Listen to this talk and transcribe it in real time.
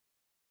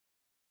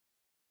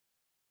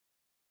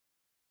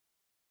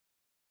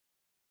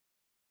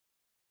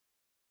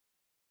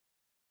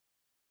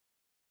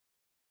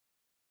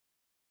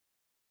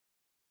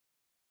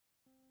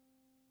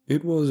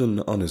It was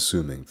an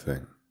unassuming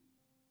thing.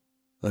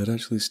 I had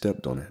actually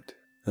stepped on it,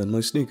 and my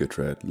sneaker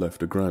tread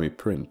left a grimy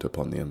print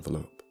upon the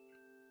envelope.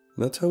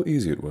 That's how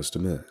easy it was to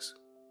miss.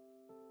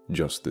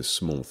 Just this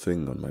small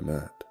thing on my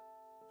mat,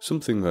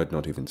 something I'd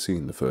not even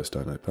seen the first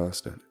time I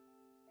passed it.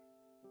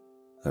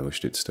 I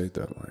wished it stayed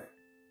that way,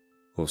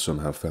 or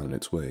somehow found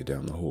its way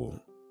down the hall.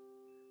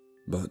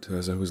 But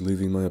as I was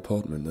leaving my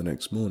apartment the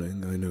next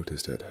morning, I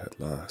noticed it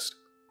at last.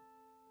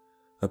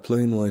 A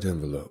plain white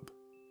envelope,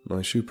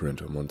 my shoe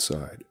print on one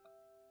side.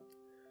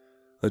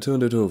 I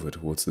turned it over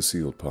towards the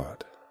sealed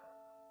part.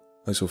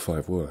 I saw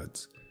 5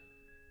 words.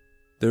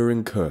 They were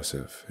in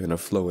cursive, in a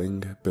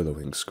flowing,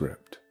 billowing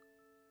script.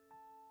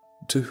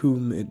 To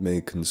whom it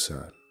may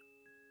concern.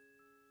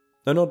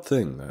 An odd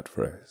thing, that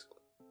phrase,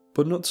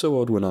 but not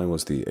so odd when I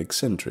was the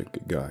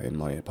eccentric guy in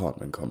my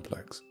apartment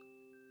complex.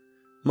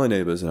 My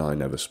neighbors and I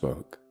never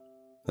spoke,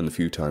 and the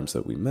few times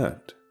that we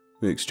met,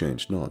 we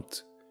exchanged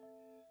nods.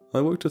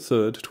 I worked a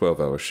third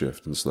 12-hour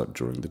shift and slept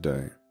during the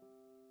day.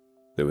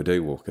 They were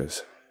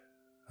daywalkers.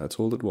 That's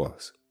all it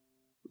was.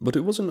 But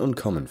it wasn't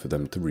uncommon for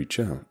them to reach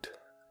out.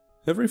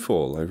 Every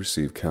fall I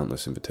received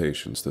countless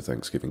invitations to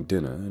Thanksgiving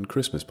dinner and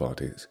Christmas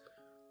parties,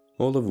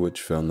 all of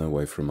which found their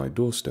way from my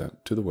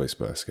doorstep to the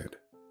wastebasket.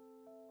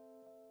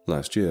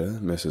 Last year,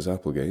 Mrs.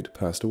 Applegate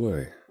passed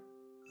away.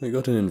 I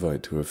got an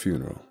invite to her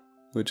funeral,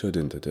 which I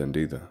didn't attend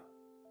either.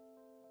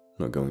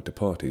 Not going to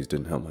parties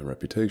didn't help my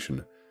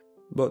reputation,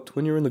 but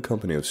when you're in the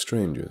company of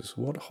strangers,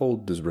 what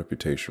hold does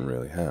reputation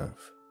really have?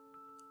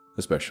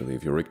 Especially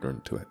if you're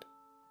ignorant to it.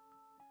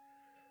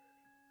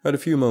 I had a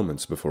few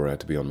moments before I had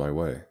to be on my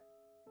way,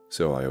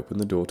 so I opened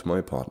the door to my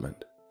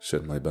apartment,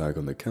 set my bag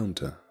on the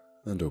counter,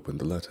 and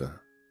opened the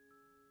letter.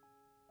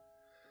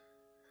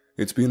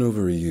 It's been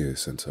over a year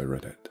since I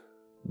read it,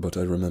 but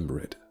I remember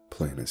it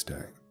plain as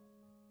day.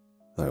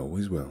 I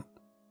always will.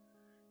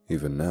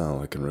 Even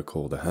now I can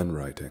recall the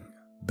handwriting,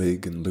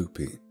 big and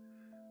loopy,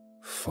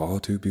 far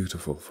too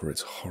beautiful for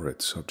its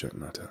horrid subject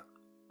matter.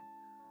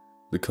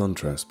 The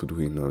contrast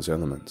between those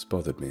elements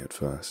bothered me at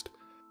first,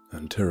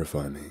 and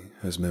terrified me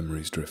as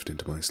memories drift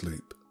into my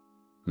sleep,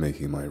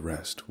 making my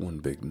rest one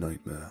big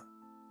nightmare.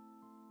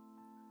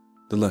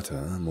 The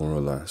letter, more or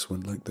less,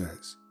 went like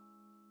this.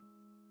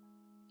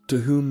 To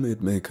whom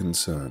it may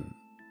concern.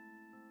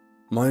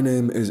 My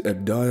name is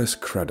Ebdias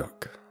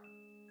Craddock.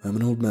 I'm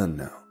an old man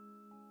now,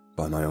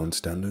 by my own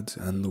standards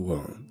and the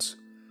world's.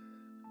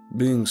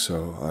 Being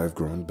so, I've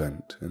grown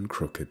bent and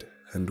crooked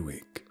and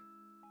weak.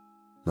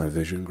 My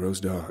vision grows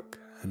dark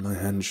and my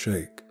hands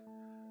shake,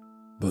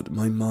 but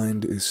my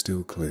mind is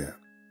still clear.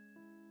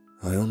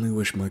 I only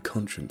wish my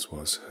conscience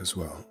was as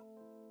well.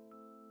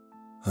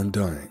 I'm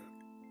dying,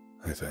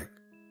 I think.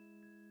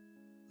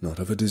 Not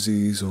of a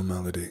disease or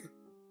malady.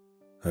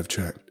 I've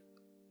checked.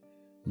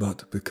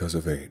 But because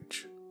of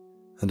age,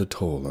 and a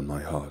toll on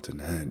my heart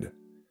and head.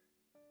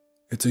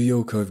 It's a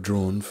yoke I've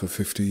drawn for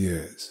 50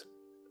 years,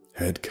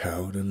 head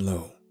cowed and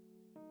low.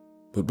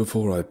 But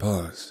before I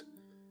pass,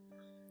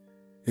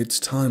 it's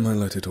time I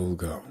let it all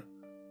go.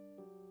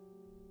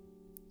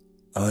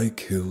 I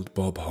killed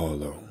Bob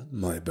Harlow,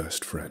 my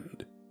best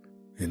friend,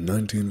 in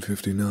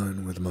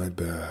 1959 with my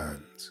bare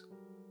hands.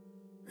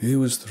 He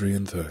was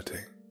 33,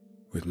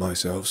 with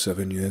myself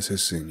 7 years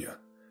his senior.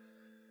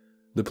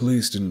 The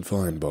police didn't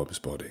find Bob's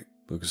body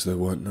because there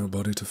weren't no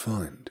body to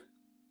find.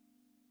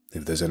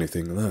 If there's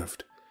anything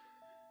left,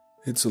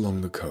 it's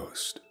along the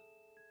coast.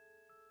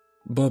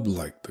 Bob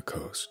liked the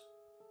coast.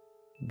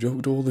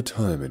 Joked all the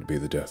time it'd be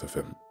the death of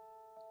him.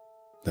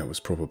 That was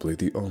probably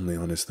the only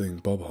honest thing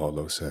Bob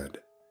Harlow said.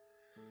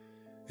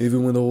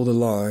 Even with all the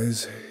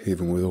lies,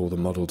 even with all the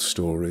muddled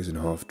stories and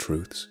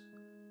half-truths,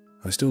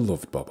 I still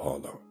loved Bob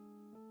Harlow.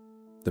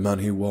 The man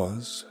he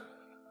was,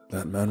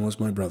 that man was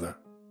my brother.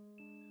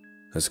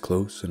 As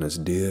close and as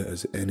dear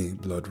as any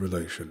blood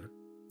relation.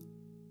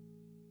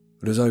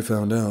 But as I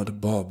found out,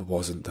 Bob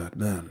wasn't that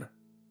man.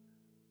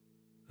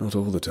 Not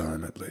all the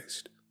time, at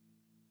least.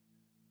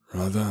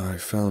 Rather, I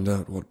found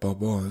out what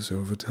Bob was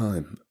over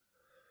time.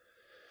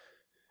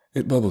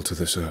 It bubbled to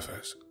the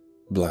surface,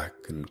 black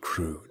and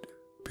crude,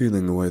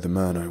 peeling away the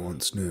man I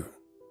once knew.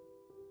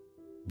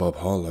 Bob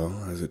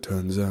Harlow, as it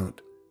turns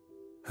out,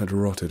 had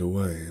rotted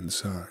away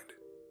inside.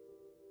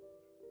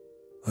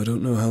 I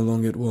don't know how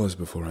long it was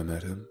before I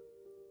met him,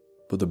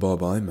 but the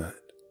Bob I met,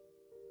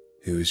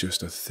 he was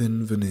just a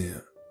thin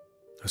veneer,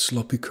 a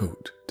sloppy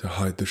coat to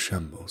hide the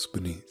shambles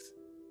beneath.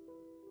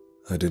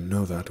 I didn't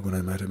know that when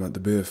I met him at the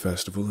beer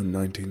festival in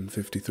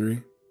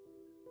 1953.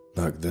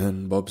 Back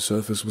then, Bob's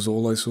surface was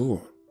all I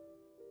saw.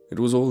 It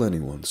was all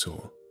anyone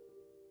saw.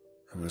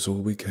 It was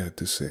all we cared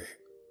to see.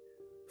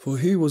 For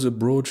he was a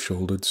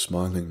broad-shouldered,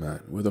 smiling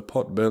man with a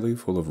pot belly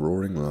full of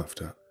roaring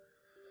laughter.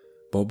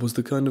 Bob was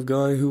the kind of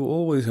guy who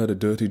always had a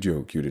dirty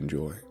joke you'd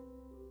enjoy.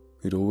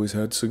 He'd always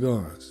had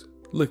cigars,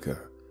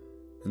 liquor,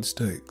 and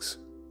steaks.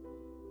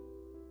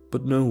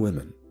 But no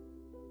women.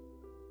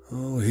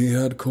 Oh, he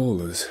had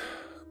callers,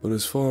 but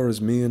as far as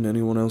me and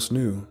anyone else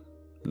knew,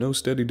 no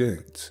steady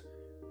dates.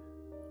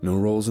 No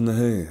rolls in the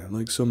hay,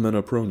 like some men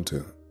are prone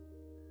to.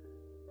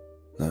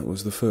 That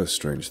was the first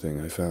strange thing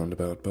I found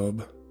about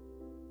Bob.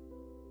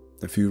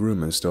 A few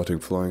rumors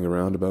started flying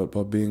around about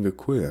Bob being a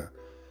queer,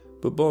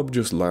 but Bob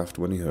just laughed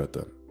when he heard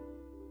them.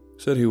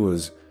 Said he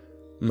was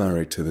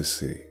married to the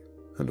sea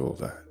and all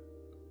that.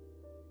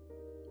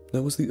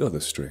 That was the other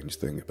strange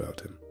thing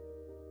about him.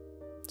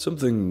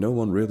 Something no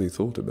one really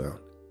thought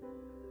about.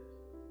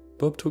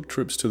 Bob took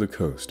trips to the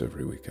coast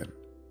every weekend,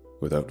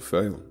 without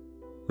fail,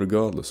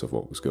 regardless of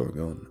what was going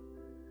on.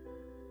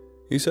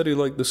 He said he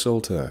liked the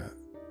salt air,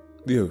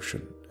 the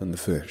ocean, and the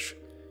fish,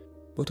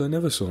 but I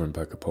never saw him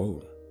pack a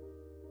pole.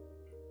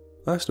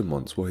 I asked him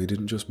once why he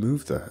didn't just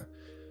move there,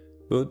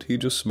 but he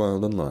just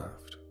smiled and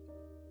laughed.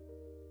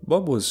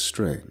 Bob was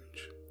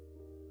strange,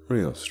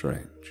 real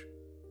strange.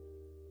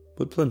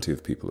 But plenty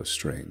of people are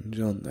strange,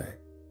 aren't they?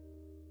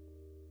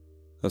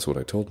 That's what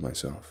I told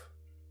myself.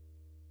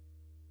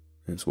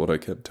 It's what I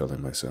kept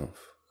telling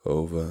myself,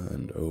 over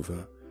and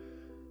over,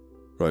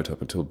 right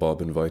up until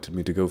Bob invited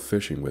me to go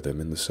fishing with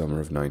him in the summer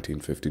of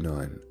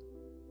 1959.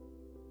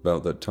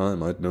 About that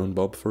time, I'd known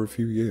Bob for a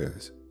few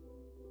years.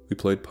 We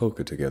played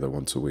poker together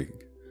once a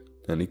week,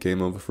 and he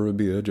came over for a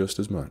beer just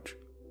as much.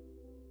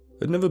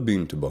 I'd never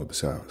been to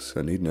Bob's house,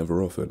 and he'd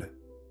never offered.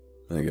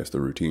 I guess the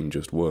routine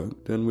just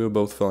worked, and we were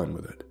both fine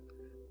with it.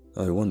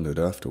 I wondered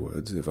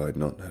afterwards if I'd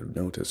not have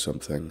noticed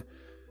something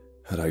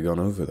had I gone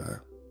over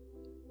there.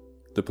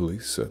 The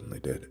police certainly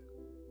did.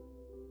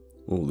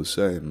 All the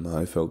same,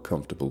 I felt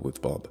comfortable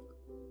with Bob.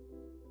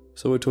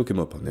 So I took him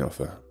up on the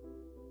offer.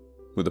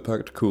 With a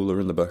packed cooler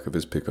in the back of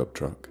his pickup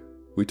truck,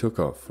 we took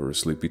off for a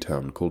sleepy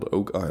town called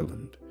Oak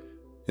Island,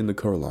 in the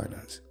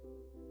Carolinas.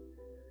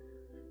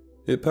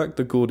 It packed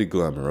the gaudy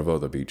glamour of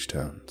other beach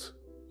towns.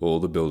 All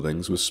the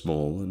buildings were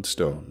small and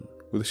stone,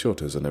 with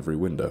shutters on every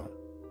window.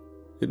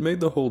 It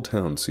made the whole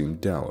town seem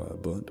dour,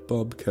 but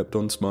Bob kept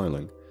on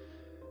smiling,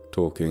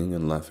 talking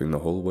and laughing the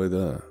whole way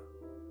there.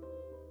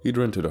 He'd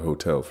rented a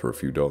hotel for a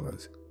few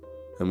dollars,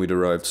 and we'd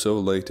arrived so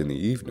late in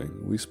the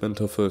evening we spent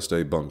our first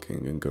day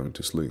bunking and going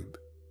to sleep.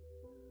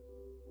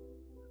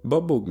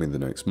 Bob woke me the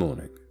next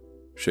morning,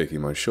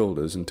 shaking my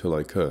shoulders until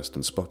I cursed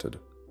and sputtered.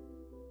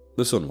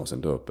 The sun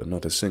wasn't up and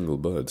not a single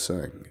bird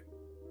sang,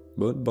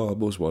 but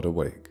Bob was wide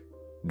awake,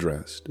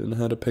 dressed, and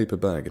had a paper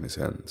bag in his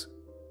hands.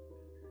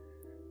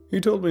 He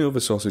told me over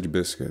sausage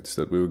biscuits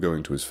that we were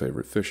going to his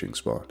favorite fishing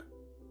spot.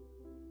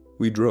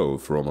 We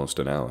drove for almost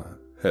an hour,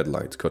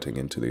 headlights cutting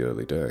into the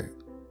early day.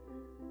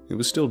 It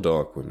was still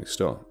dark when we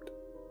stopped.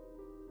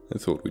 I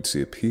thought we'd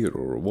see a pier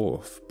or a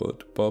wharf,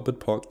 but Bob had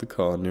parked the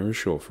car near a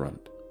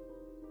shorefront.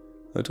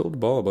 I told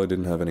Bob I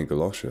didn't have any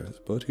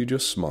galoshes, but he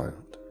just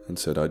smiled and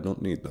said I'd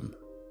not need them.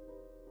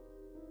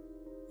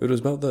 It was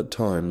about that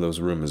time those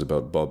rumors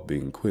about Bob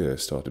being queer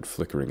started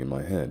flickering in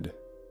my head,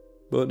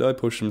 but I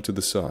pushed him to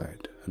the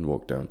side and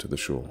walked down to the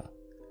shore,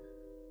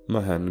 my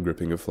hand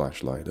gripping a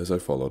flashlight as I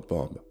followed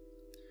Bob.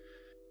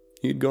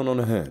 He'd gone on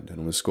ahead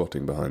and was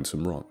squatting behind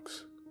some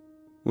rocks.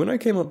 When I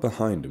came up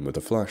behind him with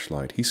a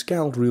flashlight, he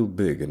scowled real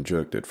big and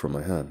jerked it from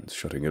my hands,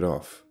 shutting it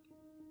off.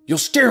 "You'll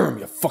steer him,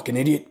 you fucking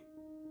idiot!"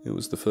 It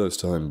was the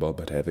first time Bob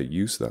had ever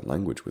used that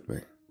language with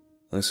me.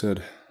 I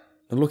said,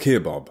 "Now look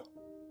here, Bob."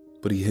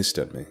 But he hissed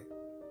at me,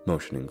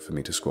 motioning for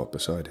me to squat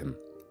beside him.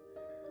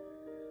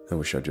 I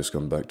wish I'd just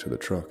gone back to the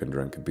truck and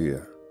drank a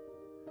beer.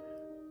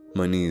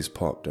 My knees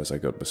popped as I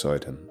got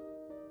beside him.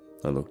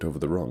 I looked over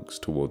the rocks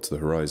towards the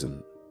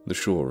horizon, the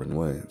shore and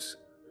waves.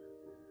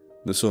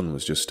 The sun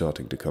was just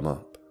starting to come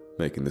up,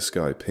 making the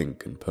sky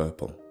pink and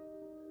purple.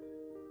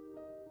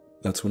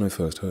 That's when I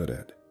first heard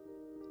it.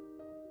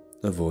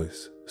 A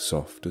voice,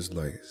 soft as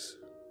lace,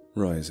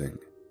 rising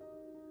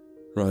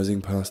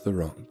past the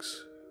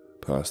rocks,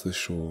 past the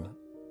shore,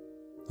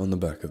 on the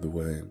back of the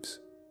waves.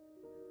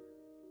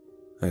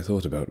 I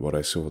thought about what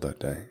I saw that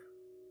day,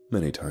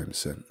 many times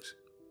since.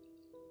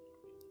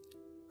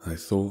 I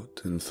thought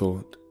and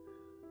thought,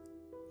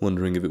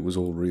 wondering if it was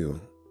all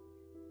real.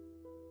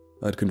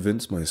 I'd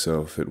convinced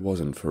myself it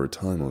wasn't for a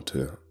time or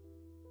two,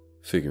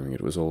 figuring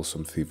it was all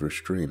some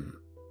feverish dream.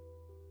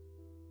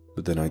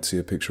 But then I'd see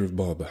a picture of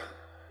Bob,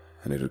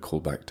 and it'd call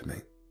back to me.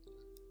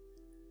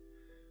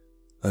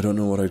 I don't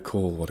know what I'd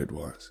call what it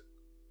was,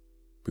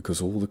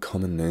 because all the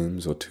common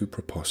names are too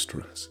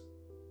preposterous.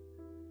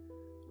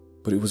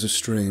 But it was a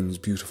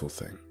strange, beautiful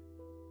thing.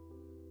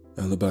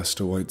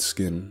 Alabaster white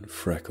skin,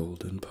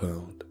 freckled and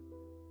pearled.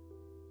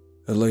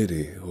 A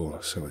lady,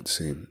 or so it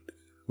seemed,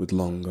 with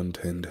long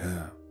untamed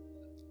hair.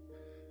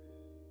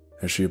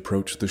 As she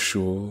approached the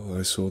shore,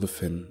 I saw the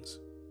fins,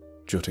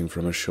 jutting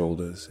from her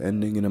shoulders,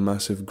 ending in a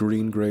massive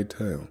green-grey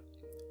tail.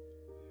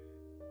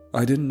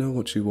 I didn't know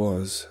what she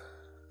was,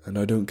 and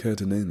I don't care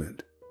to name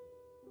it.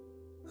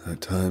 At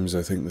times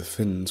I think the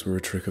fins were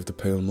a trick of the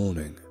pale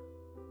morning,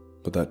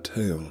 but that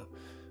tail,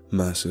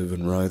 massive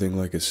and writhing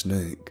like a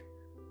snake,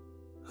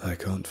 I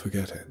can't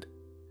forget it.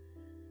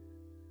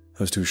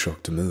 I was too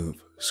shocked to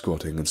move,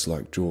 squatting and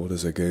slack-jawed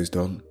as I gazed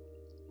on.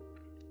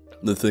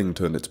 The thing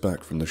turned its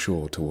back from the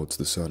shore towards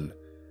the sun.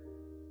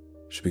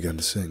 She began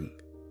to sing.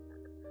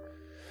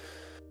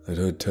 I'd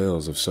heard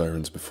tales of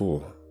sirens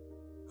before,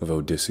 of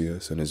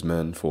Odysseus and his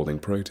men falling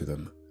prey to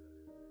them.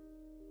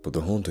 But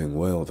the haunting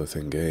wail the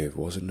thing gave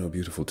wasn't no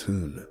beautiful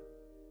tune,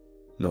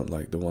 not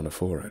like the one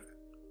afore it.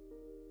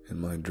 In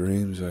my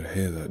dreams I'd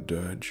hear that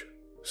dirge,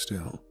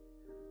 still,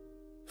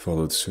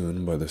 followed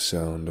soon by the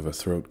sound of a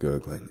throat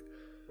gurgling,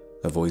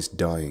 a voice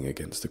dying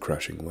against the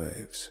crashing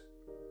waves.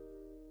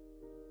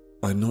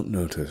 I'd not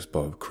noticed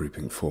Bob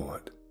creeping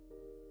forward.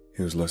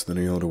 He was less than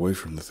a yard away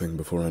from the thing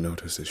before I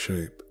noticed its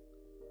shape.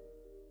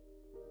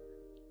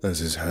 As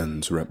his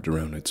hands wrapped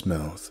around its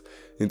mouth,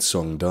 its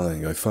song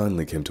dying, I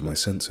finally came to my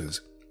senses.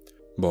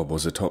 Bob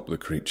was atop the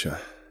creature,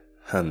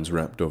 hands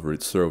wrapped over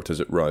its throat as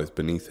it writhed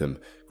beneath him,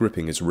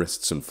 gripping his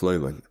wrists and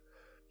flailing.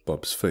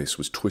 Bob's face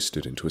was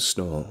twisted into a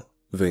snarl,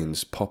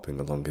 veins popping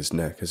along his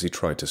neck as he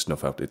tried to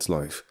snuff out its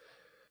life.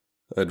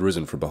 I had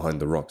risen from behind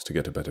the rocks to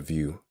get a better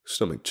view,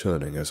 stomach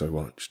churning as I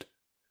watched.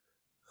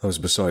 I was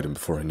beside him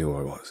before I knew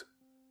I was,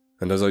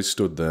 and as I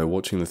stood there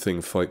watching the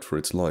thing fight for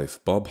its life,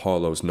 Bob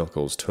Harlow's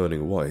knuckles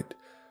turning white,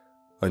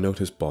 I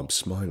noticed Bob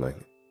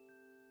smiling.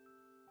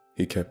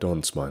 He kept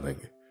on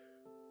smiling,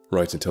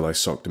 right until I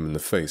socked him in the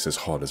face as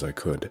hard as I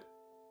could.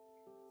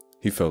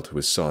 He fell to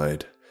his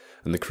side,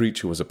 and the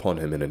creature was upon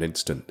him in an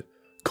instant,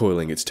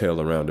 coiling its tail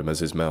around him as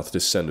his mouth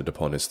descended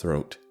upon his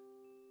throat.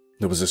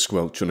 There was a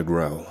squelch and a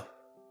growl.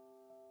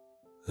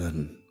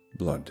 Then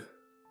blood.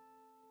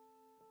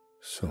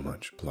 So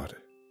much blood.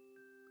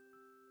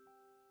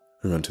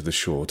 I ran to the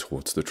shore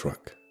towards the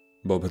truck.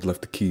 Bob had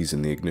left the keys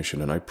in the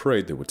ignition, and I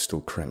prayed they would still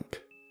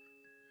crank.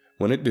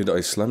 When it did, I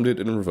slammed it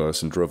in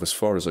reverse and drove as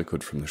far as I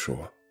could from the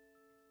shore.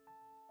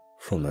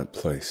 From that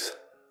place,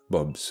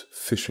 Bob's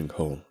fishing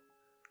hole,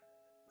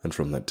 and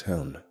from that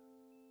town.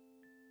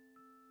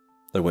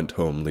 I went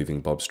home,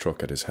 leaving Bob's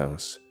truck at his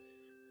house.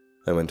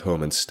 I went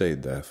home and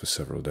stayed there for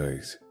several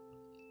days.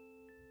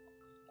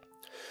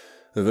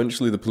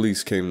 Eventually the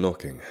police came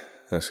knocking,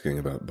 asking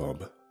about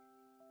Bob.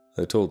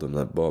 I told them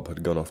that Bob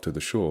had gone off to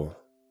the shore,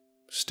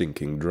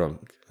 stinking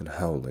drunk and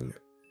howling.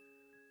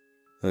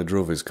 I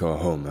drove his car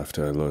home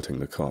after alerting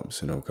the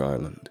cops in Oak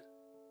Island.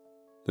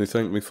 They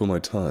thanked me for my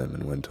time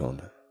and went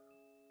on.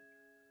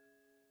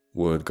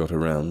 Word got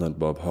around that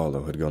Bob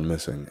Harlow had gone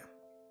missing,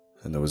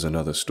 and there was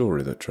another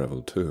story that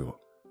traveled too.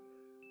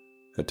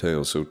 A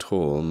tale so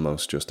tall,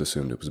 most just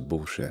assumed it was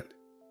bullshit.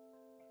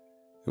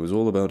 It was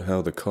all about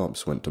how the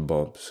cops went to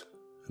Bob's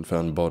and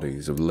found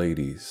bodies of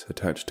ladies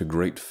attached to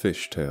great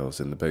fish tails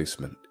in the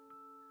basement.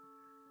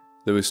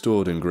 They were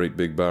stored in great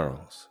big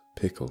barrels,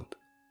 pickled.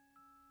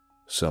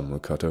 Some were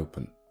cut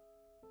open,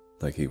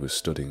 like he was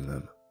studying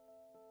them.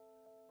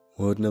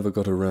 Word never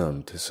got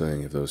around to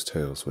saying if those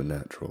tails were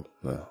natural,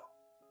 though.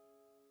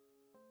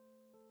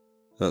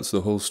 That's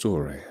the whole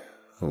story,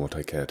 and what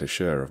I care to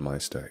share of my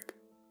stake.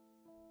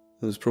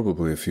 There's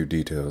probably a few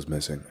details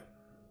missing.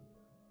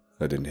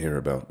 I didn't hear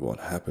about what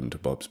happened to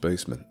Bob's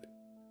basement,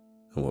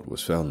 and what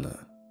was found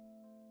there.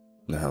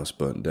 The house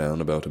burnt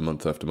down about a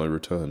month after my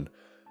return.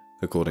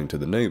 According to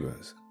the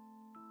neighbors,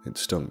 it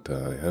stunk to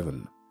high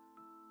heaven.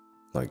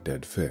 Like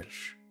dead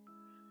fish.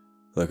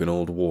 Like an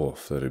old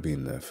wharf that had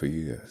been there for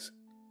years.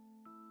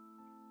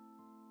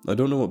 I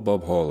don't know what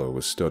Bob Harlow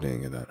was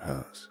studying in that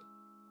house,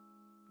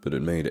 but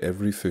it made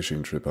every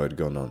fishing trip I'd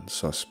gone on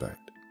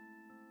suspect.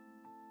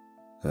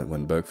 That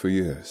went back for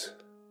years,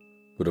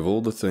 but of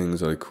all the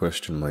things I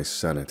questioned my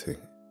sanity,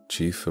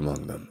 chief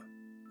among them,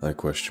 I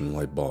question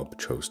why Bob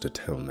chose to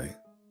tell me.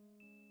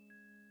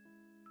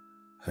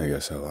 I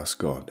guess I'll ask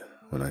God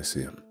when I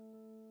see him.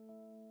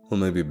 Or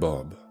maybe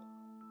Bob.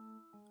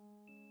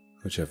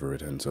 Whichever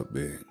it ends up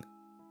being.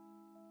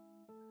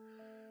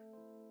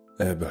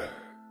 Ebb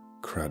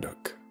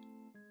Craddock.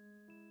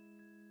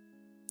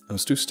 I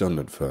was too stunned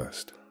at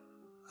first.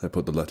 I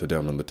put the letter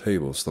down on the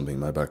table, slumping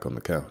my back on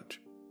the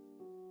couch.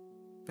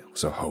 It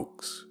was a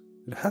hoax.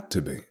 It had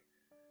to be.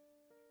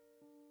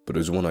 But it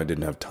was one I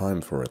didn't have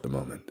time for at the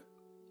moment.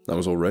 I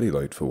was already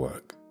late for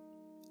work.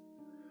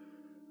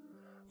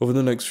 Over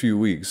the next few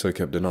weeks, I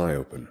kept an eye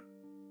open.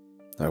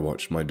 I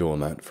watched my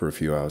doormat for a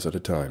few hours at a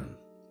time.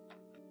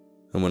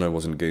 And when I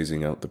wasn't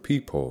gazing out the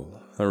peephole,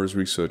 I was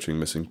researching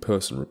missing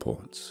person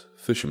reports,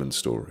 fisherman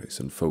stories,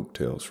 and folk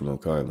tales from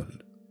Oak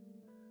Island.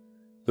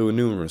 There were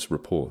numerous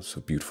reports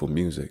of beautiful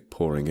music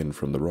pouring in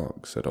from the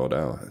rocks at odd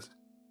hours,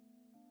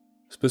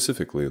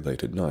 specifically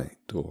late at night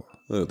or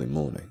early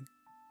morning.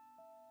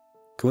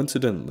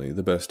 Coincidentally,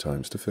 the best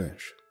times to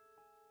fish.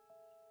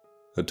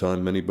 A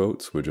time many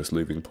boats were just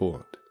leaving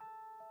port.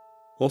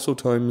 Also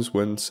times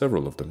when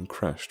several of them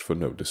crashed for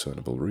no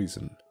discernible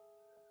reason.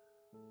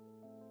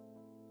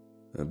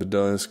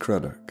 Ebediah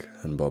Craddock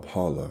and Bob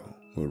Harlow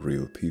were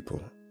real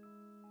people.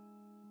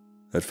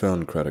 I'd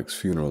found Craddock's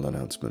funeral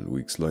announcement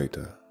weeks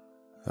later,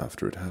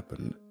 after it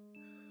happened.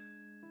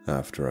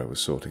 After I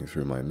was sorting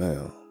through my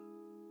mail.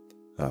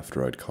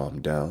 After I'd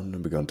calmed down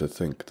and begun to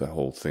think the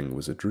whole thing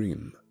was a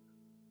dream.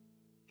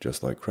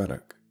 Just like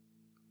Craddock.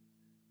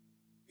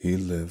 He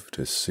lived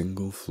a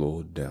single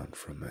floor down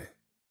from me.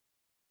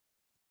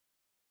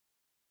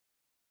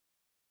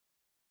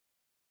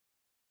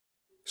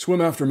 Swim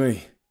after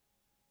me.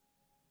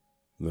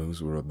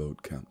 Those were a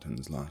boat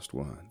captain's last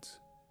words.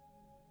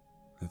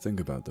 I think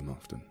about them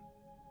often.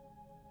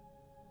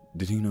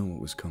 Did he know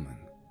what was coming?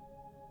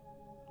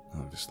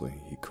 Obviously,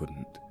 he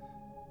couldn't.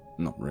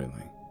 Not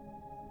really.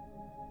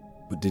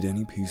 But did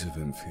any piece of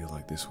him feel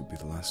like this would be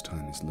the last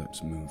time his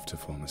lips moved to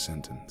form a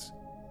sentence?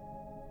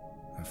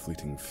 A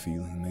fleeting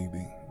feeling,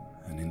 maybe?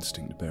 An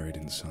instinct buried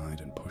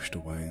inside and pushed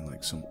away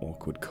like some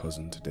awkward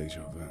cousin to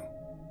déjà vu?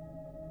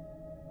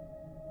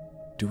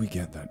 Do we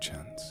get that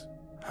chance,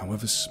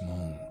 however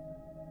small?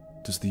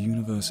 Does the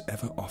universe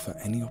ever offer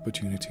any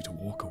opportunity to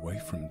walk away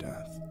from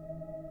death?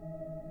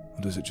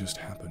 Or does it just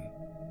happen,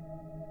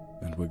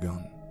 and we're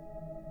gone,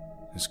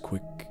 as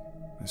quick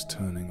as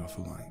turning off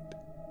a light?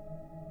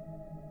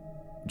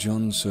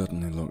 John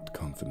certainly looked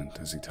confident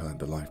as he tied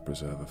the life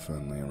preserver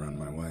firmly around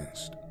my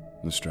waist.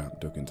 The strap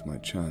dug into my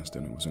chest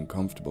and it was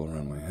uncomfortable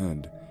around my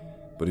head,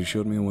 but he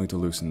showed me a way to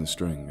loosen the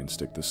string and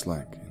stick the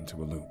slack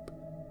into a loop.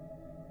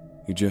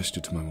 He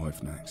gestured to my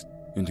wife next,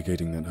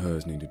 indicating that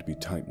hers needed to be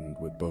tightened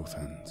with both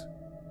hands.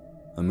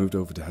 I moved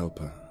over to help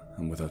her,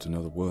 and without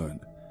another word,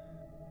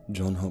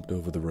 John hopped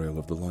over the rail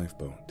of the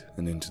lifeboat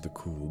and into the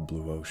cool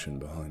blue ocean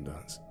behind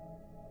us.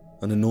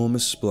 An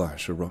enormous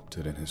splash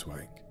erupted in his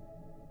wake.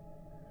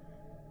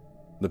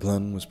 The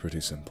plan was pretty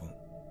simple.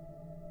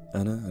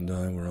 Anna and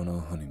I were on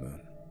our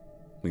honeymoon.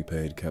 We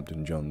paid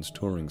Captain John's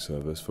touring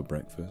service for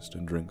breakfast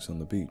and drinks on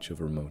the beach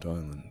of a remote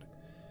island.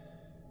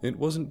 It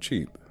wasn't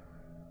cheap.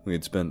 We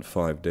had spent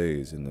 5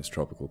 days in this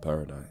tropical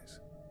paradise.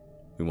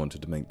 We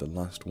wanted to make the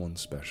last one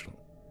special.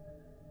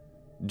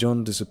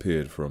 John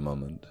disappeared for a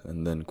moment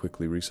and then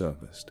quickly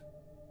resurfaced.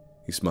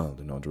 He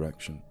smiled in our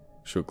direction,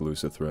 shook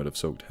loose a thread of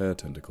soaked hair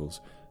tentacles,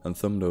 and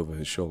thumbed over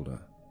his shoulder,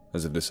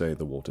 as if to say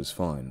the water's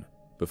fine,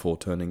 before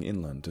turning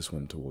inland to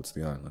swim towards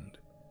the island.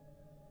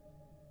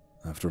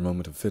 After a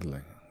moment of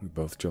fiddling, we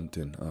both jumped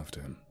in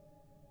after him.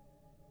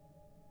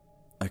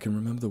 I can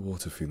remember the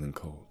water feeling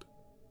cold.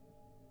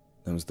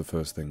 That was the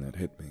first thing that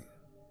hit me,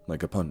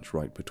 like a punch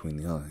right between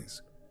the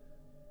eyes.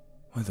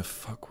 Why the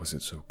fuck was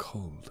it so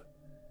cold?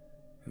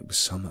 It was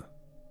summer.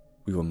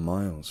 We were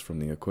miles from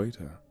the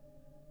equator.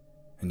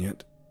 And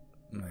yet,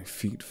 my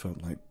feet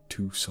felt like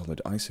 2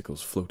 solid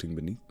icicles floating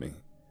beneath me.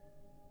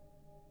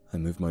 I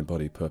moved my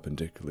body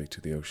perpendicularly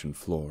to the ocean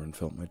floor and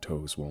felt my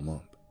toes warm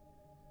up.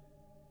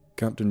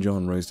 Captain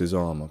John raised his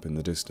arm up in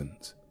the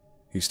distance.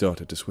 He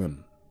started to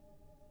swim.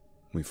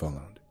 We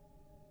followed.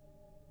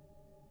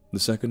 The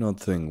second odd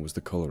thing was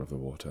the color of the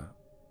water.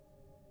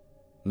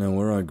 Now,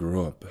 where I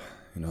grew up,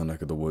 in our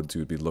neck of the woods,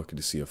 you would be lucky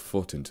to see a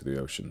foot into the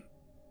ocean.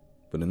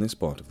 But in this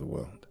part of the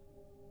world,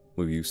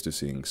 we were used to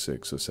seeing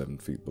 6 or 7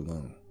 feet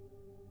below.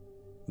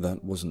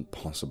 That wasn't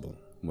possible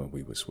where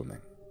we were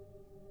swimming.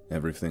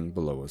 Everything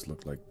below us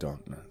looked like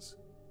darkness.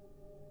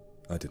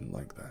 I didn't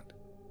like that.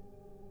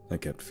 I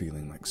kept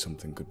feeling like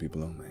something could be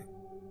below me.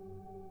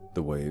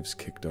 The waves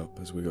kicked up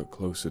as we got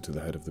closer to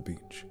the head of the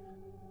beach.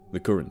 The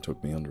current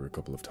took me under a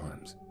couple of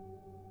times.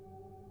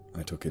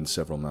 I took in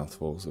several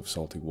mouthfuls of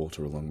salty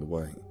water along the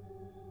way.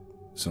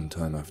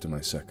 Sometime after my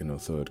second or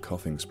third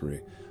coughing spree,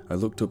 I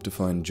looked up to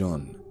find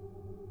John,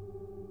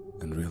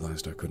 and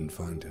realized I couldn't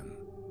find him.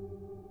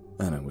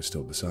 Anna was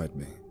still beside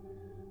me.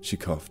 She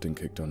coughed and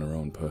kicked on her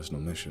own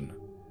personal mission.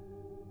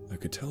 I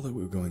could tell that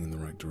we were going in the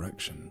right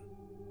direction,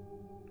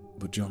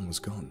 but John was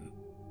gone.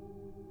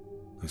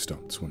 I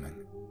stopped swimming.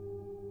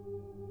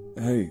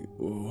 Hey,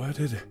 where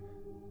did...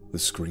 The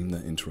scream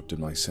that interrupted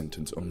my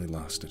sentence only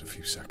lasted a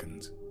few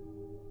seconds.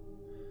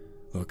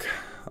 Look,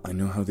 I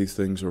know how these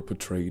things are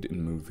portrayed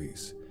in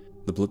movies.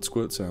 The blood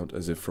squirts out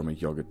as if from a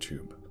yogurt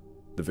tube.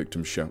 The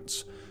victim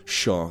shouts,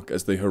 "Shark,"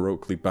 as they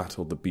heroically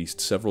battle the beast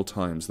several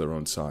times their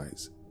own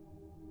size.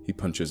 He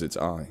punches its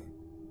eye.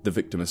 The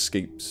victim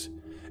escapes.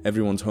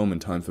 Everyone's home in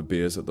time for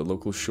beers at the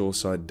local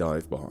shoreside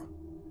dive bar.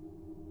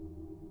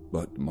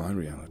 But my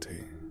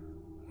reality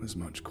was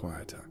much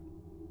quieter.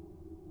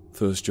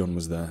 First John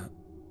was there,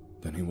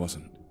 then he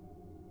wasn't,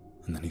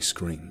 and then he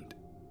screamed.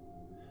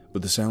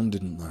 But the sound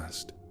didn't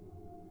last.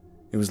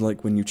 It was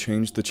like when you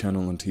changed the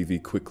channel on TV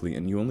quickly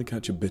and you only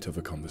catch a bit of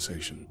a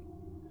conversation.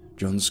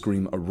 John's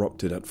scream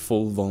erupted at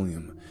full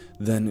volume,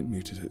 then it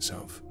muted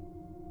itself.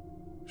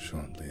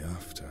 Shortly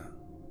after,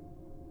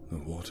 the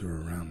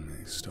water around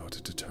me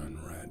started to turn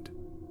red.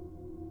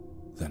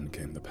 Then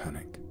came the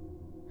panic.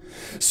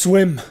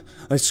 "Swim!"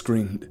 I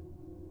screamed.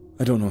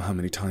 I don't know how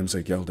many times I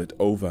yelled it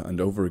over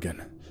and over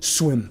again.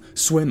 Swim!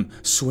 Swim!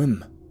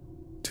 Swim!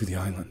 To the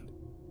island.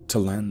 To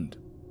land.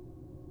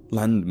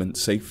 Land meant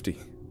safety.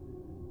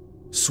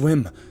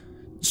 Swim!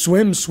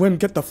 Swim! Swim!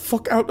 Get the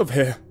fuck out of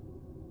here!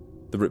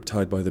 The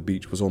riptide by the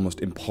beach was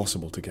almost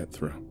impossible to get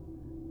through.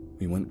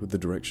 We went with the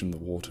direction of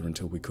the water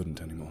until we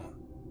couldn't anymore.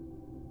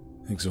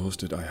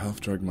 Exhausted, I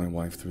half-dragged my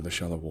wife through the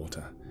shallow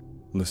water,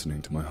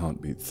 listening to my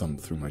heartbeat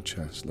thump through my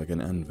chest like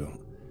an anvil,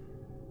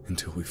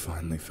 until we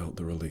finally felt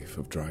the relief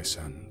of dry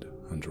sand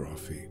under our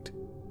feet.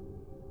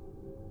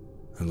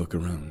 I look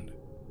around.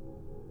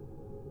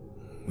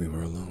 We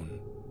were alone.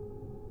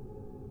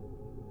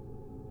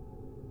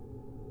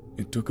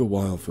 It took a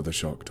while for the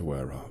shock to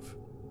wear off.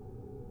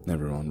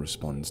 Everyone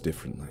responds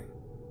differently.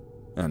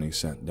 Annie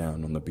sat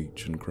down on the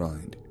beach and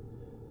cried.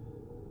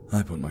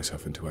 I put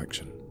myself into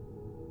action.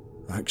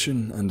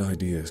 Action and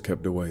ideas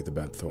kept away the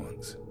bad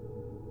thoughts.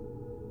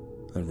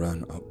 I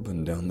ran up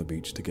and down the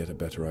beach to get a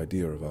better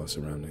idea of our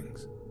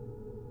surroundings.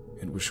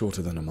 It was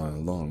shorter than a mile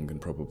long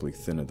and probably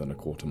thinner than a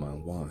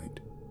quarter-mile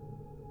wide.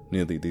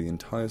 Nearly the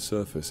entire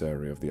surface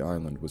area of the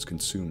island was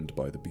consumed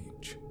by the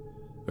beach.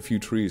 A few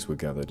trees were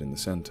gathered in the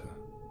center.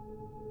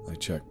 I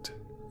checked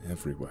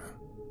everywhere,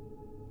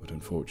 but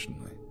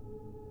unfortunately,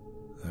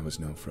 there was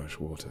no fresh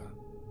water.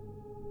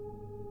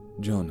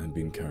 John had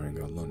been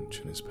carrying our lunch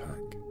in his pack.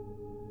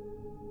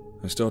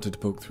 I started to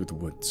poke through the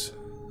woods.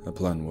 A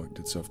plan worked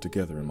itself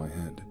together in my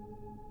head.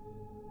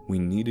 We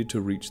needed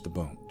to reach the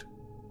boat.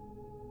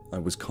 I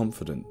was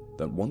confident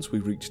that once we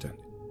reached it,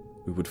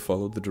 we would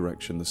follow the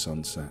direction the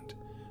sun set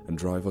and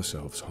drive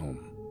ourselves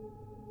home.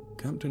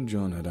 Captain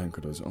John had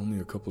anchored us only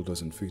a couple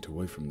dozen feet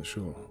away from the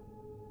shore.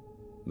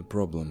 The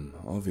problem,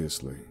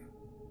 obviously,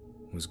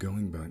 was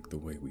going back the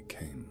way we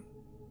came.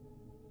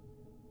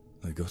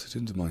 I got it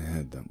into my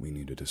head that we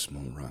needed a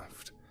small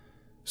raft,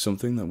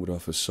 something that would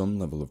offer some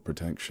level of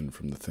protection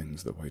from the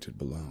things that waited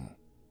below.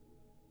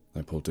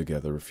 I pulled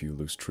together a few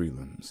loose tree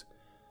limbs.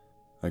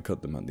 I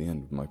cut them at the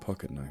end with my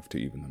pocket knife to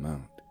even them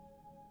out.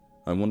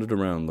 I wandered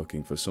around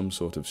looking for some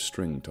sort of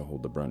string to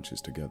hold the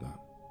branches together.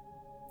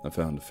 I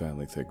found a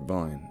fairly thick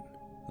vine,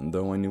 and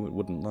though I knew it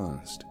wouldn't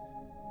last,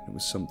 it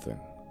was something.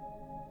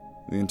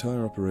 The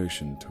entire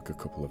operation took a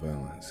couple of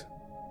hours,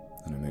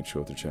 and I made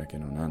sure to check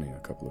in on Annie a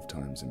couple of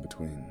times in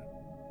between,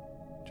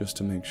 just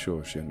to make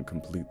sure she hadn't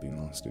completely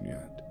lost it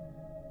yet.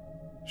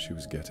 She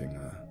was getting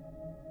there.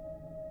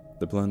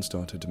 The plan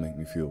started to make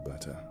me feel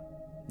better.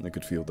 I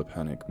could feel the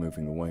panic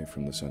moving away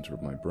from the center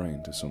of my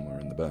brain to somewhere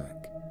in the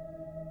back.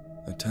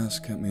 A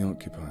task kept me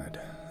occupied,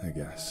 I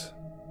guess.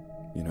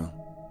 You know?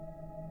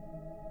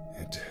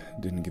 It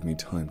didn't give me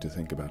time to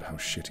think about how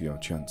shitty our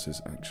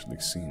chances actually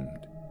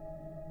seemed.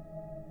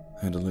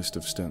 I had a list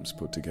of steps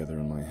put together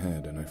in my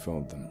head and I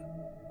followed them.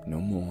 No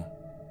more,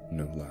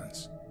 no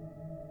less.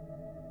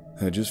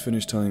 I had just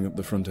finished tying up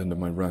the front end of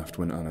my raft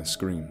when Anna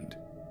screamed.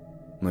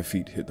 My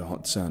feet hit the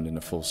hot sand in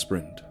a full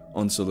sprint.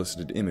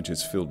 Unsolicited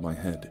images filled my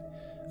head.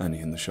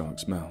 Annie in the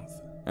shark's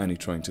mouth, Annie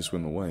trying to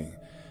swim away,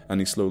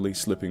 Annie slowly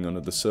slipping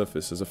under the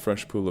surface as a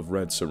fresh pool of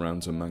red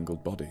surrounds her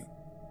mangled body.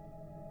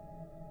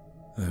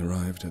 I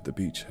arrived at the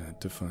beachhead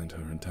to find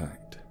her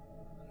intact.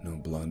 No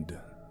blood,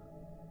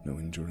 no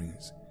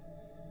injuries.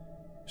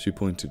 She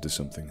pointed to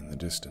something in the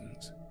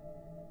distance.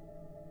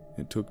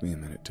 It took me a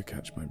minute to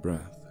catch my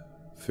breath,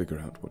 figure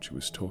out what she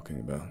was talking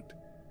about,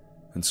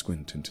 and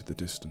squint into the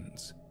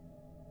distance.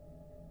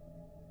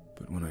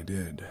 But when I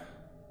did,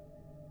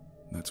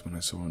 that's when I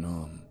saw an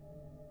arm.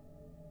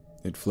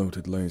 It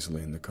floated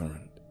lazily in the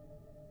current.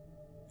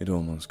 It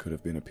almost could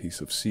have been a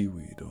piece of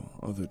seaweed or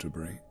other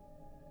debris.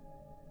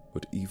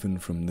 But even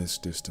from this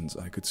distance,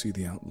 I could see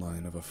the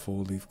outline of a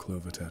 4-leaf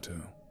clover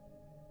tattoo.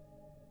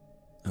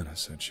 Anna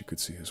said she could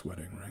see his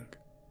wedding ring,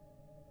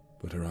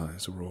 but her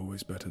eyes were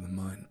always better than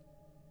mine.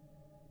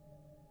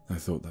 I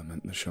thought that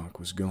meant the shark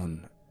was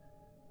gone.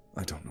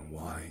 I don't know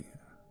why.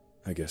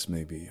 I guess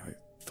maybe I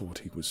thought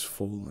he was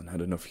full and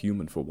had enough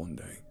human for one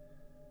day.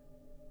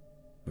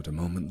 But a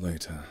moment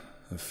later,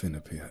 a fin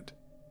appeared,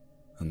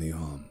 and the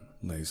arm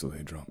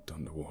lazily dropped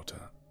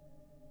underwater.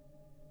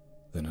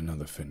 Then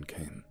another fin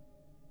came.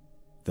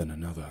 Then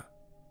another.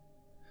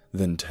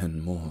 Then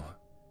 10 more.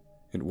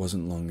 It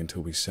wasn't long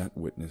until we sat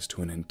witness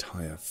to an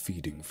entire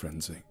feeding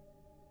frenzy.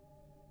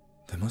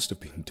 There must have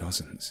been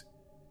dozens.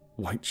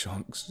 White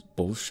sharks,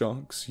 bull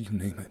sharks, you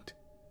name it.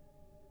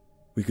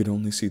 We could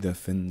only see their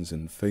fins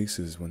and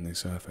faces when they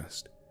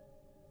surfaced.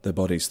 Their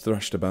bodies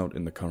thrashed about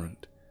in the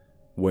current.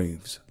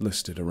 Waves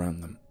listed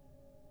around them.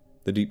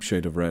 The deep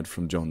shade of red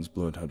from John's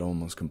blood had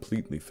almost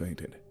completely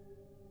faded.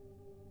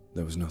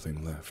 There was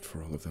nothing left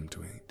for all of them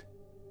to eat.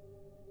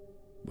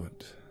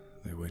 But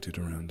they waited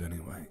around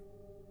anyway.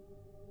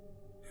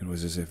 It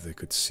was as if they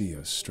could see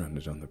us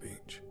stranded on the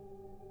beach.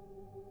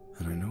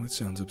 And I know it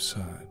sounds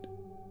absurd,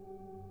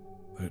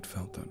 but it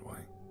felt that way.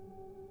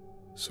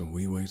 So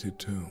we waited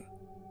too.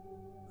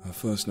 Our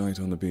first night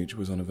on the beach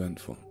was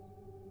uneventful.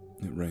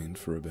 It rained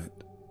for a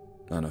bit.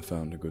 Anna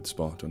found a good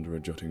spot under a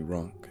jutting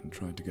rock and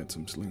tried to get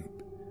some sleep.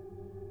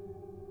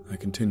 I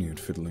continued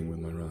fiddling with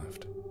my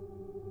raft.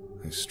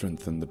 I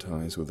strengthened the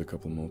ties with a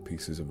couple more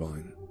pieces of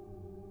vine.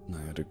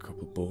 I added a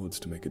couple boards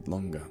to make it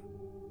longer.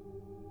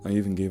 I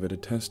even gave it a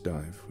test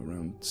dive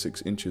around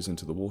 6 inches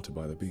into the water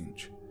by the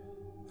beach.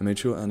 I made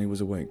sure Annie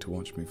was awake to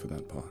watch me for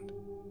that part.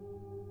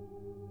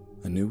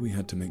 I knew we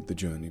had to make the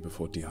journey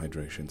before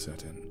dehydration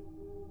set in.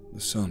 The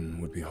sun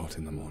would be hot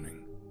in the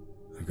morning.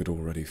 I could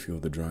already feel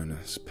the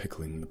dryness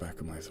pickling the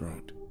back of my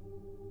throat.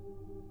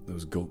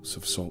 Those gulps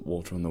of salt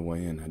water on the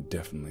way in had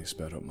definitely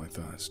sped up my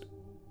thirst.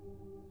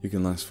 You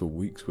can last for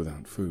weeks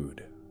without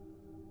food,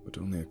 but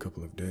only a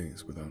couple of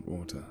days without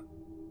water.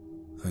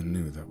 I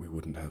knew that we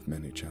wouldn't have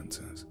many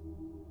chances.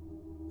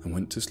 I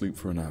went to sleep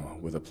for an hour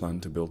with a plan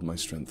to build my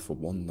strength for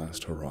one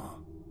last hurrah.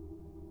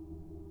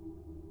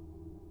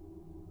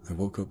 I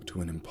woke up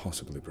to an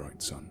impossibly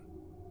bright sun.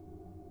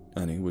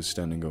 Annie was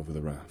standing over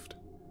the raft.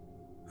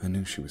 I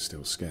knew she was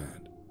still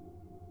scared,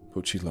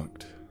 but she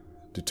looked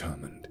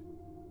determined.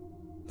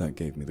 That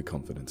gave me the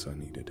confidence I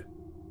needed.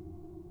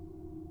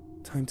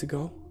 "Time to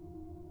go?"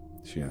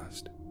 she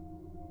asked.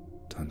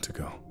 "Time to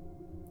go,"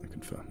 I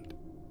confirmed.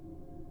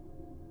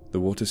 The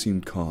water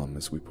seemed calm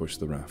as we pushed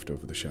the raft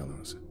over the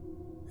shallows.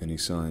 Any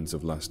signs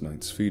of last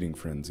night's feeding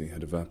frenzy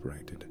had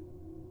evaporated.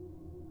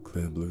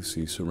 Clear blue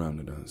sea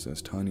surrounded us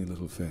as tiny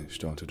little fish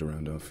darted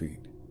around our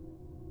feet.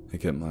 I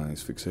kept my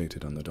eyes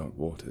fixated on the dark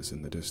waters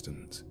in the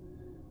distance.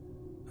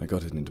 I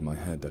got it into my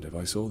head that if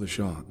I saw the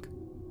shark,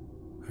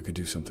 I could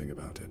do something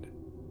about it,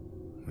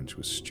 which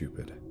was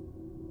stupid.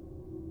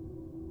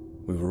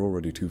 We were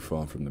already too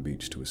far from the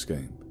beach to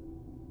escape.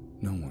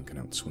 No one can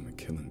outswim a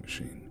killing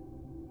machine.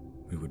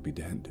 We would be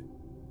dead.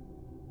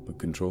 But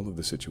control of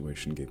the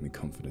situation gave me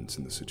confidence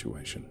in the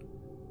situation,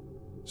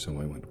 so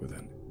I went with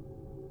it.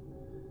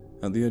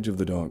 At the edge of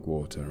the dark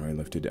water, I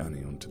lifted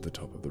Annie onto the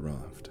top of the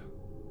raft.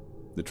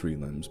 The tree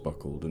limbs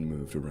buckled and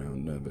moved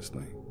around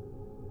nervously,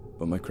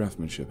 but my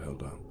craftsmanship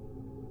held up.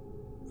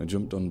 I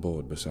jumped on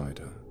board beside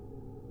her,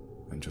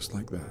 and just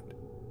like that,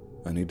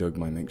 Annie dug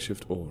my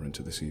makeshift oar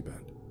into the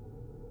seabed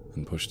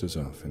and pushed us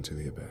off into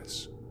the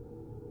abyss.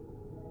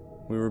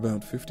 We were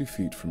about 50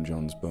 feet from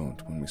John's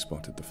boat when we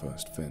spotted the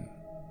first fin.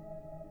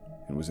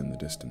 It was in the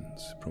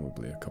distance,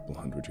 probably a couple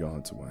 100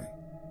 yards away,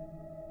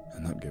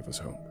 and that gave us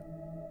hope.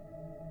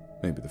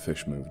 Maybe the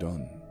fish moved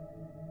on.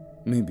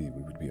 Maybe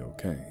we would be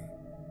okay.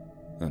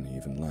 Annie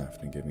even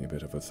laughed and gave me a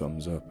bit of a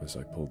thumbs up as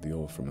I pulled the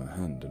oar from her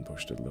hand and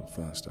pushed it a little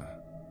faster.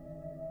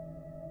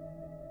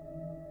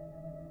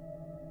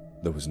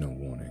 There was no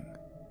warning.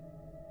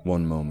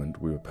 One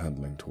moment we were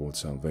paddling towards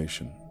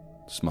salvation,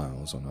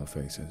 smiles on our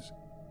faces,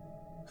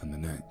 and the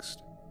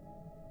next,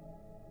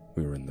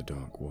 we were in the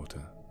dark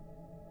water.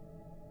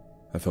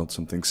 I felt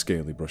something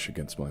scaly brush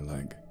against my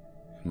leg.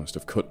 It must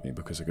have cut me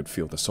because I could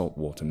feel the salt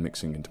water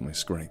mixing into my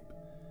scrape.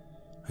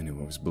 I knew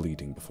I was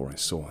bleeding before I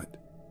saw it.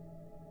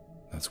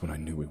 That's when I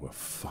knew we were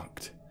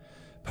fucked.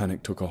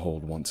 Panic took a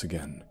hold once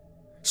again.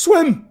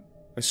 "Swim!"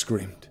 I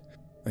screamed.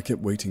 I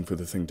kept waiting for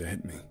the thing to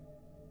hit me.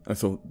 I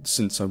thought,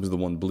 since I was the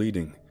one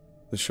bleeding,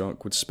 the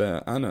shark would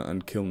spare Anna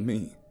and kill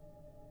me.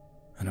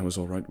 And I was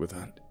all right with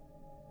that.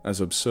 As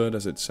absurd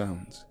as it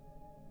sounds,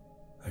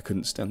 I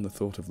couldn't stand the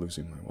thought of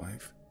losing my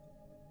wife.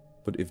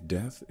 But if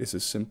death is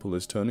as simple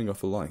as turning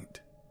off a light,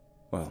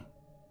 well,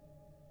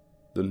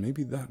 then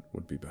maybe that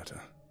would be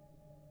better.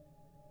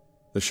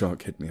 The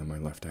shark hit me on my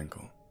left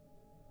ankle.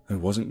 I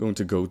wasn't going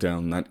to go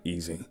down that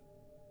easy.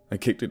 I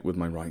kicked it with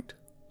my right,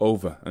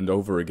 over and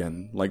over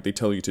again, like they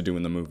tell you to do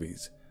in the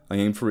movies. I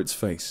aimed for its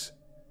face.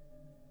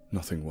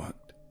 Nothing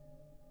worked.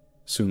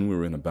 Soon we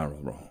were in a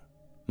barrel roll.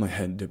 My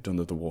head dipped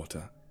under the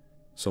water.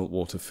 Salt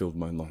water filled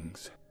my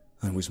lungs.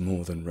 I was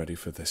more than ready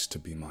for this to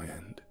be my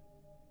end.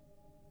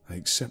 I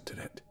accepted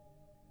it.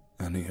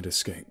 Annie had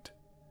escaped.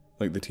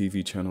 Like the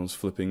TV channels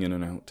flipping in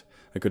and out,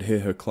 I could hear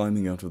her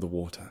climbing out of the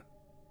water.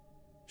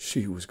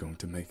 She was going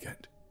to make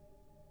it.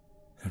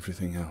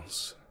 Everything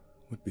else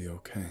would be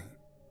okay.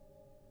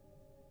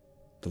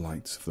 The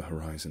lights of the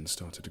horizon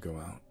started to go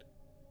out.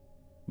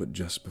 But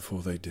just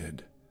before they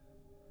did,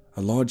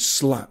 a large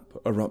slap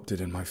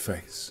erupted in my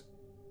face.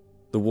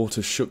 The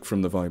water shook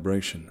from the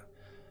vibration.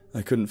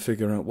 I couldn't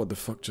figure out what the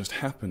fuck just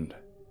happened,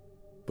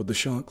 but the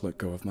shark let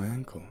go of my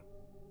ankle.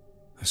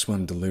 I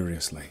swam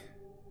deliriously.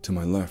 To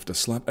my left, a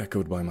slap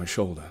echoed by my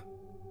shoulder.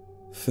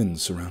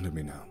 Fins surrounded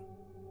me now.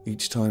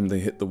 Each time they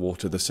hit the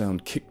water, the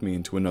sound kicked me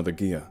into another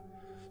gear.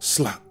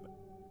 Slap!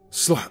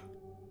 Slap!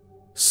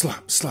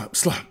 Slap, slap,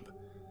 slap!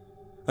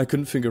 I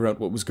couldn't figure out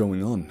what was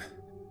going on.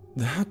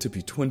 There had to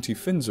be 20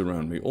 fins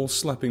around me, all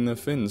slapping their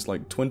fins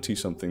like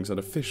 20-somethings at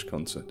a Fish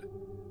concert.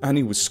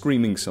 Annie was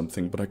screaming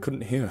something, but I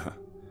couldn't hear her.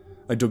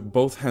 I dug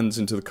both hands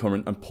into the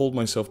current and pulled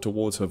myself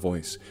towards her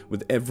voice,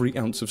 with every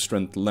ounce of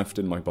strength left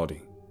in my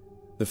body.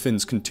 The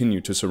fins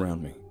continued to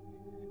surround me.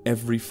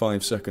 Every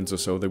 5 seconds or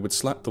so, they would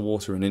slap the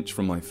water an inch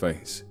from my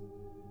face.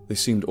 They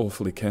seemed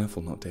awfully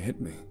careful not to hit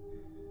me.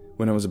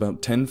 When I was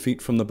about 10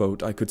 feet from the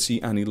boat, I could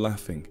see Annie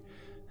laughing,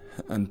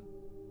 and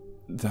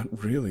that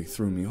really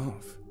threw me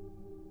off.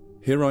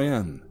 Here I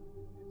am,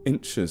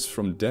 inches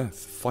from death,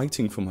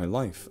 fighting for my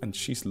life, and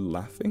she's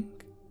laughing?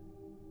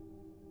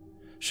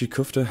 She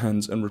cuffed her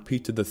hands and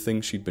repeated the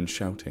thing she'd been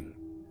shouting.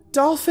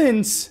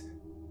 "Dolphins!"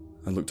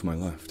 I looked to my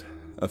left.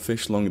 A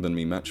fish longer than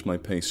me matched my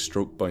pace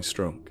stroke by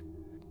stroke.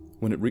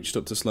 When it reached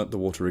up to slap the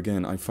water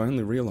again, I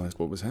finally realized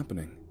what was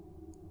happening.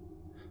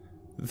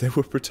 They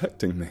were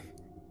protecting me.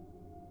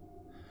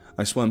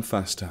 I swam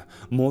faster.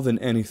 More than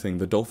anything,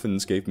 the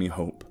dolphins gave me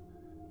hope.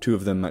 2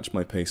 of them matched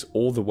my pace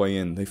all the way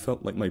in. They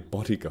felt like my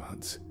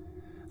bodyguards.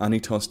 Annie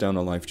tossed down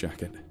a life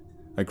jacket.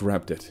 I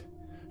grabbed it.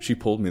 She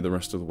pulled me the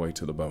rest of the way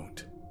to the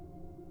boat.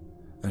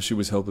 As she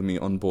was helping me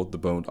on board the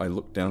boat, I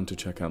looked down to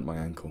check out my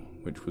ankle,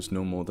 which was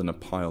no more than a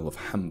pile of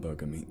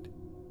hamburger meat.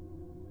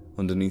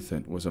 Underneath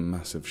it was a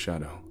massive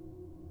shadow.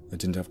 I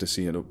didn't have to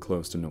see it up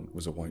close to know it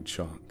was a white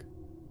shark.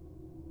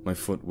 My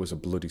foot was a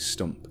bloody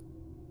stump,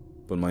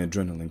 but my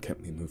adrenaline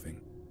kept me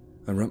moving.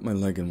 I wrapped my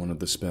leg in one of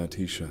the spare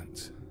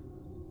t-shirts.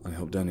 I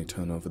helped Annie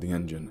turn over the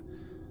engine.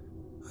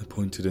 I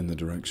pointed in the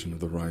direction of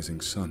the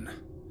rising sun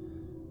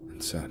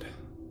and said,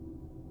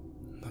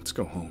 "Let's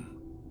go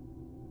home."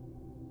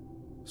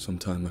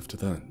 Sometime after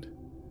that,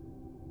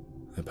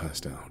 I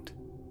passed out.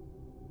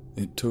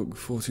 It took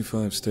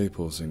 45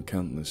 staples and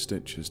countless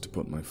stitches to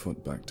put my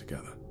foot back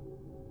together.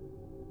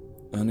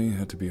 Annie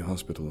had to be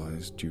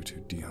hospitalized due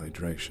to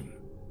dehydration.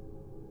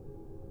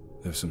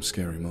 There were some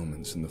scary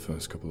moments in the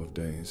first couple of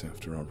days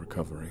after our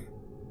recovery,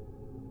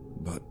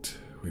 but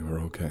we were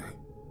okay.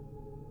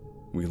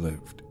 We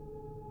lived,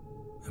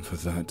 and for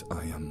that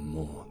I am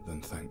more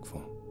than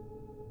thankful.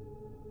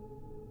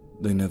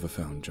 They never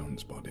found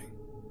John's body.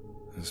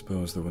 I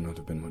suppose there would not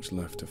have been much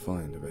left to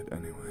find of it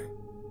anyway.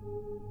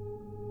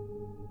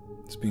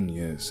 It's been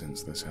years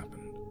since this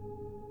happened.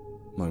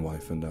 My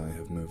wife and I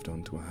have moved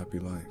on to a happy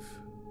life,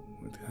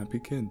 with happy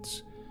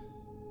kids,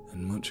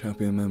 and much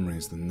happier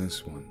memories than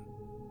this one.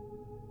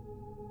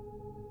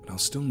 But I'll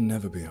still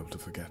never be able to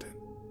forget it.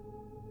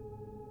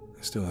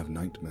 I still have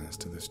nightmares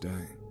to this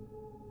day.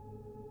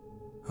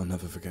 I'll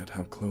never forget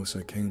how close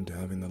I came to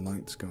having the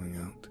lights going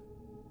out.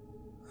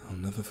 I'll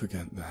never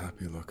forget the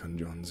happy look on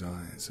John's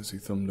eyes as he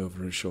thumbed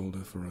over his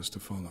shoulder for us to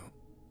follow,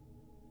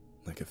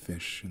 like a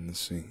fish in the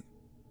sea,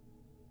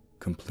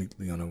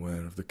 completely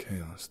unaware of the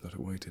chaos that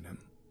awaited him.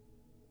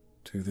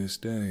 To this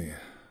day,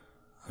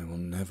 I will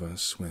never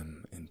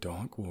swim in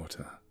dark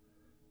water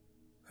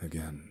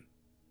again.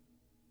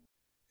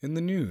 In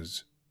the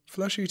news,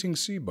 flesh-eating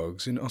sea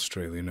bugs in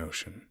Australian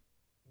Ocean.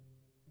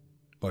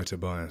 By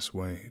Tobias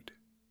Wade.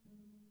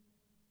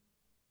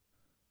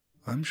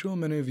 I'm sure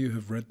many of you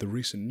have read the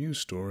recent news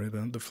story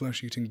about the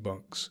flesh-eating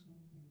bugs.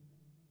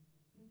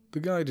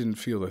 The guy didn't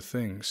feel a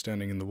thing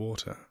standing in the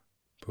water,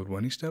 but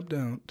when he stepped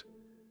out,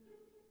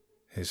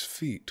 his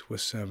feet were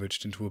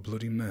savaged into a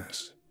bloody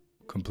mess,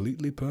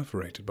 completely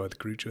perforated by the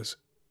creatures.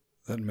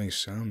 That may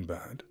sound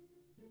bad,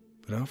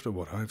 but after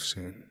what I've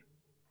seen,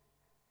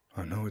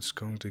 I know it's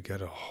going to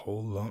get a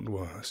whole lot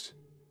worse.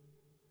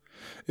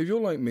 If you're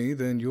like me,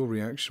 then your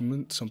reaction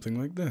went something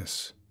like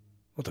this.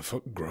 What the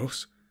fuck,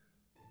 gross?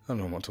 I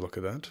don't want to look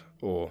at that.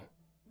 Or,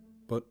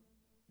 but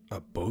a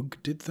bug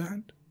did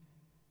that?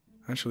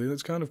 Actually,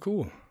 that's kind of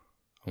cool.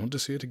 I want to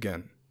see it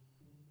again.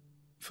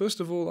 First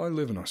of all, I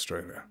live in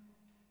Australia.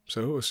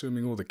 So,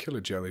 assuming all the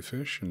killer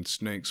jellyfish and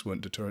snakes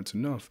weren't deterrents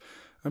enough,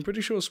 I'm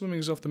pretty sure swimming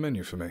is off the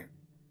menu for me.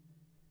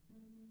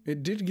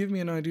 It did give me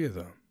an idea,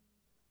 though.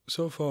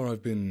 So far,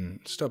 I've been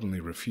stubbornly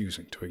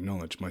refusing to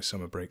acknowledge my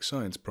summer break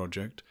science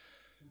project.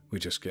 We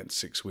just get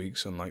 6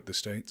 weeks, unlike the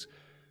States.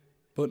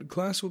 But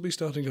class will be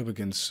starting up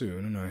again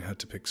soon, and I had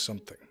to pick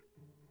something.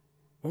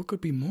 What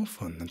could be more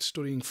fun than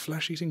studying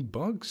flesh-eating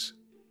bugs?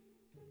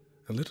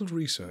 A little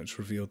research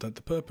revealed that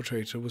the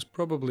perpetrator was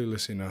probably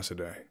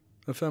Lycaenacidae,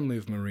 a family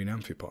of marine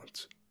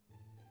amphipods.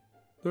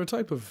 They're a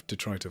type of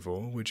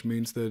detritivore, which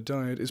means their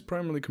diet is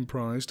primarily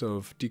comprised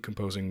of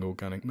decomposing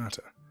organic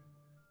matter.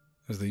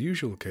 As the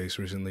usual case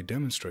recently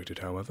demonstrated,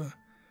 however,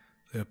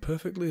 they are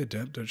perfectly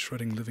adept at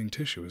shredding living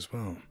tissue as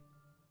well.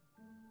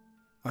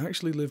 I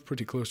actually live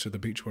pretty close to the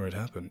beach where it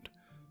happened,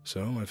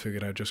 so I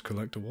figured I'd just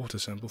collect a water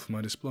sample for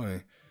my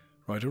display,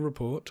 write a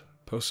report,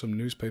 post some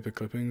newspaper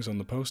clippings on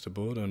the poster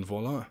board, and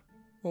voila,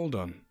 all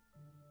done.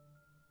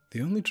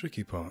 The only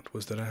tricky part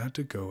was that I had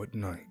to go at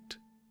night.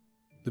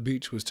 The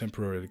beach was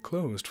temporarily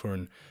closed for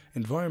an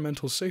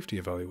environmental safety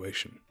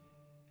evaluation,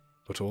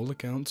 but all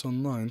accounts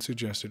online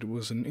suggested it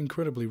was an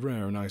incredibly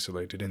rare and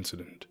isolated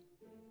incident.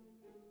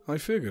 I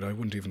figured I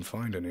wouldn't even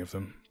find any of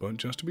them, but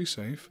just to be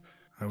safe,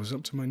 I was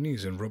up to my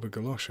knees in rubber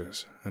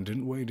galoshes and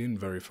didn't wade in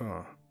very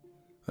far.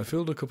 I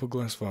filled a couple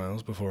glass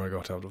vials before I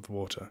got out of the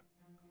water,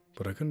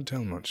 but I couldn't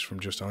tell much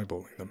from just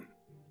eyeballing them.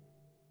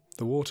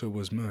 The water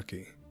was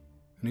murky,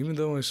 and even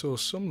though I saw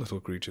some little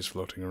creatures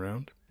floating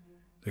around,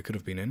 they could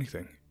have been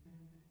anything.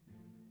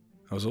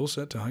 I was all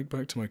set to hike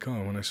back to my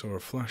car when I saw a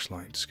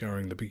flashlight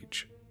scouring the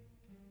beach.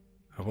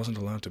 I wasn't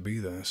allowed to be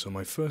there, so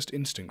my first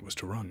instinct was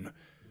to run.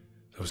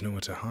 There was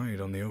nowhere to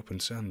hide on the open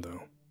sand,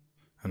 though,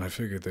 and I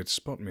figured they'd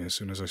spot me as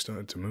soon as I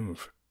started to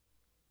move.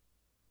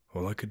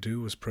 All I could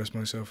do was press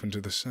myself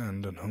into the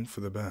sand and hope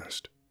for the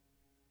best.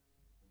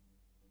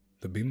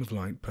 The beam of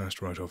light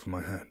passed right over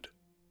my head.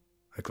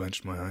 I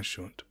clenched my eyes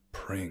shut,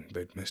 praying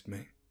they'd missed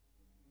me.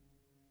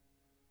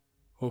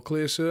 "All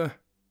clear, sir?"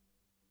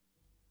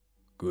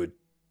 "Good."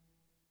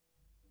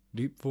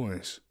 Deep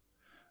voice,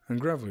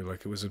 and gravelly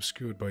like it was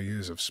obscured by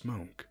years of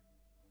smoke.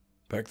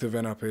 "Back the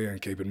van up here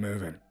and keep it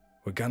moving.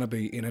 We're gonna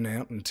be in and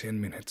out in 10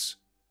 minutes.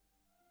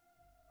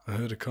 I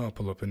heard a car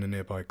pull up in a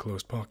nearby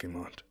closed parking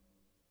lot.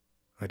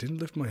 I didn't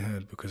lift my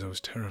head because I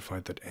was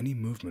terrified that any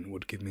movement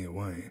would give me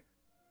away.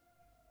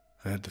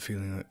 I had the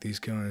feeling that these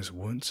guys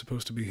weren't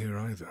supposed to be here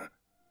either,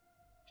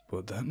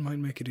 but that might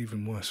make it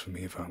even worse for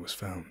me if I was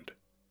found.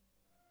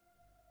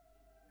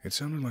 It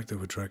sounded like they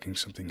were dragging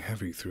something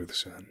heavy through the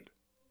sand.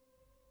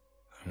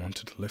 I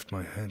wanted to lift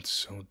my head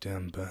so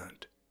damn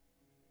bad.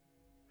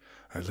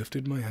 I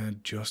lifted my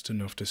head just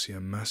enough to see a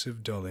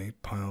massive dolly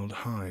piled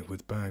high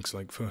with bags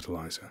like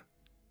fertilizer.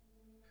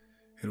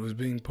 It was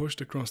being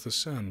pushed across the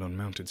sand on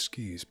mounted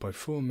skis by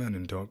 4 men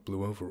in dark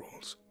blue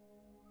overalls.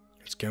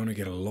 It's going to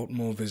get a lot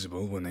more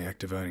visible when the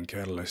activating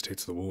catalyst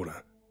hits the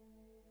water,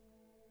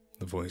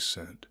 the voice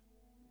said.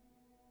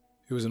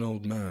 He was an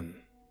old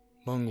man,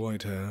 long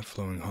white hair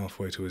flowing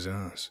halfway to his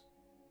ass.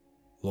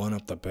 Line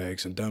up the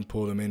bags and don't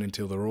pour them in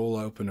until they're all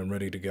open and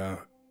ready to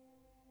go.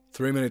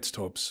 3 minutes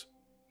tops.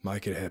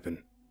 Make it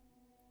happen.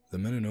 The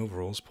men in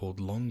overalls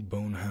pulled long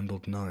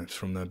bone-handled knives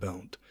from their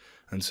belt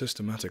and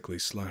systematically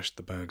slashed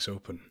the bags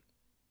open.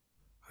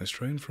 I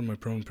strained from my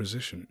prone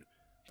position,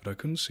 but I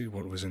couldn't see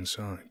what was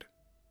inside.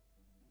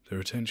 Their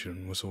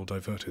attention was all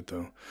diverted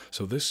though,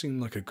 so this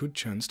seemed like a good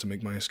chance to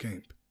make my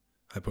escape.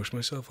 I pushed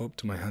myself up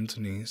to my hands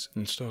and knees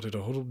and started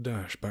a huddled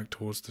dash back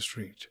towards the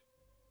street.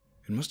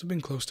 It must have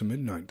been close to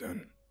midnight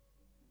then.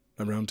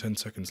 Around 10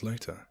 seconds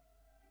later,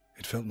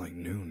 it felt like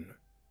noon.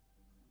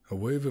 A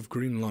wave of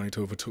green light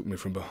overtook me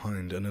from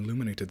behind and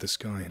illuminated the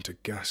sky into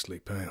ghastly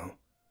pale.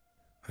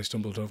 I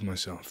stumbled over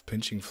myself,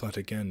 pinching flat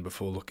again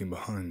before looking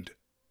behind.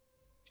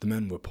 The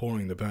men were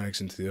pouring the bags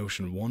into the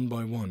ocean one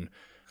by one,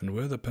 and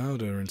where the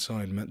powder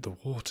inside met the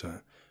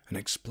water, an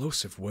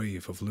explosive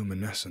wave of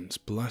luminescence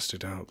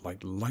blasted out like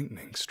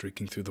lightning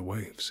streaking through the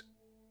waves.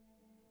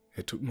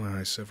 It took my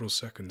eyes several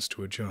seconds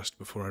to adjust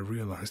before I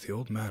realized the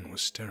old man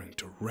was staring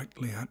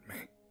directly at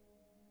me.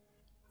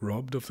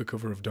 Robbed of the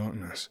cover of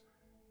darkness,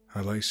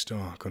 I lay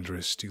stark under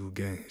his steel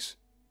gaze.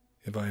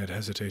 If I had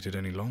hesitated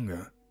any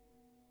longer,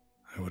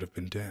 I would have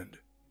been dead.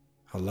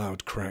 A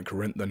loud crack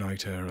rent the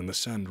night air and the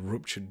sand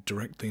ruptured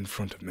directly in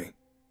front of me.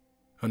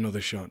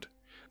 Another shot,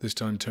 this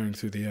time tearing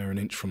through the air an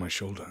inch from my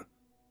shoulder.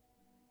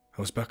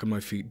 I was back on my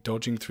feet,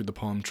 dodging through the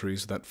palm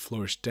trees that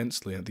flourished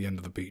densely at the end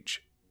of the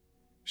beach.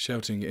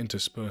 Shouting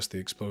interspersed the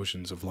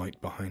explosions of light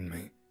behind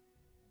me.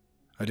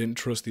 I didn't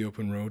trust the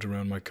open road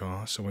around my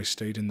car, so I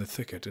stayed in the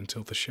thicket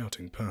until the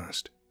shouting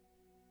passed.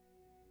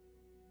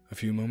 A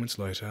few moments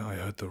later, I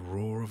heard the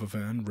roar of a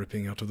van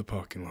ripping out of the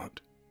parking lot.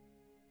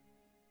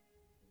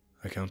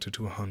 I counted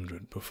to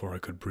 100 before I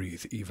could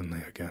breathe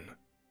evenly again.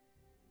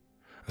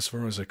 As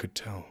far as I could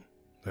tell,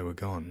 they were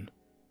gone.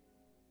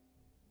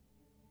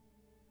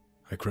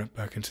 I crept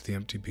back into the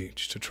empty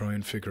beach to try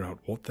and figure out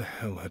what the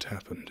hell had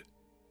happened.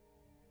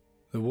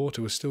 The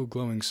water was still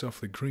glowing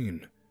softly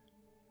green,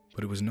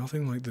 but it was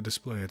nothing like the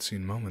display I'd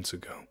seen moments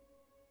ago.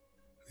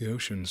 The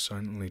ocean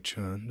silently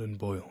churned and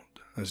boiled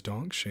as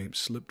dark shapes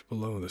slipped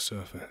below the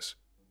surface.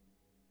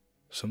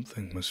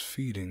 Something was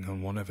feeding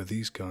on whatever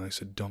these guys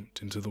had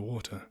dumped into the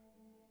water.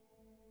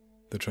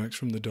 The tracks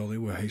from the dolly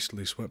were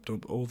hastily swept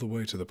up all the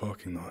way to the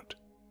parking lot.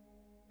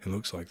 It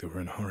looks like they were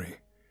in a hurry.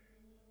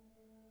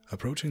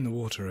 Approaching the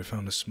water, I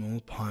found a small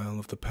pile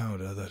of the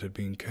powder that had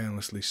been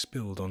carelessly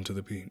spilled onto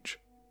the beach.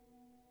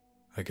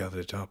 I gathered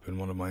it up in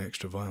one of my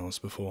extra vials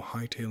before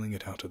hightailing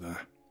it out of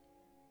there.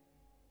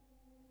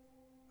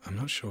 I'm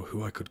not sure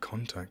who I could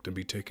contact and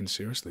be taken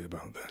seriously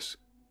about this,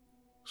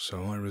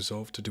 so I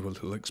resolved to do a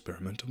little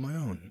experiment of my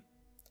own.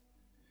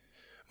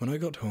 When I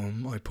got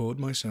home, I poured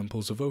my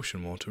samples of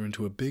ocean water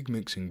into a big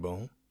mixing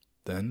bowl,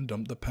 then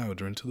dumped the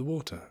powder into the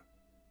water.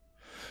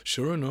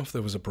 Sure enough,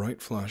 there was a bright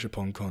flash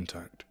upon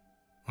contact,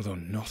 although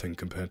nothing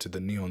compared to the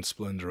neon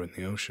splendor in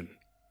the ocean.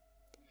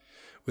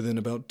 Within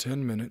about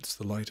 10 minutes,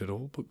 the light had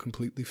all but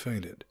completely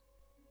faded,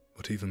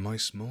 but even my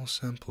small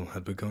sample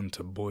had begun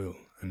to boil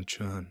and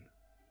churn.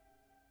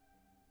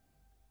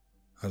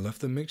 I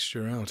left the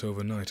mixture out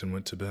overnight and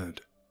went to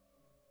bed,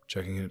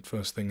 checking it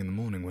first thing in the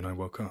morning when I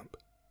woke up.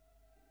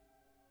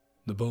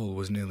 The bowl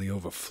was nearly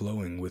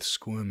overflowing with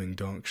squirming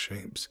dark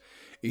shapes,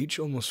 each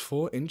almost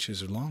 4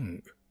 inches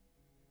long.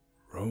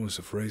 Rows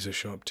of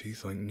razor-sharp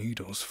teeth like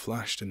needles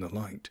flashed in the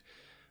light,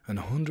 and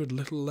 100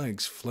 little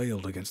legs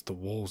flailed against the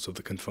walls of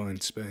the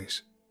confined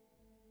space.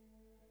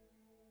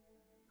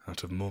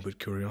 Out of morbid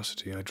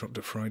curiosity, I dropped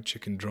a fried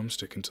chicken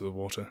drumstick into the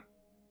water.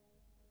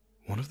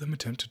 One of them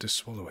attempted to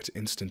swallow it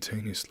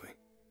instantaneously,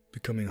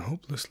 becoming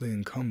hopelessly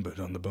encumbered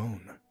on the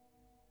bone.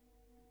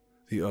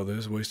 The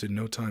others wasted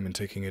no time in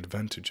taking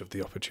advantage of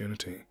the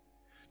opportunity,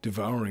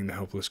 devouring the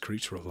helpless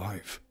creature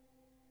alive.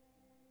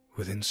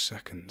 Within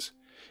seconds,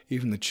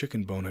 even the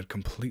chicken bone had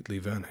completely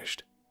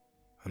vanished,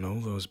 and all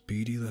those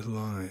beady little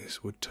eyes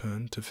would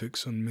turn to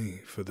fix on me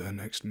for their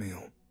next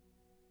meal.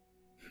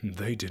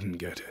 They didn't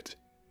get it.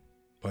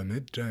 By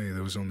midday,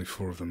 there was only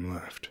 4 of them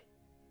left.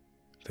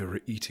 They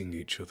were eating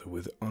each other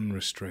with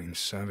unrestrained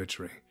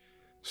savagery,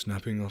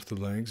 snapping off the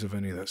legs of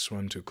any that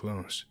swam too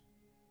close.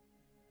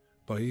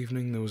 By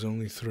evening, there was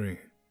only 3,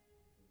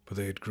 but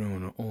they had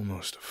grown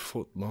almost a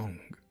foot long.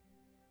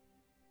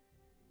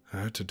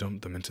 I had to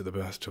dump them into the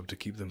bathtub to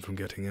keep them from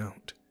getting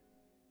out.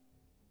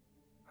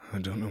 I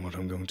don't know what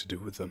I'm going to do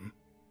with them,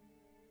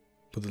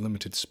 but the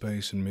limited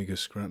space and meager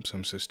scraps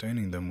I'm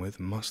sustaining them with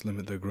must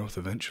limit their growth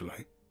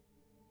eventually.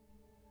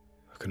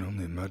 I can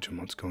only imagine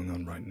what's going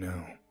on right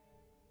now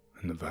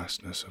in the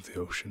vastness of the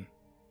ocean,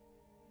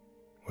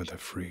 where they're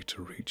free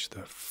to reach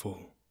their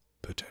full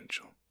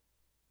potential.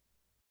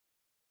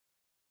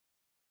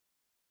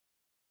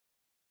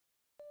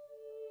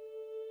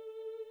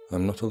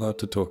 I'm Not Allowed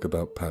to Talk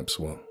About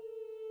Papswell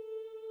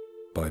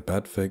by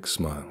Bad Fake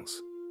Smiles.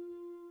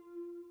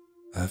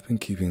 I've been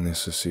keeping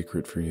this a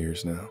secret for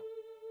years now,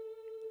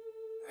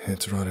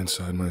 It's right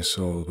inside my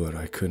soul, but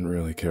I couldn't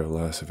really care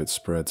less if it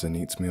spreads and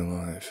eats me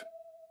alive.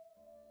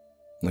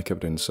 I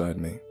kept it inside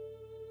me,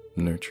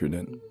 nurtured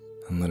it,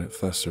 and let it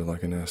fester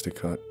like a nasty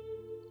cut.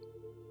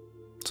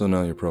 So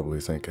now you're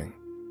probably thinking,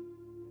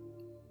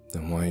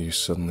 then why are you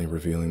suddenly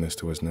revealing this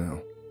to us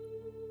now?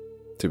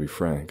 To be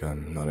frank,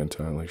 I'm not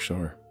entirely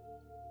sure.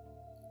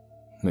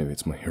 Maybe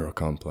it's my hero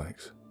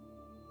complex.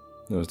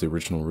 That was the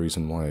original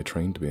reason why I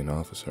trained to be an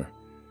officer.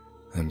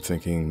 I'm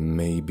thinking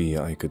maybe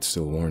I could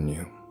still warn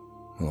you,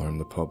 alarm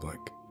the public.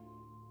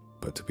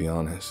 But to be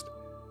honest,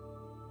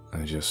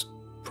 I just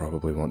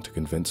probably want to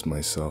convince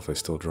myself I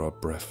still draw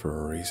breath for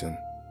a reason.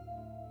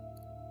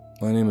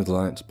 My name is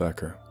Lance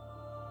Becker.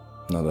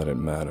 Not that it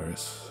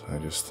matters, I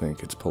just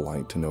think it's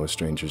polite to know a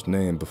stranger's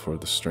name before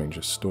the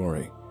stranger's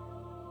story.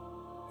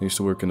 I used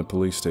to work in a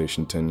police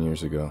station 10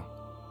 years ago.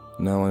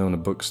 Now I own a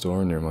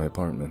bookstore near my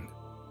apartment.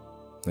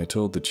 I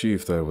told the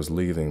chief that I was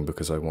leaving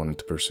because I wanted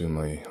to pursue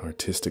my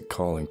artistic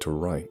calling to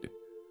write.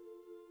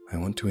 I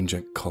want to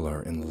inject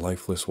color in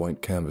lifeless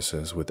white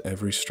canvases with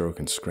every stroke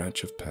and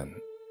scratch of pen.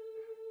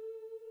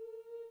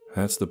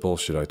 That's the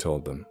bullshit I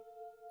told them.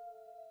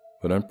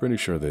 But I'm pretty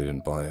sure they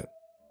didn't buy it.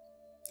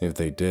 If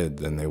they did,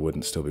 then they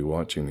wouldn't still be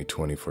watching me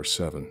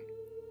 24/7.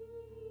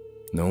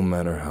 No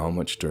matter how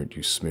much dirt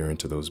you smear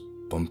into those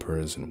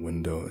bumpers and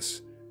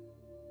windows,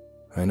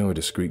 I know a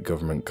discreet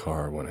government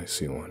car when I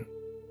see one.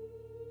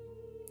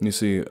 You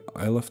see,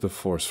 I left the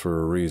force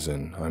for a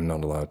reason I'm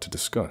not allowed to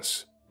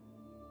discuss.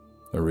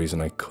 A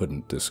reason I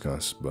couldn't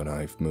discuss, but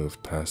I've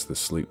moved past the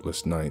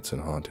sleepless nights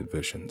and haunted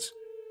visions.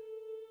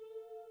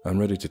 I'm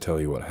ready to tell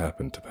you what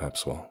happened to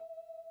Papswell.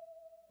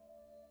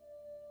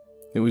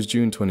 It was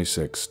June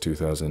 26,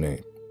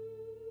 2008.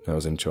 I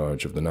was in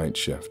charge of the night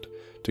shift.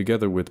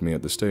 Together with me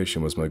at the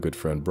station was my good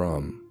friend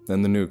Brom,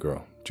 and the new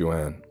girl,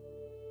 Joanne.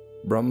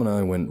 Brom and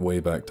I went way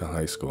back to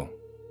high school.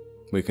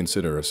 We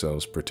consider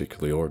ourselves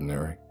particularly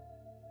ordinary.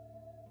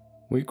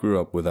 We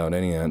grew up without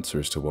any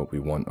answers to what we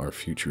want our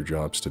future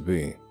jobs to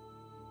be.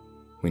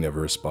 We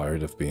never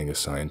aspired of being a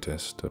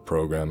scientist, a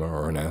programmer,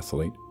 or an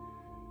athlete.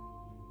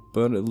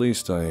 But at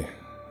least I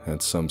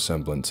had some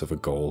semblance of a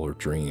goal or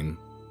dream.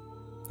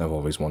 I've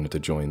always wanted to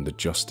join the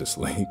Justice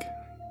League.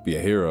 Be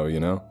a hero, you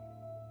know?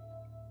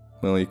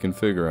 Well, you can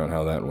figure out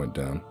how that went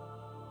down.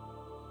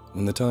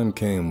 When the time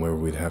came where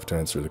we'd have to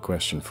answer the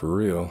question for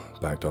real,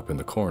 backed up in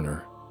the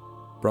corner,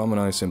 Brom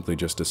and I simply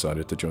just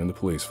decided to join the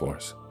police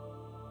force.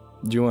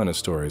 Joanna's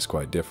story is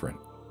quite different.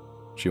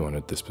 She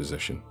wanted this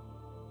position.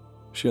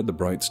 She had the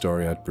bright,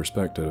 starry-eyed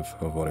perspective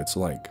of what it's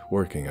like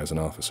working as an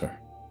officer.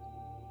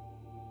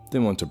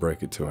 Didn't want to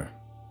break it to her.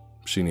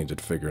 She needed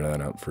to figure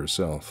that out for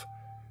herself.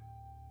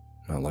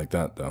 Not like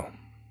that, though.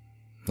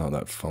 Not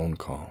that phone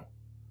call.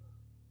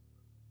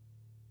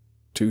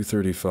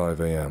 2:35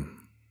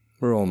 a.m.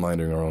 We're all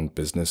minding our own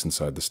business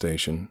inside the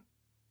station.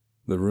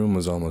 The room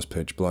was almost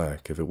pitch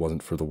black if it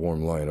wasn't for the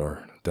warm light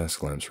our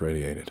desk lamps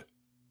radiated.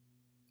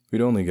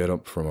 We'd only get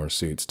up from our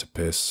seats to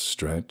piss,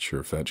 stretch,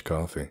 or fetch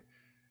coffee.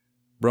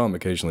 Brom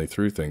occasionally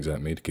threw things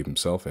at me to keep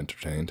himself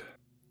entertained.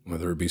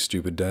 Whether it be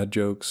stupid dad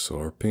jokes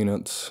or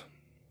peanuts,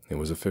 it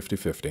was a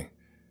 50-50.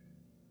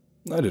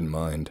 I didn't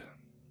mind.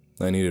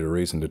 I needed a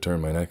reason to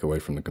turn my neck away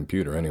from the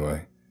computer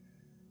anyway.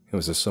 It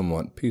was a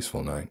somewhat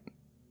peaceful night.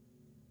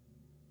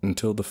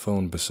 Until the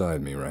phone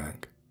beside me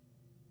rang.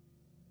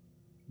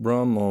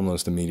 Brom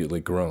almost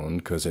immediately groaned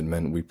because it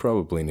meant we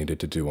probably needed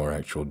to do our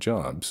actual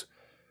jobs.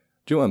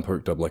 Joanne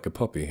perked up like a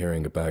puppy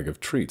hearing a bag of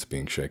treats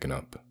being shaken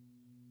up.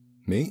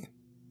 Me?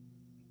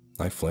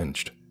 I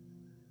flinched.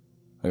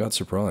 I got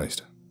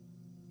surprised.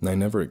 I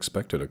never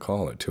expected a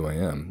call at 2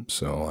 a.m.,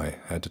 so I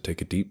had to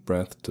take a deep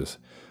breath to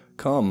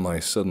calm my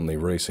suddenly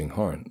racing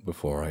heart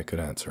before I could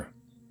answer.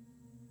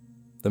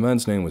 The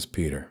man's name was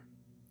Peter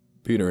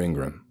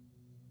Ingram.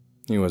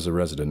 He was a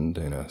resident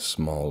in a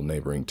small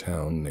neighboring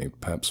town named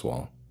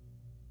Papswell.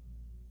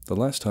 The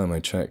last time I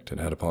checked, it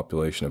had a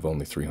population of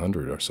only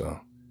 300 or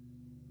so.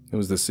 It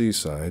was the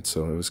seaside,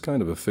 so it was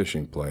kind of a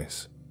fishing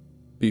place.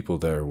 People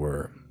there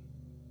were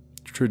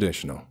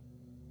traditional,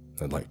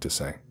 I'd like to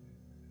say.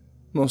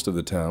 Most of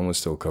the town was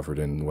still covered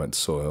in wet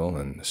soil,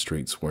 and the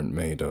streets weren't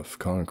made of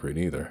concrete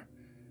either.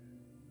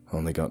 I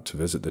only got to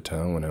visit the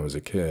town when I was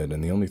a kid,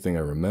 and the only thing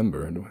I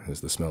remembered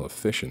is the smell of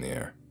fish in the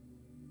air.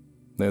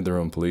 They had their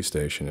own police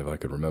station, if I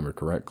could remember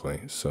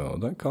correctly, so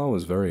that call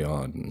was very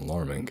odd and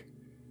alarming.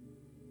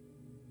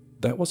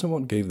 That wasn't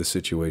what gave the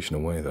situation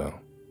away, though.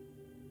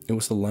 It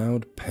was the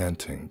loud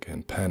panting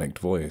and panicked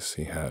voice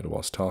he had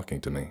whilst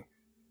talking to me.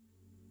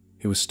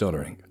 He was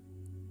stuttering,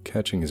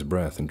 catching his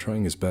breath and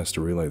trying his best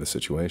to relay the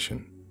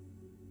situation.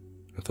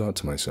 I thought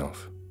to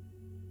myself,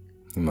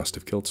 he must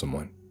have killed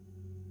someone.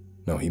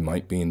 No, he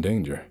might be in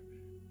danger.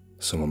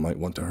 Someone might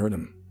want to hurt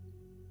him.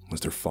 Was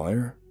there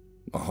fire?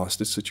 A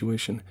hostage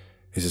situation?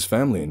 Is his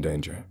family in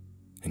danger?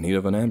 In need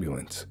of an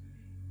ambulance?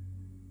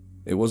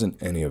 It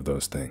wasn't any of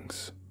those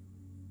things.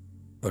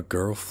 A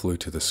girl flew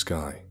to the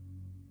sky.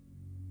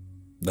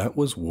 That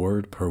was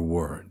word per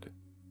word.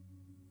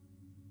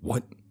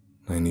 What?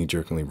 I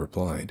knee-jerkingly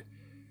replied.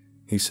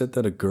 He said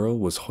that a girl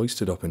was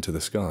hoisted up into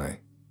the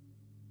sky.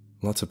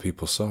 Lots of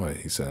people saw it,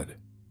 he said,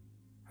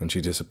 and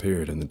she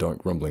disappeared in the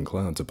dark rumbling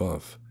clouds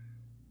above.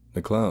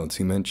 The clouds,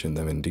 he mentioned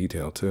them in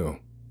detail too.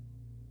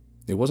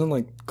 It wasn't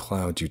like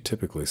clouds you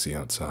typically see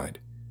outside.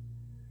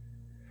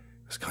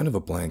 It was kind of a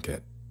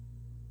blanket.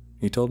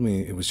 He told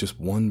me it was just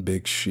one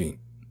big sheet,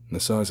 the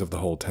size of the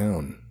whole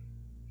town.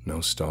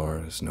 No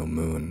stars, no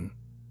moon,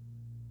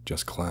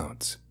 just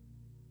clouds.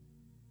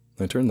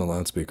 I turned the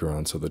loudspeaker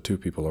on so the two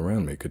people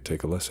around me could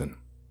take a listen.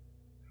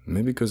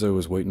 Maybe because I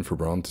was waiting for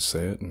Brom to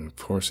say it, and of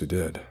course he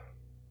did.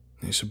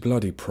 "It's a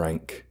bloody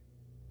prank,"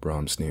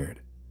 Brom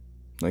sneered.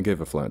 I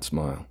gave a flat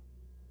smile.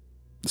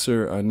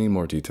 "Sir, I need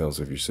more details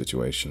of your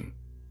situation,"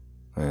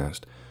 I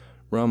asked.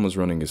 Brom was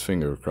running his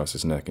finger across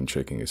his neck and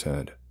shaking his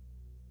head.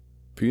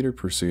 Peter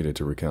proceeded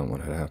to recount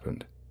what had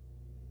happened.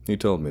 He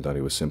told me that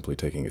he was simply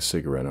taking a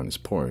cigarette on his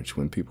porch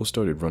when people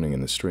started running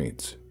in the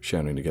streets,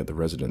 shouting to get the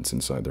residents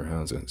inside their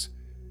houses.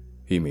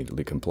 He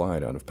immediately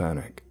complied out of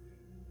panic.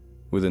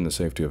 Within the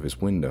safety of his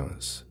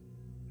windows,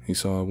 he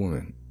saw a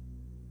woman,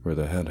 with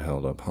her head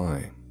held up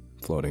high,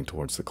 floating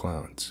towards the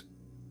clouds.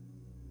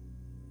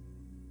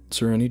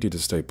 "Sir, I need you to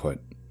stay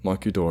put.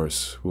 Lock your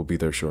doors. We'll be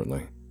there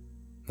shortly,"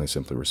 I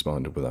simply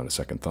responded without a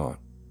second thought.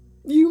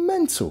 "You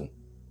mental?"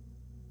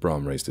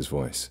 Brom raised his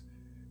voice.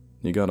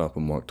 He got up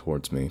and walked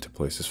towards me to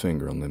place his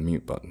finger on the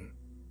mute button.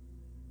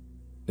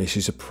 "This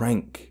is a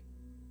prank,"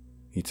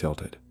 he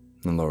tilted,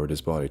 and lowered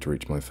his body to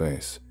reach my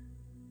face.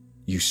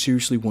 "You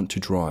seriously want to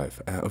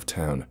drive out of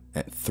town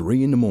at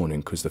 3 in the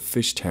morning because the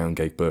fish town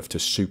gave birth to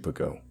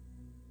Supergirl?"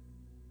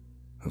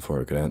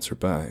 Before I could answer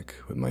back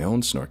with my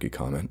own snarky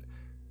comment,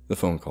 the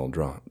phone call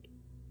dropped.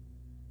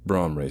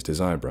 Brom raised his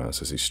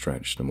eyebrows as he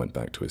stretched and went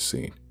back to his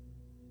seat.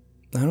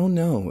 "I don't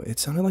know, it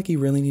sounded like he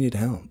really needed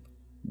help."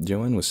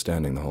 Joanne was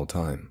standing the whole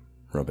time,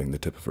 rubbing the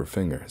tip of her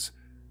fingers.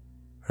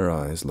 Her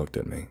eyes looked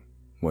at me,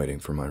 waiting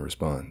for my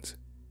response.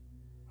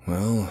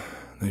 "Well,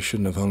 they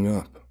shouldn't have hung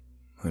up,"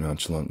 I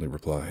nonchalantly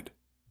replied.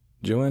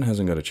 Joanne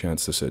hasn't got a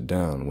chance to sit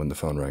down when the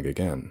phone rang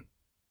again.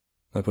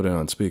 I put it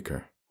on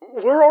speaker.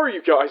 "Where are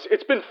you guys?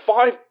 It's been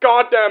 5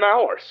 goddamn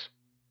hours!"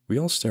 We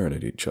all stared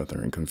at each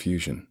other in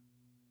confusion.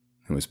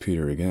 It was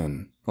Peter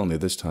again, only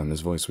this time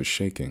his voice was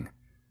shaking.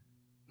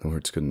 The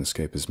words couldn't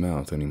escape his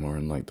mouth anymore,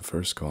 unlike the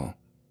first call.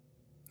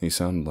 He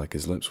sounded like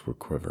his lips were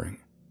quivering.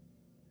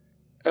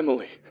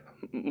 "Emily,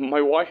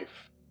 my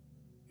wife."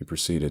 He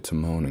proceeded to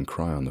moan and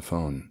cry on the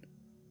phone.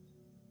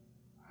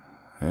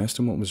 I asked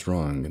him what was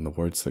wrong, and the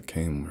words that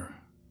came were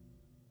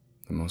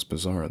the most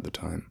bizarre at the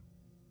time.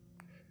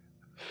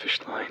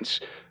 "Fish lines,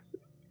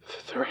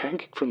 they're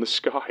hanging from the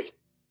sky."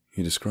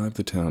 He described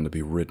the town to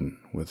be ridden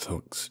with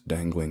hooks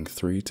dangling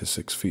 3 to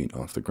 6 feet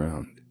off the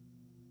ground.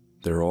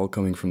 They were all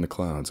coming from the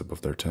clouds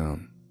above their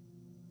town.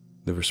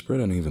 They were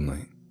spread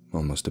unevenly,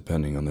 almost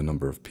depending on the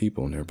number of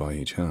people nearby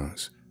each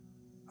house.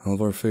 All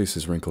of our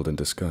faces wrinkled in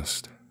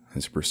disgust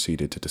as he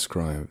proceeded to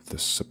describe the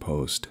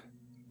supposed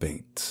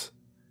baits.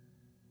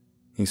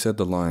 He said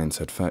the lines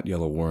had fat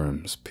yellow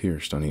worms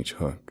pierced on each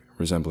hook,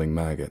 resembling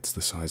maggots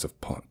the size of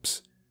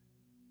pups.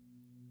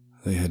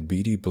 They had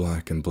beady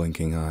black and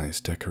blinking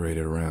eyes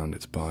decorated around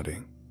its body.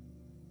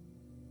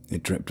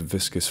 It dripped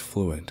viscous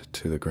fluid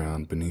to the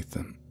ground beneath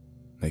them,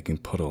 making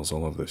puddles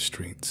all over the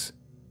streets.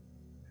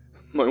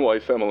 "My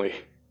wife, Emily.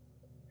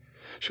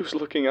 She was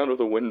looking out of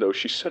the window.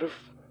 She said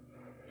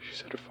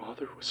her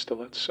father was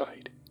still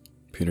outside."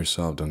 Peter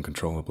sobbed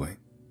uncontrollably.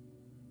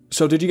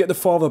 "So did you get the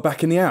father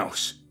back in the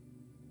house?"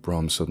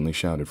 Brom suddenly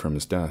shouted from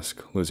his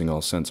desk, losing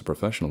all sense of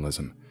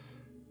professionalism.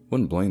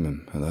 Wouldn't blame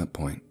him at that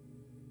point.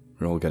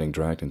 We're all getting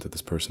dragged into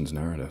this person's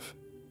narrative.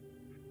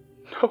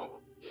 "No,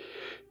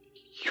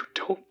 you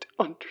don't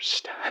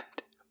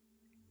understand.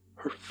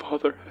 Her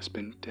father has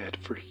been dead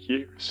for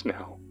years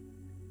now."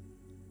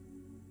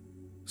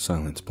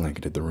 Silence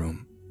blanketed the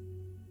room.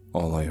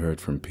 All I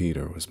heard from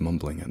Peter was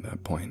mumbling at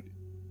that point.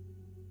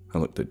 I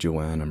looked at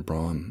Joanne and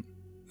Brom,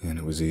 and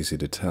it was easy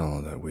to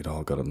tell that we'd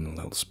all gotten a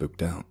little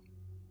spooked out.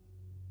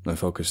 I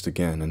focused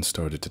again and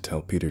started to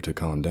tell Peter to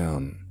calm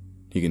down.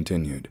 He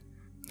continued.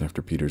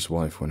 After Peter's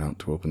wife went out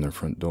to open their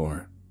front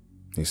door,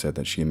 he said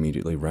that she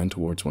immediately ran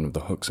towards one of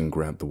the hooks and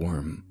grabbed the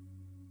worm.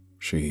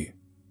 She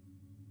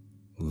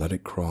let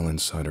it crawl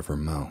inside of her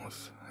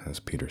mouth, as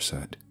Peter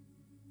said,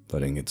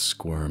 letting it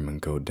squirm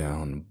and go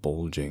down,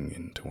 bulging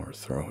into her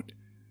throat,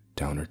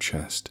 down her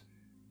chest,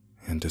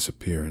 and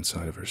disappear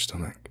inside of her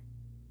stomach.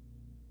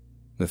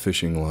 The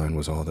fishing line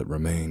was all that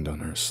remained on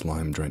her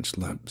slime-drenched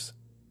lips.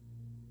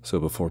 So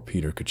before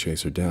Peter could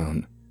chase her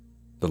down,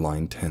 the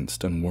line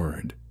tensed and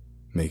whirred,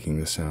 making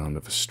the sound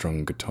of a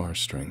strung guitar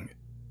string,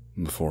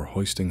 before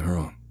hoisting her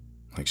up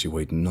like she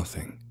weighed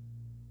nothing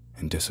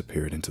and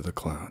disappeared into the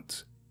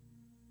clouds.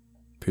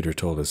 Peter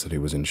told us that he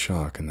was in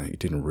shock and that he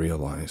didn't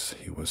realize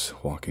he was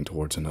walking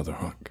towards another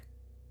hook.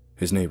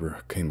 His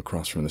neighbor came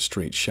across from the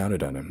street,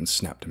 shouted at him, and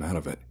snapped him out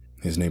of it.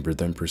 His neighbor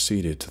then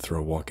proceeded to throw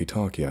a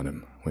walkie-talkie at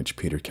him, which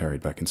Peter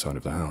carried back inside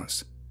of the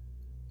house.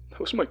 "That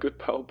was my good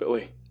pal,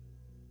 Billy.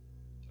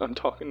 I'm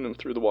talking to him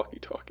through the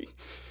walkie-talkie.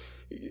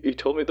 He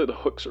told me that the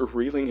hooks are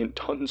reeling in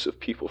tons of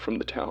people from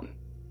the town.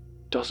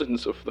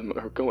 Dozens of them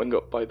are going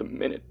up by the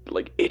minute,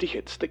 like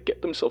idiots that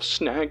get themselves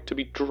snagged to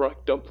be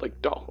dragged up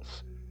like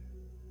dolls.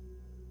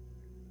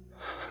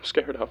 I'm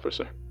scared,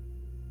 officer.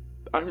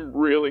 I'm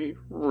really,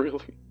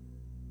 really...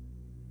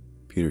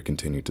 Peter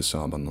continued to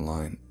sob on the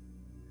line.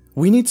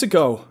 "We need to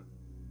go,"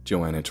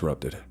 Joanne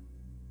interrupted.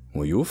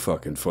 "Well, you're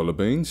fucking full of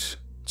beans.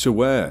 To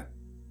where?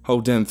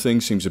 Whole damn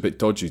thing seems a bit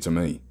dodgy to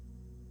me."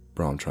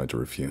 Brom tried to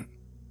refute.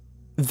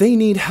 "They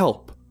need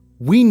help.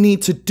 We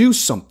need to do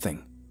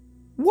something."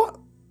 "What?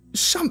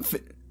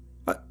 Something?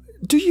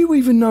 Do you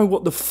even know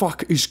what the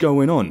fuck is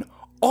going on?"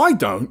 "I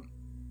don't."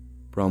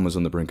 Brom was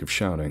on the brink of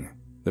shouting.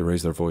 They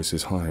raised their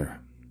voices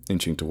higher,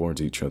 inching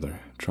towards each other,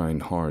 trying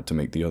hard to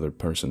make the other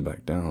person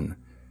back down.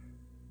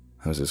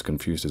 I was as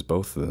confused as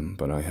both of them,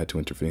 but I had to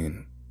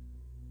intervene.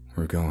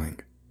 "We're going,"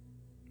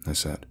 I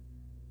said,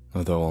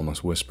 although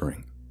almost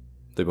whispering.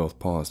 They both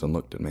paused and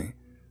looked at me.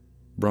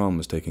 Brom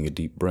was taking a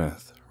deep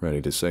breath,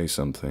 ready to say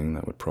something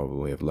that would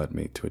probably have led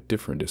me to a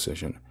different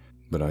decision,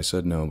 but I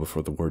said no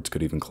before the words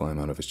could even climb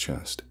out of his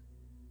chest.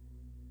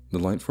 The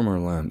light from our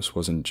lamps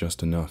wasn't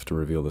just enough to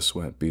reveal the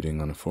sweat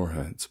beading on our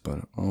foreheads,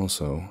 but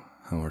also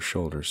how our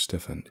shoulders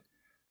stiffened,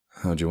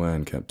 how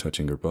Joanne kept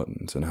touching her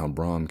buttons, and how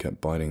Brom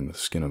kept biting the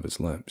skin of his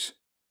lips.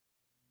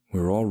 We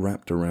were all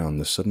wrapped around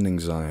the sudden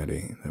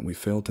anxiety that we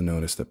failed to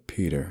notice that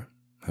Peter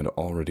had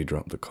already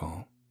dropped the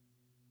call.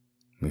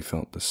 We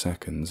felt the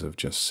seconds of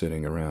just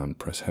sitting around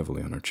press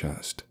heavily on our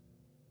chest.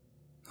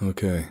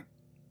 "Okay,"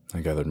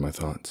 I gathered my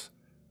thoughts.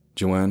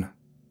 "Joanne,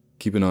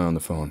 keep an eye on the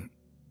phone.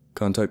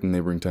 Contact the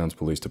neighboring town's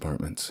police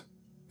departments.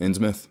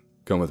 Innsmouth,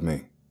 come with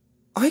me."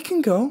 "I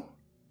can go."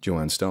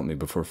 Joanne stopped me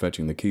before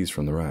fetching the keys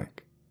from the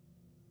rack.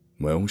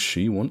 "Well,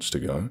 she wants to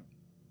go."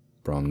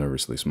 Brom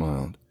nervously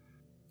smiled.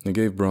 I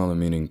gave Brom a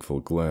meaningful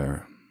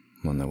glare,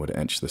 one that would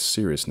etch the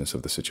seriousness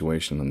of the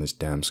situation on this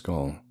damn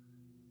skull.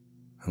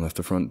 I left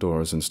the front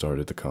doors and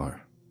started the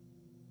car.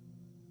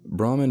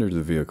 Brom entered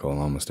the vehicle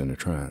almost in a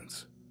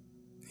trance.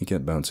 He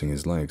kept bouncing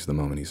his legs the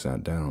moment he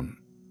sat down,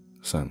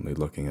 silently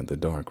looking at the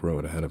dark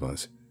road ahead of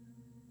us.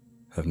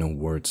 I have no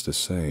words to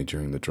say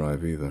during the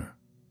drive either.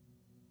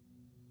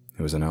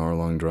 It was an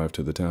hour-long drive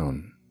to the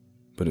town,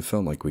 but it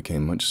felt like we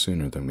came much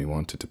sooner than we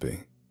wanted to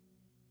be.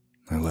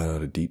 I let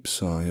out a deep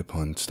sigh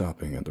upon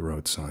stopping at the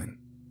road sign.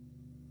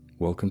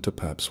 "Welcome to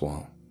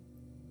Papswall.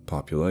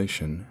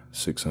 Population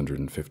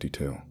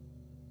 652.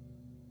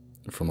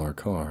 From our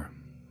car,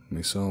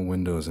 we saw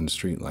windows and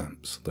street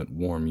lamps lit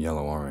warm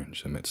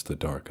yellow-orange amidst the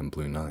dark and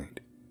blue night.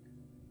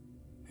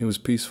 It was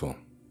peaceful,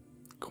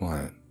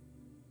 quiet.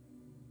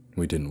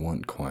 We didn't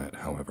want quiet,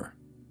 however.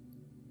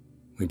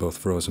 We both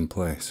froze in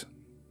place,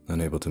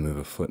 unable to move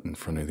a foot in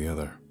front of the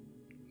other,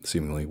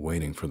 seemingly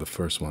waiting for the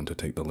first one to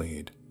take the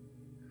lead.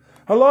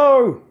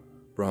 "Hello!"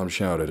 Brom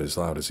shouted as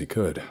loud as he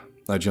could.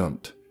 I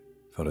jumped.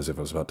 Felt as if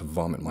I was about to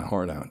vomit my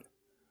heart out.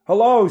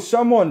 "Hello,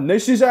 someone!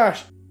 This is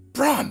Ash!"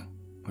 "Brom!"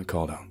 I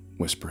called out,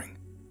 whispering.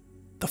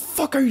 "The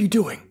fuck are you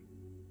doing?"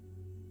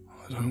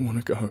 "I don't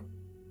want to go.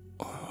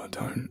 I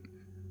don't."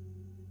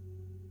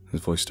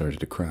 His voice started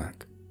to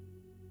crack.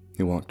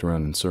 He walked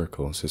around in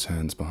circles, his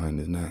hands behind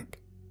his neck.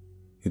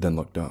 He then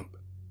looked up.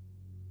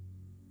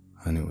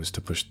 I knew it was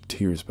to push the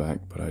tears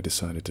back, but I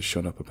decided to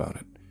shut up about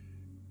it.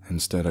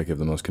 Instead, I gave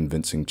the most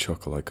convincing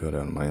chuckle I could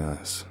out of my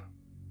ass.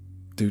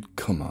 "Dude,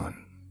 come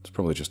on. It's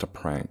probably just a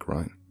prank,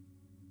 right?"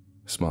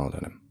 I smiled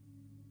at him.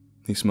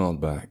 He smiled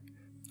back,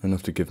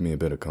 enough to give me a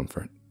bit of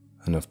comfort,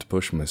 enough to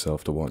push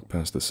myself to walk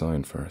past the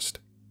sign first.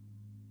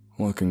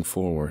 Walking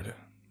forward,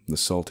 the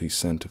salty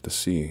scent of the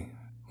sea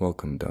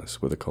welcomed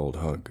us with a cold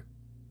hug.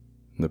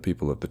 The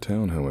people of the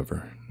town,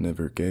 however,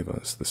 never gave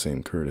us the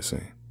same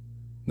courtesy.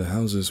 The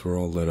houses were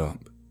all lit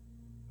up,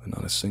 but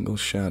not a single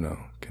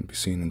shadow could be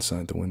seen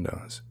inside the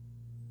windows.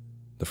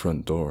 The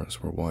front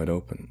doors were wide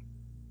open.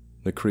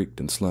 They creaked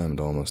and slammed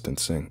almost in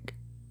sync,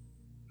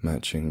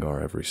 matching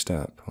our every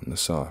step on the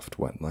soft,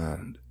 wet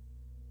land.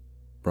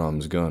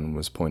 Brom's gun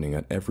was pointing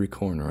at every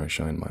corner I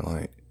shined my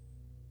light.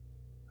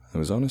 I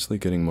was honestly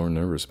getting more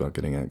nervous about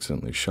getting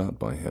accidentally shot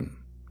by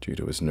him, due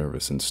to his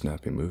nervous and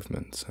snappy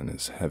movements and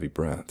his heavy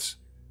breaths.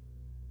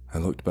 I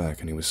looked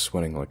back and he was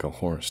sweating like a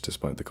horse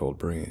despite the cold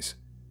breeze.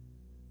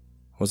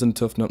 Wasn't a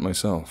tough nut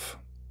myself.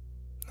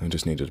 I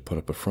just needed to put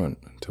up a front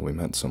until we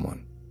met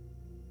someone.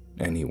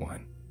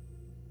 Anyone.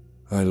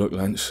 "Hey, look,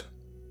 Lance.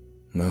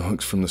 No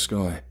hooks from the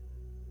sky."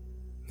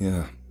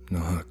 Yeah, no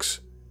hooks.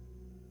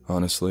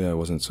 Honestly, I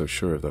wasn't so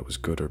sure if that was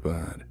good or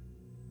bad.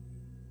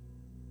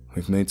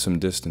 We've made some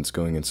distance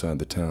going inside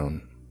the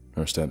town.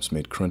 Our steps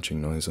made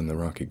crunching noise on the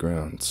rocky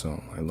ground,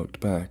 so I looked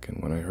back,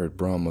 and when I heard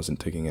Brom wasn't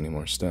taking any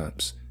more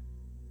steps,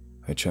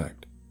 I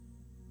checked.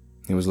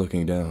 He was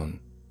looking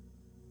down,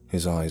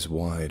 his eyes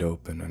wide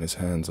open and his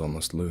hands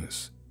almost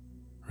loose,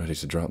 ready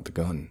to drop the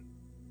gun.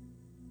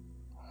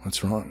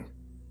 "What's wrong?"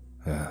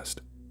 I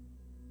asked.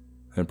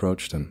 I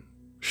approached him,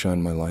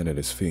 shined my light at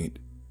his feet.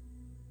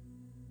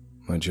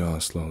 My jaw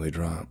slowly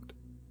dropped.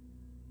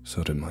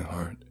 So did my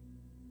heart.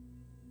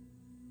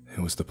 It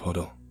was the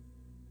puddle.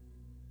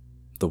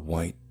 The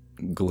white,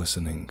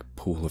 glistening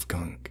pool of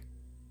gunk.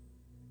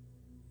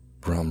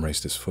 Brom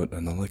raised his foot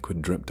and the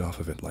liquid dripped off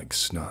of it like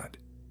snot.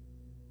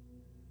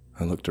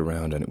 I looked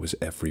around and it was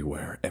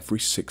everywhere, every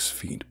 6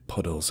 feet,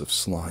 puddles of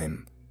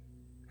slime.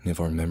 And if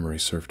our memory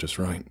served us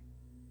right,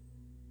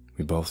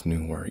 we both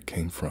knew where it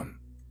came from.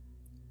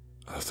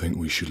 "I think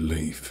we should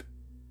leave,"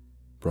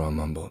 Brom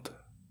mumbled,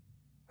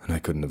 and I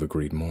couldn't have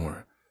agreed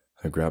more.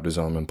 I grabbed his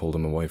arm and pulled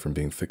him away from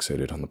being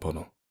fixated on the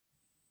puddle.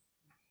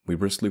 We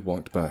briskly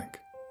walked back,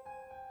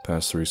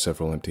 passed through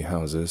several empty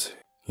houses,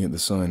 yet the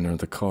sign or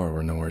the car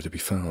were nowhere to be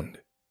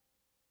found.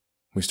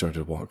 We started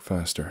to walk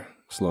faster,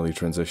 slowly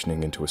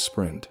transitioning into a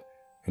sprint,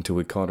 until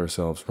we caught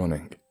ourselves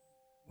running.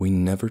 We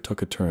never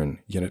took a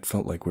turn, yet it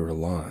felt like we were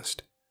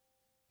lost.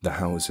 The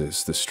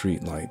houses, the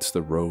street lights,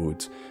 the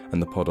roads,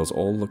 and the puddles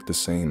all looked the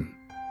same.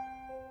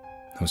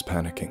 I was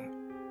panicking.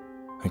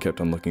 I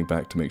kept on looking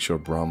back to make sure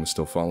Brom was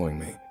still following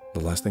me. The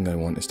last thing I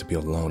want is to be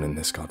alone in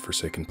this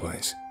godforsaken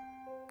place.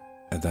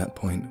 At that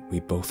point, we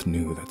both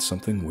knew that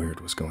something weird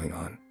was going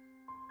on.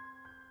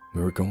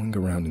 We were going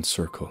around in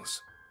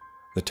circles.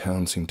 The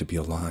town seemed to be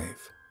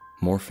alive,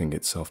 morphing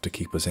itself to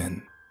keep us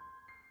in.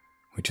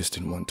 We just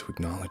didn't want to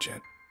acknowledge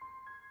it.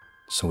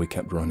 So we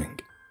kept running,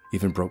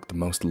 even broke the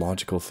most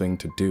logical thing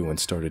to do and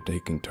started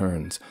taking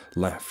turns,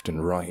 left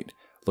and right,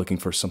 looking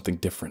for something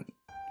different.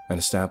 An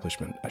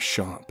establishment, a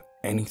shop,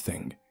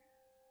 anything.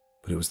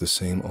 But it was the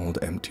same old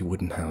empty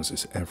wooden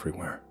houses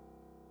everywhere.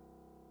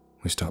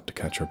 We stopped to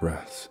catch our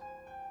breaths.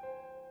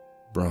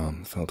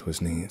 Brom fell to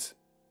his knees,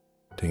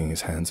 digging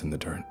his hands in the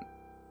dirt.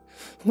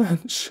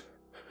 "Lance,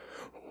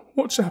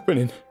 what's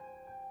happening?"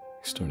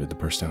 He started to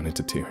burst out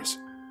into tears.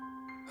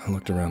 I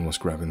looked around, was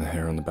grabbing the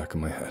hair on the back of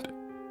my head,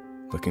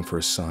 looking for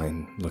a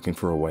sign, looking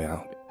for a way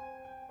out,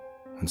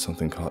 when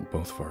something caught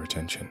both of our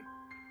attention.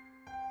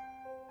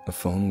 A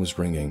phone was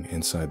ringing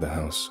inside the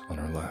house on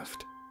our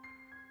left.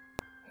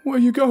 "Where are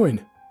you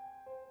going?"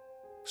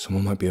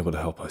 "Someone might be able to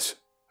help us,"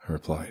 I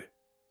replied.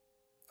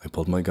 I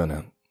pulled my gun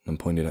out and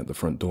pointed at the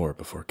front door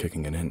before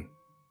kicking it in.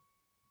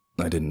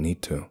 I didn't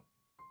need to.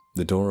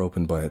 The door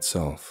opened by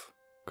itself,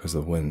 because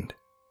of the wind,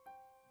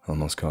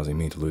 almost causing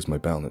me to lose my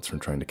balance from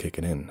trying to kick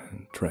it in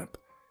and trip.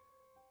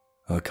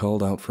 I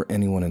called out for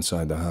anyone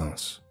inside the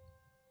house.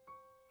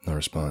 No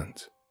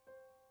response.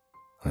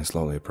 I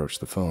slowly approached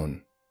the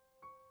phone.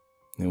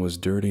 It was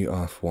dirty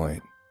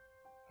off-white,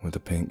 with a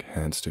pink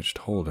hand-stitched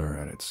holder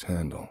at its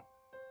handle.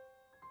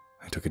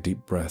 I took a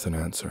deep breath and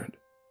answered.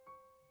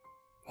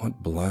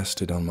 What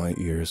blasted on my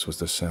ears was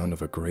the sound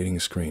of a grating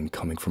scream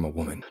coming from a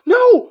woman.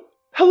 "No!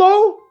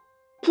 Hello?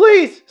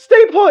 Please,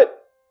 stay put!"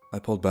 I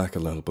pulled back a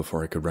little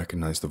before I could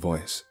recognize the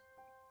voice.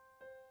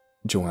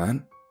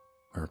 "Joanne?"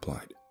 I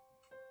replied.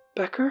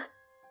 "Becker?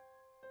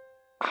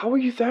 How are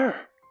you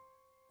there?"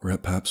 "We're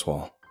at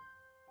Papswall."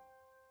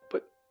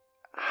 "But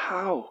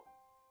how?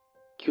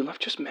 You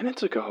left just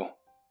minutes ago."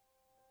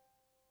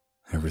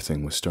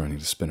 Everything was starting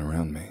to spin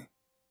around me.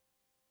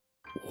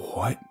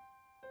 "What?"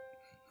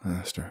 I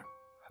asked her.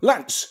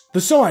 "Lance,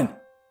 the sign!"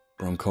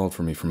 Brom called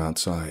for me from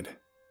outside.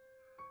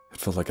 It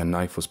felt like a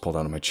knife was pulled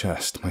out of my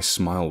chest. My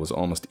smile was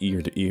almost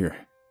ear to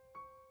ear.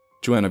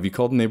 "Joanne, have you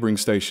called neighboring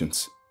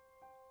stations?"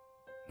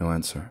 No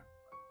answer.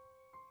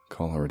 The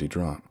call already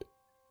dropped.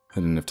 I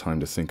didn't have time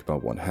to think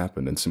about what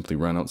happened and simply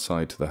ran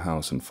outside to the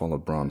house and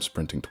followed Brom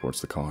sprinting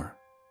towards the car.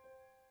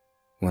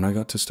 When I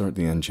got to start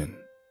the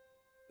engine,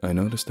 I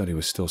noticed that he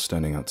was still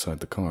standing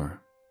outside the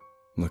car,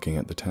 looking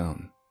at the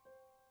town.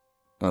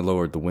 I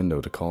lowered the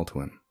window to call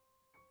to him,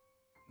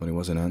 but he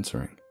wasn't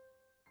answering.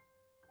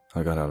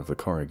 I got out of the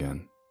car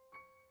again.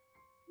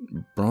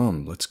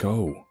 "Brom, let's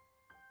go,"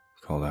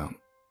 I called out.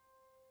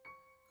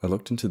 I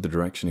looked into the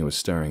direction he was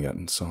staring at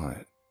and saw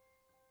it.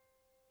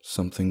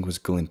 Something was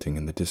glinting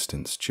in the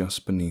distance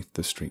just beneath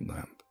the street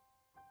lamp.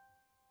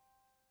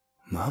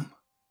 "Mom?"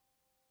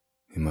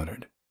 he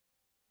muttered.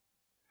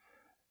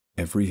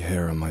 Every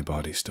hair on my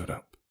body stood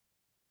up.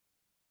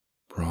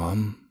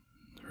 "Brom,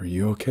 are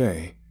you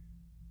okay?"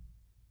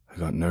 I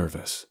got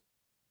nervous,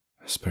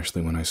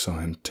 especially when I saw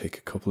him take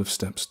a couple of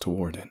steps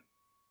toward it.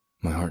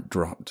 My heart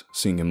dropped,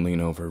 seeing him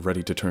lean over,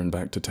 ready to turn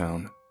back to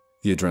town.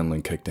 The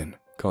adrenaline kicked in,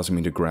 causing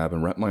me to grab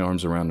and wrap my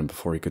arms around him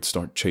before he could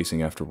start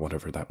chasing after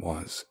whatever that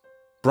was.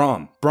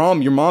 Brom,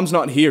 your mom's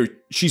not here.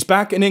 She's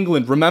back in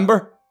England,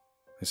 remember?"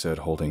 I said,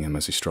 holding him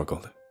as he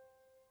struggled.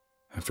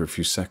 After a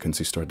few seconds,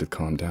 he started to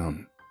calm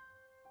down.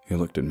 He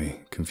looked at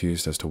me,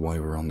 confused as to why we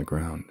were on the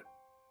ground.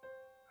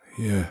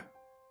 "Yeah,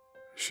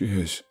 she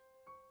is."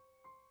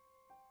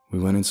 We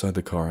went inside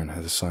the car and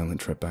had a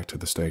silent trip back to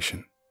the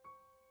station.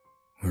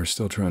 We were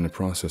still trying to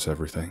process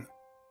everything.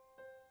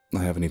 I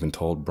haven't even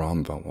told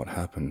Brom about what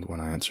happened when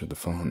I answered the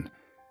phone.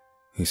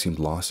 He seemed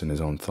lost in his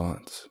own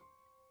thoughts.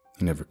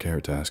 He never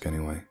cared to ask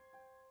anyway.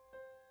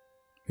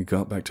 We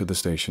got back to the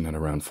station at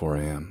around 4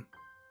 a.m.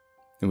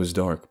 It was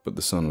dark, but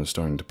the sun was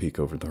starting to peek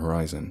over the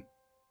horizon.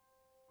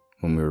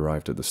 When we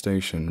arrived at the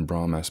station,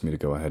 Brom asked me to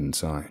go ahead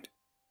inside.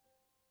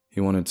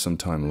 He wanted some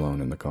time alone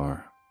in the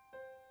car.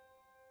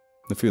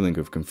 The feeling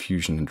of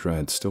confusion and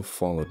dread still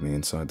followed me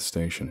inside the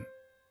station.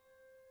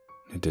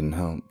 It didn't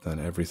help that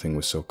everything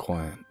was so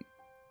quiet.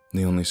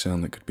 The only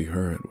sound that could be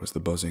heard was the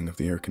buzzing of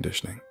the air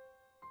conditioning.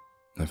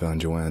 I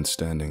found Joanne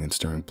standing and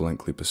staring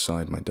blankly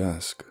beside my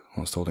desk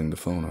whilst holding the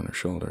phone on her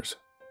shoulders.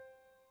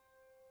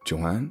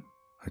 "Joanne?"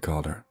 I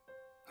called her.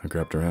 I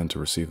grabbed her hand to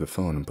receive the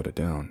phone and put it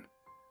down.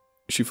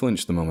 She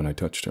flinched the moment I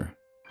touched her.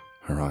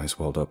 Her eyes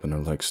welled up and her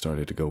legs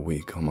started to go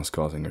weak, almost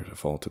causing her to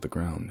fall to the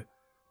ground.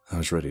 I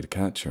was ready to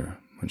catch her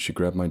when she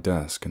grabbed my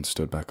desk and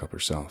stood back up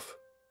herself.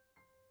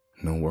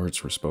 No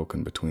words were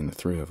spoken between the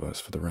three of us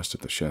for the rest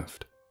of the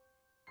shift.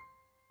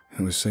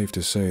 It was safe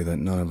to say that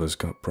none of us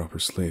got proper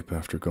sleep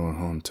after going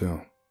home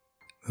too.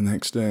 The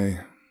next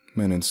day,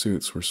 men in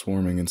suits were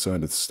swarming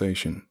inside the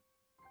station.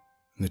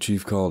 The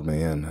chief called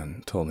me in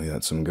and told me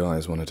that some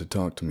guys wanted to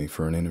talk to me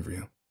for an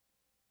interview.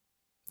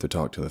 To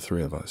talk to the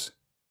three of us.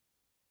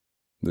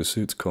 The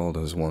suits called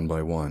us one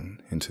by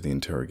one into the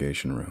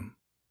interrogation room.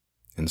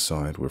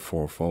 Inside were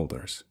 4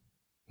 folders,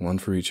 one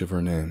for each of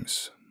our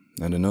names,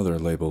 and another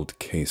labeled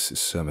Case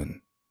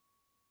 7.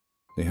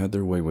 They had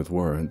their way with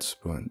words,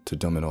 but to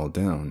dumb it all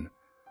down,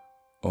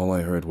 all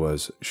I heard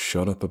was,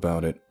 "Shut up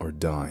about it or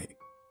die."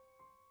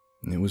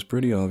 It was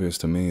pretty obvious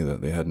to me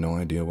that they had no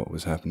idea what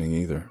was happening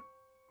either,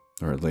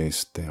 or at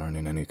least they aren't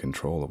in any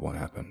control of what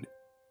happened.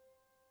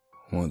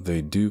 What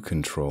they do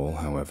control,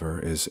 however,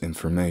 is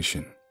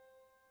information.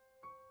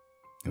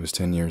 It was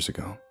 10 years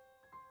ago,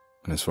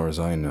 and as far as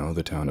I know,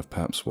 the town of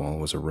Papswall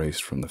was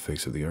erased from the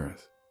face of the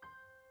earth.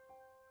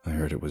 I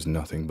heard it was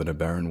nothing but a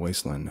barren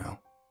wasteland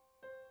now.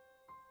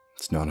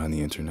 It's not on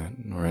the internet,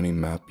 or any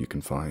map you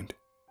can find.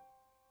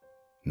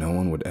 No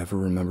one would ever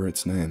remember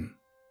its name.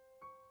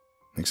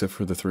 Except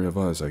for the three of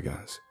us, I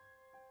guess.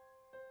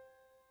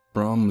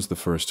 Brom was the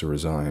first to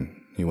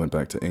resign. He went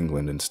back to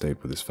England and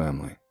stayed with his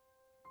family.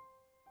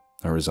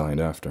 I resigned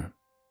after.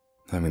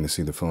 Having to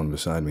see the phone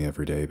beside me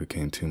every day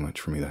became too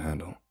much for me to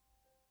handle.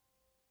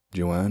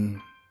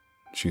 Joanne,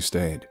 she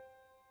stayed.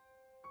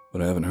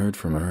 But I haven't heard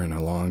from her in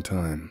a long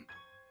time.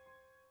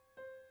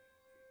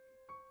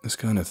 This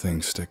kind of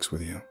thing sticks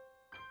with you.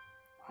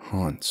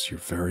 Haunts your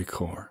very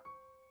core.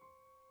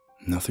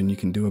 Nothing you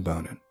can do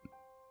about it.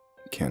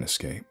 You can't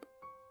escape.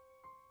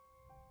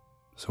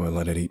 So I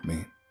let it eat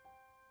me.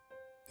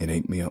 It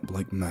ate me up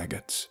like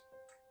maggots.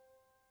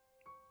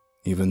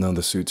 Even though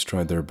the suits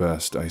tried their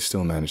best, I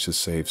still managed to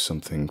save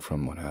something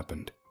from what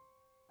happened.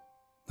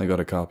 I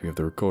got a copy of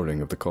the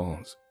recording of the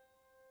calls.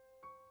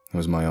 It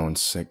was my own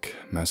sick,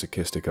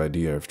 masochistic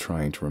idea of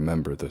trying to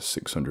remember the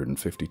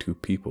 652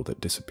 people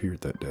that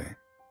disappeared that day.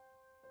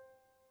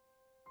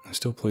 I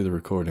still play the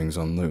recordings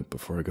on loop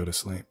before I go to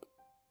sleep.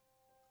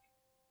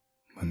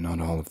 But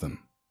not all of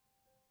them.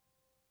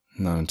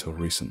 Not until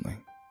recently.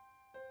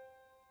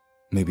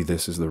 Maybe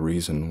this is the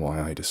reason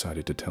why I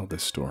decided to tell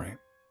this story.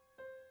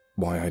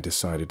 Why I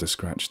decided to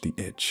scratch the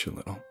itch a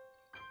little.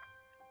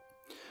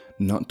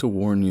 Not to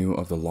warn you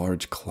of the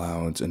large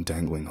clouds and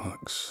dangling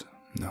hooks,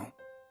 no.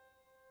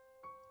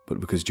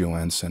 But because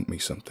Joanne sent me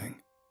something.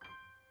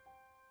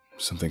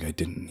 Something I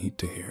didn't need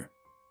to hear.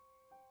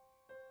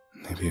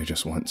 Maybe I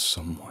just want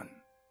someone,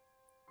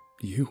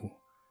 you,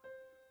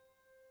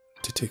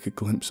 to take a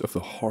glimpse of the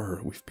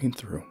horror we've been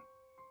through.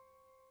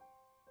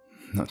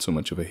 Not so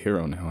much of a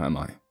hero now, am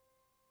I?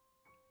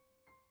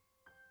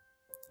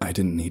 I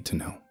didn't need to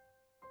know.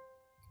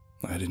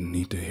 I didn't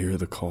need to hear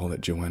the call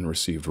that Joanne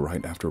received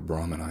right after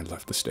Brom and I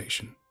left the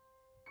station.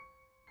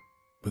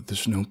 But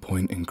there's no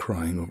point in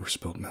crying over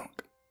spilled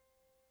milk.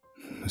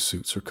 The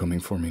suits are coming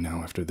for me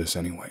now after this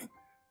anyway.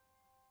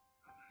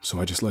 So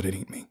I just let it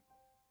eat me.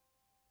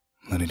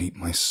 Let it eat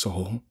my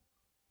soul,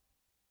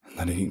 and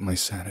let it eat my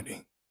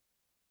sanity,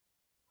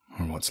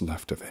 or what's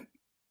left of it.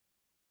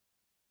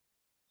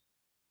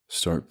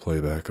 Start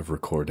playback of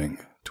recording,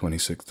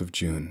 26th of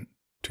June,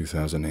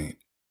 2008,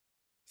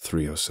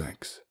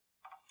 3:06.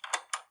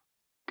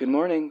 Good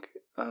morning,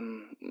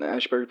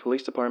 Ashbury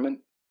Police Department.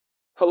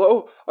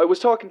 Hello? I was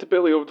talking to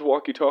Billy over the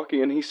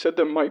walkie-talkie, and he said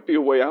there might be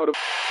a way out of...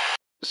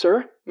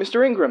 Sir?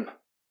 Mr. Ingram?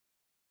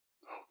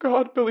 Oh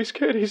God, Billy's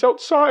kid, he's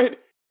outside.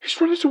 He's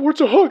running towards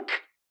a hook.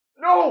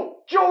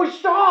 No! Joey,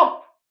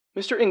 stop!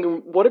 Mr.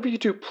 Ingram, whatever you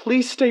do,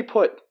 please stay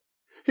put.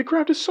 He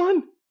grabbed his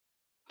son.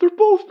 They're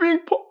both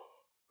being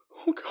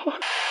Oh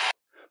God.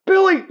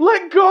 Billy,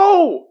 let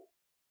go!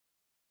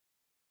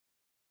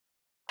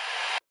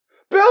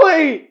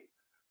 Billy!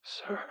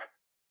 Sir.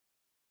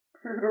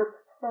 Peter,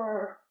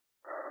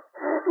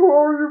 who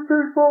are you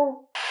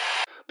people?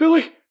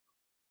 Billy,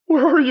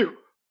 where are you?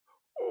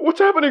 What's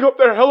happening up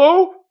there?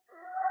 Hello?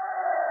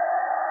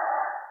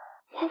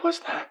 What was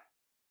that?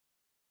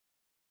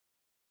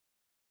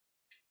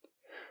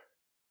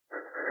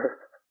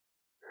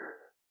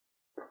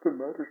 Nothing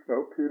matters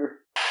now, Peter.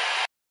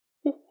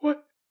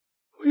 What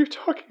are you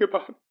talking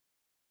about?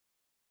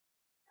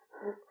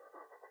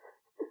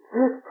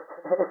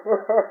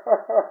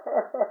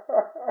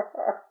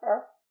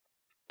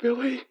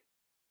 Billy?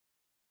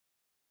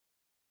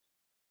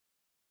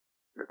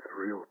 It's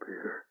real,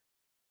 Peter.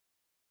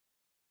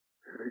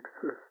 It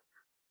exists.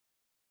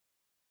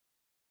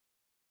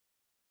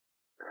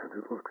 And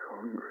it looks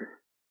hungry.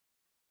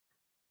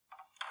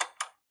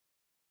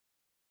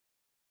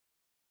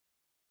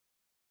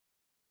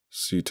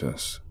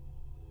 Cetus.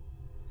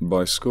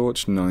 by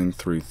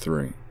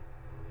Scorch933.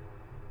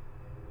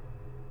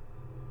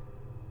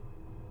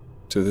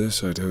 To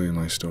this I tell you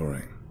my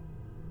story.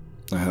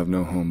 I have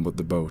no home but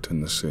the boat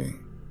and the sea.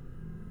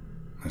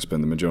 I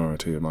spent the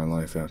majority of my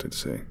life out at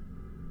sea,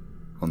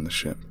 on the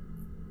ship.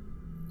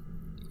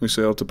 We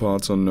sailed to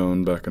parts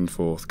unknown back and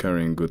forth,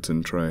 carrying goods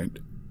in trade.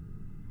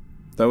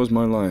 That was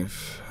my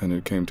life, and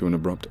it came to an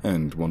abrupt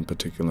end one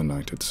particular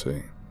night at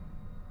sea.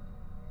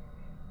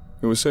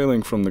 We were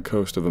sailing from the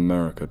coast of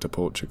America to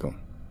Portugal,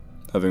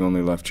 having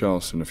only left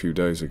Charleston a few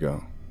days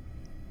ago.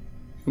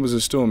 It was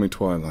a stormy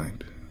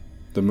twilight,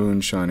 the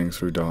moon shining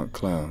through dark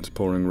clouds,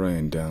 pouring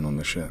rain down on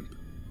the ship.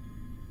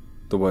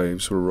 The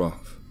waves were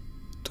rough,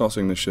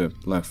 tossing the ship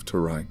left to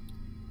right.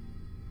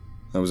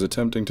 I was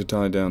attempting to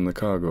tie down the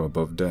cargo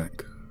above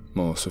deck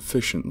more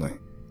sufficiently,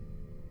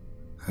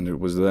 and it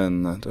was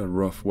then that a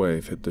rough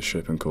wave hit the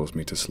ship and caused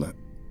me to slip.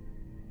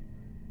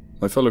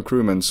 My fellow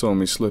crewmen saw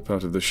me slip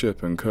out of the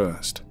ship and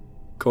cursed,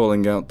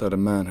 calling out that a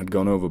man had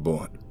gone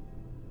overboard.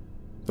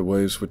 The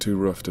waves were too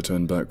rough to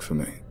turn back for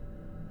me,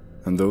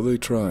 and though they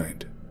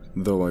tried,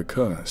 though I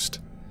cursed,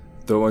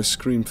 though I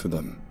screamed for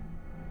them,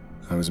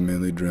 I was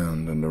merely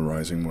drowned under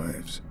rising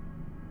waves.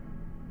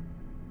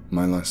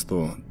 My last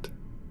thought,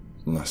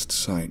 last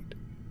sight,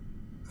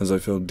 as I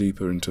fell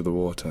deeper into the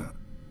water,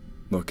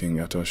 looking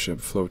at our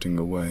ship floating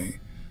away,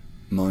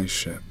 my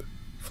ship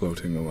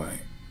floating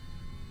away.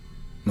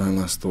 My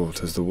last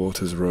thought as the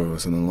waters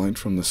rose and the light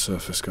from the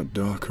surface got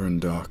darker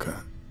and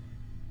darker.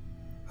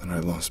 Then I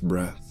lost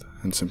breath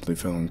and simply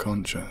fell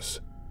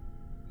unconscious,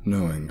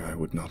 knowing I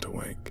would not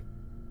awake.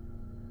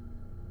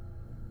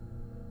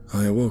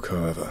 I awoke,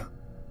 however,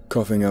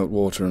 coughing out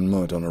water and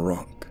mud on a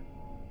rock.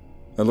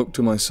 I looked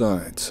to my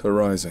sides,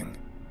 arising,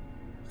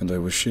 and I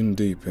was shin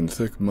deep in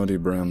thick muddy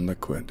brown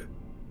liquid.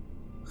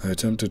 I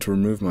attempted to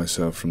remove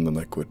myself from the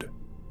liquid,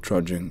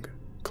 trudging,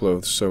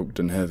 clothes soaked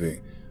and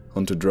heavy,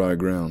 onto dry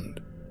ground.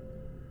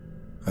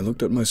 I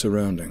looked at my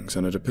surroundings,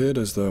 and it appeared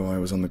as though I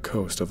was on the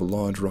coast of a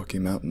large rocky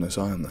mountainous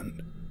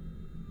island.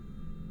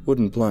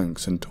 Wooden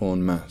planks and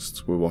torn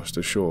masts were washed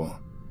ashore,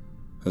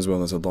 as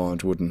well as a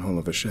large wooden hull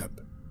of a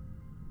ship.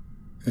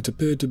 It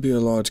appeared to be a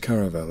large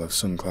caravel of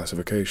some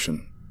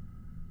classification,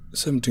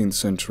 17th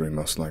century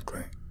most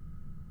likely.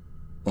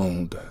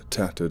 Old,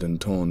 tattered and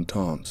torn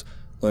tarps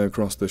lay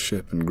across the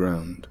ship and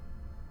ground.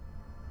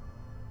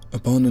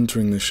 Upon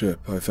entering the ship,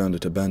 I found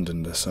it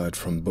abandoned aside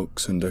from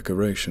books and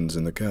decorations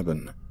in the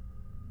cabin.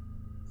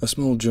 A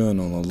small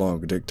journal or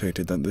log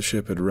dictated that the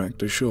ship had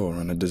wrecked ashore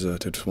on a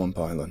deserted swamp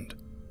island.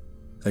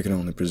 I can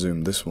only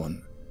presume this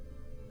one,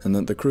 and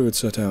that the crew had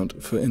set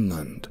out for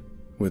inland,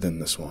 within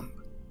the swamp.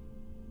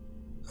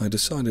 I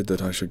decided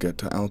that I should get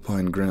to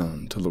alpine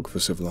ground to look for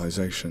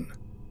civilization.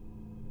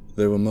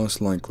 They were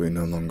most likely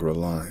no longer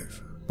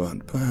alive,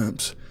 but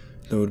perhaps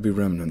there would be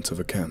remnants of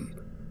a camp,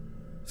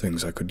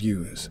 things I could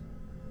use.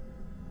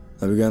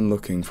 I began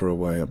looking for a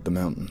way up the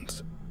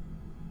mountains.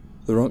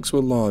 The rocks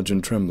were large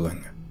and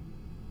trembling,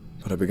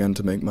 but I began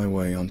to make my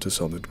way onto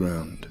solid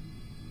ground.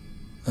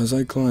 As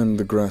I climbed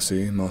the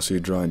grassy, mossy,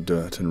 dried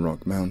dirt and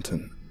rock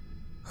mountain,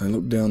 I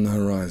looked down the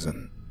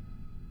horizon.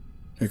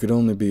 It could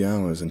only be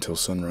hours until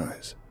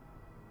sunrise.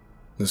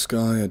 The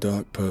sky a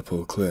dark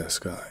purple, clear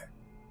sky.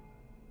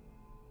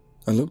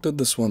 I looked at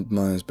the swamp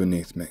mires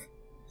beneath me,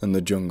 and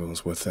the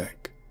jungles were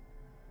thick.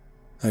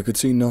 I could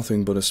see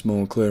nothing but a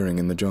small clearing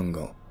in the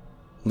jungle,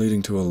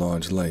 leading to a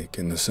large lake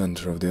in the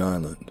center of the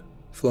island,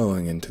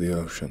 flowing into the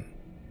ocean.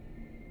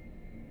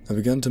 I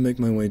began to make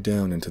my way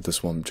down into the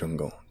swamp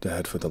jungle to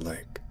head for the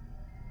lake.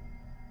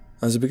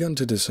 As I began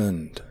to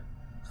descend,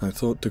 I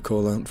thought to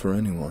call out for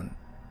anyone.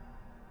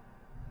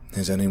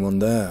 "Is anyone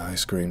there?" I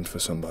screamed for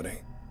somebody.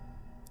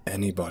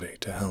 Anybody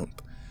to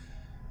help.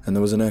 And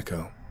there was an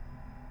echo,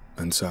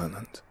 and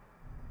silence.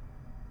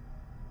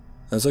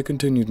 As I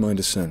continued my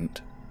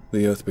descent,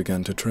 the earth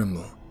began to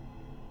tremble.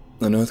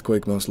 An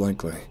earthquake most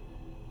likely.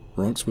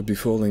 Rocks would be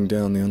falling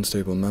down the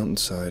unstable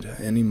mountainside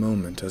any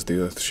moment as the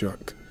earth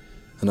shook,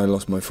 and I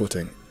lost my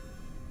footing.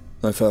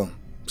 I fell,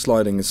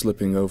 sliding and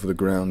slipping over the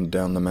ground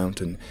down the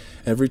mountain,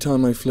 every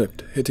time I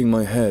flipped, hitting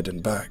my head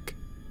and back.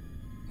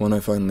 When I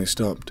finally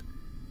stopped,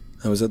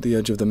 I was at the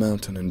edge of the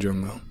mountain and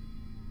jungle.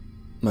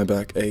 My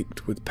back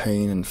ached with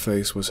pain and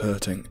face was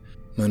hurting,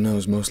 my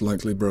nose most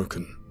likely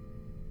broken.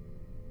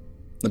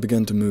 I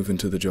began to move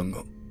into the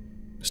jungle,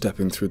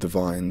 stepping through the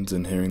vines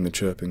and hearing the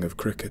chirping of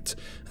crickets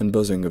and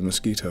buzzing of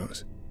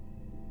mosquitoes.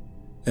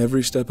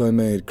 Every step I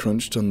made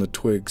crunched on the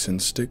twigs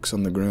and sticks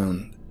on the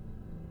ground.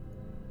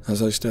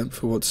 As I stepped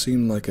for what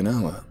seemed like an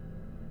hour,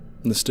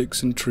 the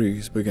sticks and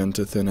trees began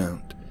to thin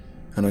out,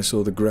 and I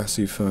saw the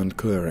grassy ferned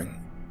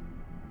clearing.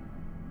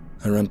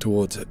 I ran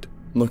towards it,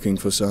 looking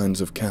for signs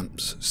of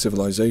camps,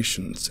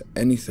 civilizations,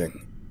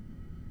 anything.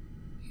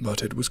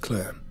 But it was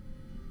clear.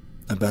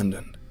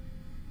 Abandoned.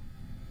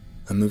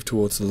 I moved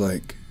towards the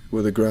lake,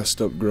 where the grass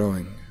stopped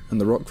growing and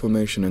the rock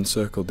formation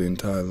encircled the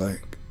entire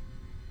lake.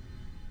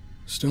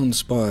 Stone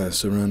spires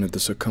surrounded the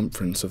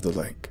circumference of the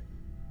lake,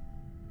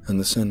 and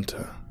the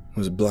center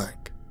was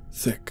black,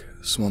 thick,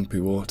 swampy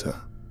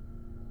water.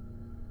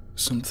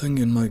 Something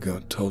in my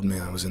gut told me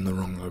I was in the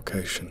wrong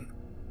location,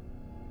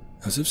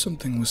 as if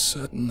something was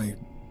certainly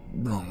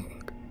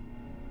wrong.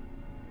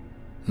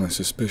 My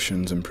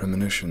suspicions and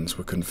premonitions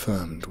were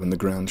confirmed when the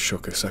ground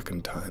shook a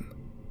second time.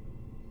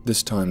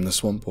 This time the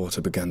swamp water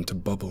began to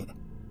bubble.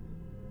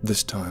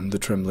 This time the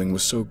trembling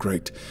was so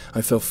great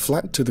I fell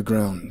flat to the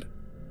ground.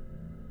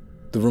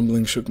 The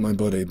rumbling shook my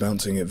body,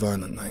 bouncing it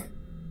violently.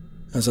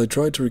 As I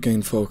tried to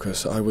regain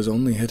focus, I was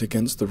only hit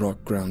against the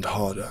rock ground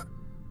harder.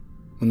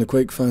 When the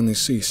quake finally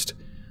ceased,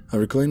 I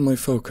reclaimed my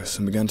focus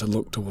and began to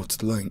look towards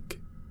the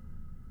lake.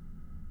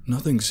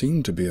 Nothing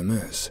seemed to be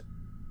amiss,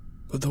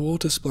 but the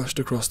water splashed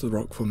across the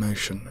rock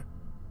formation.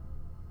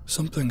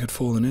 Something had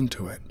fallen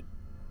into it,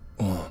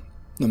 or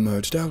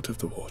emerged out of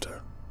the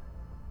water.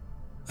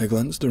 I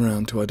glanced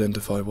around to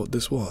identify what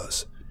this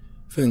was,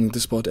 failing to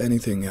spot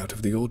anything out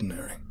of the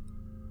ordinary.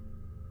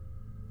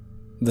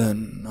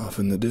 Then, off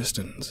in the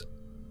distance,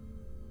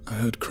 I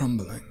heard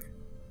crumbling.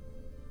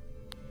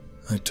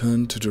 I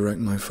turned to direct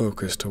my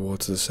focus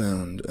towards the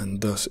sound, and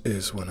thus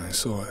is when I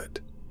saw it.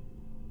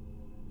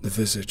 The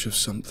visage of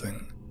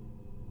something.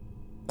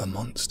 A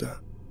monster.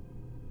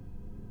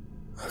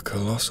 A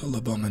colossal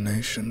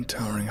abomination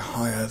towering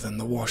higher than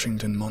the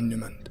Washington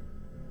Monument.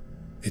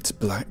 Its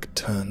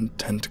black-turned,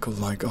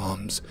 tentacle-like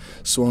arms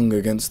swung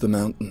against the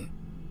mountain,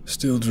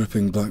 still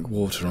dripping black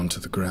water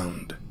onto the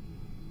ground.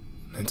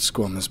 Its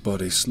squamous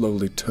body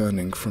slowly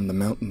turning from the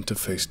mountain to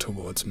face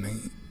towards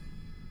me.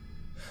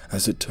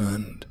 As it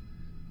turned,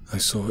 I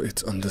saw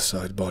its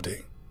underside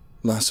body,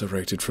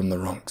 lacerated from the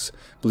rocks,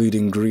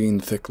 bleeding green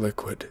thick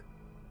liquid.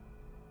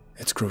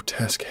 Its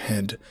grotesque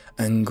head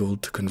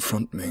angled to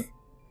confront me.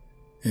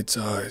 Its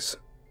eyes,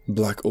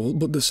 black all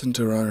but the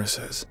center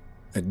irises,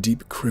 a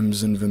deep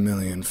crimson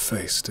vermilion,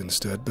 faced and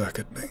stared back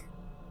at me.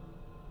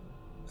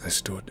 I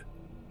stood,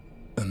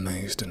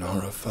 amazed and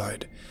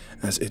horrified,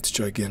 as its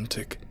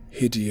gigantic,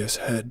 hideous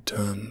head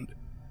turned.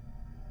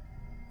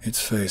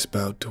 Its face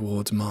bowed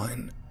towards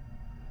mine,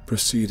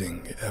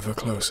 proceeding ever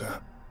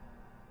closer.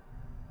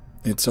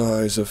 Its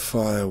eyes of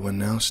fire were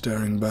now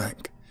staring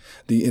back,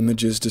 the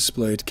images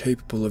displayed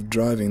capable of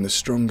driving the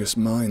strongest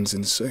minds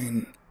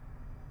insane.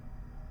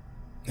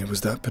 It was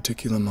that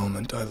particular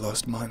moment I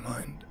lost my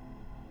mind.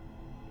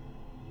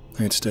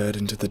 I had stared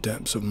into the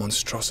depths of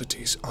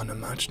monstrosities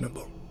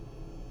unimaginable.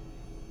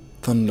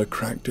 Thunder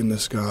cracked in the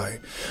sky,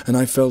 and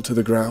I fell to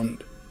the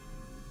ground.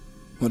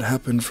 What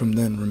happened from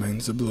then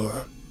remains a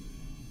blur.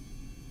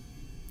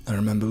 I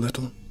remember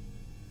little,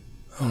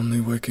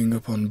 only waking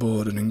up on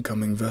board an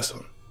incoming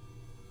vessel.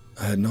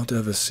 I had not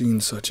ever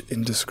seen such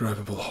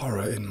indescribable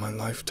horror in my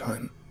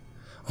lifetime,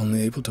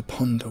 only able to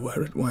ponder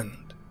where it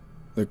went.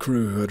 The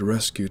crew who had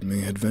rescued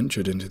me had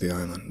ventured into the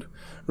island.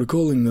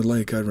 Recalling the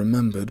lake I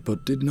remembered,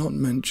 but did not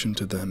mention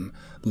to them,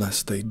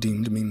 lest they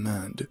deemed me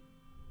mad.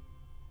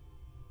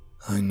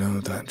 I know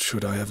that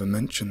should I ever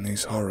mention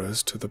these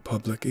horrors to the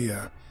public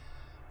ear,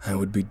 I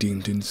would be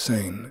deemed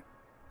insane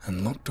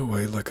and locked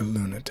away like a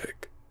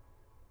lunatic.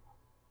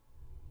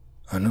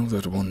 I know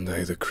that one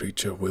day the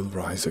creature will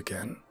rise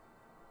again.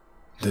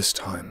 This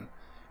time,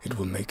 it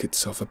will make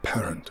itself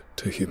apparent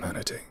to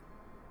humanity.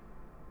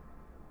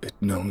 It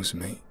knows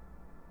me.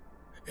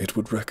 It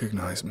would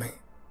recognize me.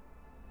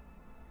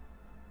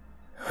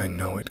 I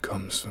know it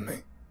comes for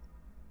me.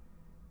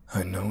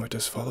 I know it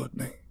has followed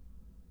me.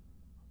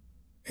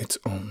 Its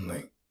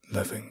only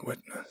living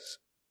witness.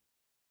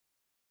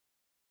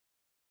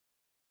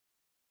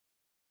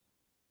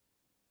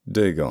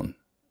 Dagon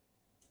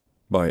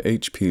by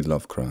H.P.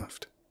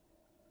 Lovecraft.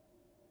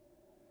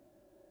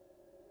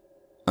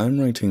 I'm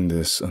writing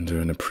this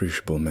under an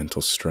appreciable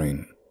mental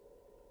strain,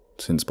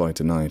 since by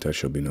tonight I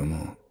shall be no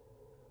more.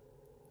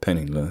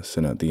 Penniless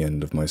and at the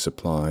end of my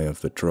supply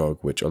of the drug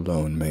which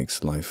alone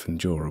makes life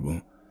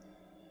endurable,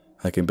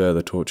 I can bear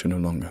the torture no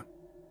longer,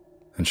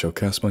 and shall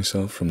cast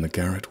myself from the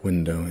garret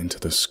window into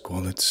the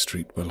squalid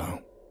street below.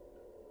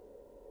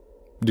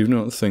 Do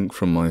not think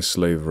from my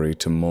slavery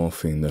to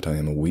morphine that I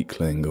am a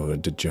weakling or a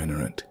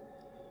degenerate.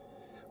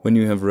 When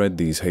you have read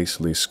these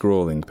hastily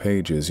scrawling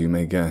pages, you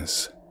may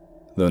guess,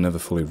 though never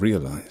fully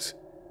realize,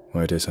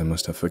 why it is I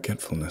must have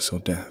forgetfulness or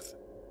death.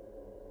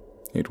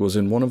 It was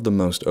in one of the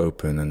most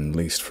open and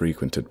least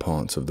frequented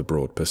parts of the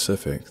broad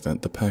Pacific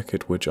that the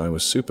packet which I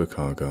was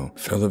supercargo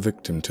fell a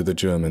victim to the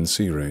German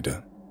sea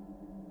raider.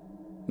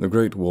 The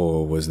Great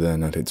War was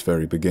then at its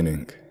very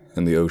beginning,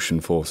 and the ocean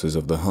forces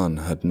of the Hun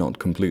had not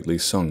completely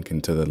sunk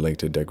into their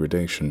later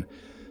degradation,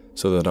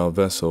 so that our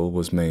vessel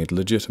was made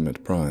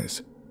legitimate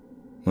prize.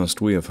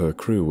 Most we of her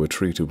crew were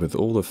treated with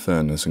all the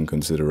fairness and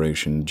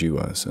consideration due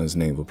us as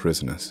naval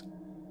prisoners.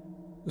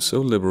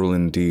 So liberal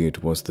indeed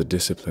was the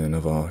discipline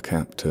of our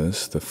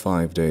captors that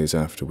 5 days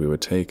after we were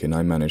taken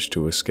I managed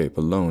to escape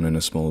alone in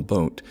a small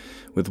boat,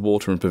 with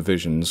water and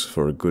provisions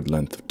for a good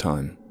length of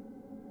time.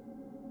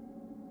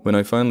 When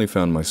I finally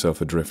found myself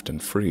adrift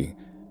and free,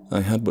 I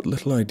had but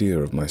little idea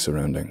of my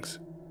surroundings.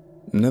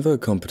 Never a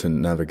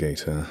competent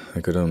navigator, I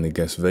could only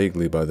guess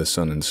vaguely by the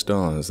sun and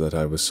stars that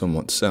I was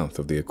somewhat south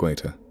of the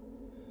equator.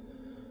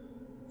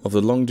 Of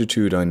the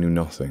longitude I knew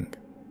nothing,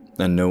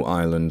 and no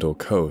island or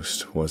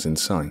coast was in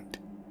sight.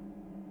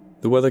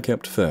 The weather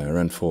kept fair,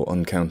 and for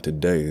uncounted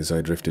days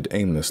I drifted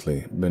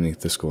aimlessly beneath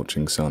the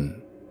scorching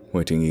sun,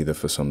 waiting either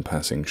for some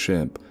passing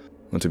ship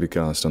or to be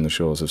cast on the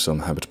shores of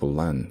some habitable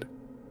land.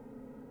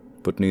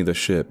 But neither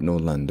ship nor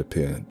land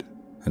appeared,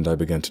 and I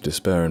began to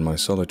despair in my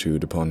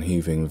solitude upon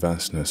heaving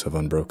vastness of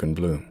unbroken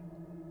blue.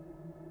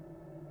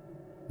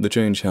 The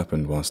change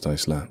happened whilst I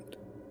slept.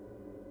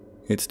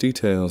 Its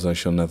details I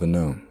shall never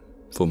know,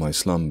 for my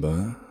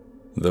slumber,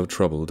 though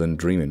troubled and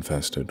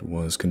dream-infested,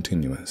 was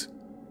continuous.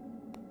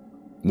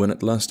 When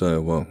at last I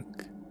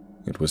awoke,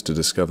 it was to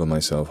discover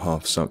myself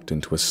half sucked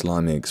into a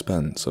slimy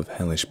expanse of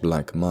hellish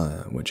black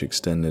mire which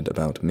extended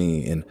about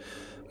me in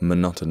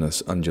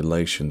monotonous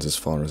undulations as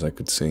far as I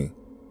could see,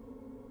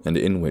 and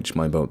in which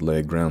my boat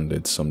lay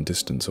grounded some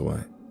distance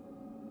away.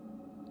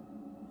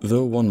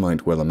 Though one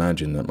might well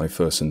imagine that my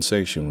first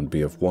sensation would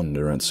be of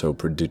wonder at so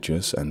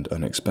prodigious and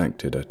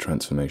unexpected a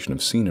transformation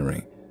of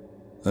scenery,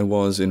 I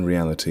was in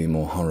reality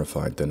more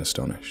horrified than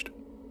astonished,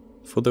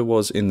 for there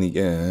was in the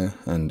air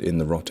and in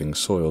the rotting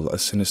soil a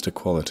sinister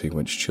quality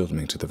which chilled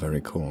me to the very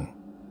core.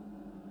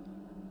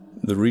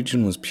 The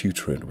region was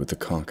putrid with the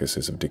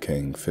carcasses of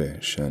decaying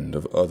fish and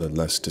of other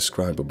less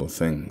describable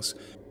things,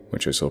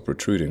 which I saw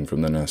protruding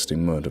from the nasty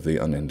mud of the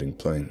unending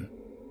plain.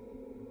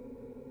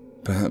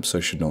 Perhaps I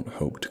should not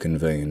hope to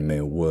convey in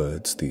mere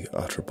words the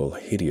utterable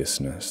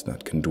hideousness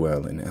that can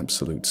dwell in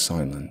absolute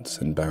silence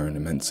and barren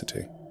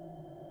immensity.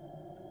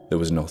 There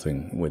was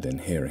nothing within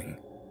hearing,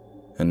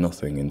 and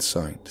nothing in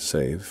sight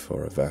save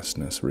for a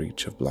vastness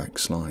reach of black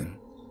slime.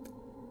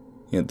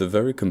 Yet the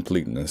very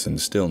completeness and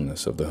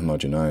stillness of the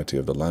homogeneity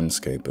of the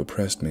landscape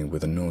oppressed me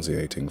with a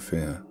nauseating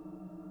fear.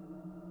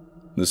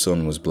 The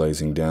sun was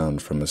blazing down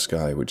from a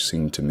sky which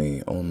seemed to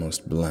me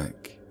almost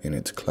black in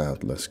its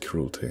cloudless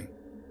cruelty,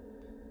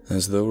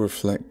 as though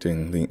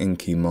reflecting the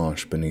inky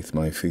marsh beneath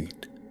my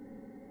feet.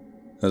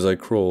 As I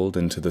crawled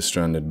into the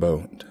stranded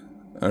boat,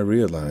 I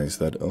realized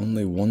that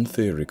only one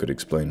theory could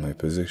explain my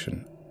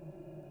position.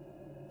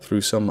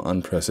 Through some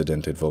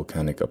unprecedented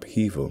volcanic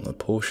upheaval, a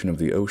portion of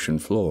the ocean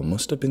floor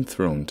must have been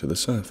thrown to the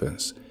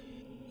surface,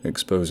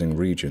 exposing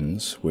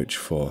regions which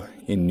for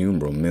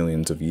innumerable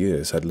millions of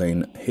years had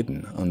lain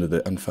hidden under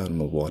the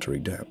unfathomable watery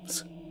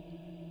depths.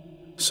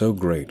 So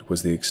great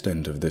was the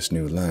extent of this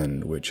new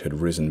land which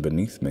had risen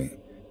beneath me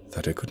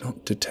that I could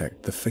not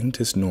detect the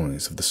faintest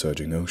noise of the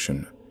surging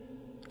ocean,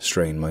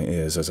 strain my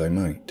ears as I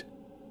might,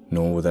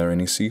 nor were there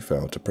any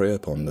seafowl to prey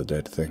upon the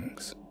dead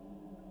things.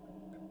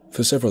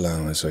 For several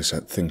hours I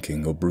sat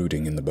thinking or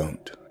brooding in the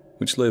boat,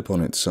 which lay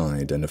upon its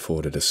side and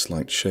afforded a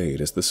slight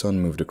shade as the sun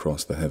moved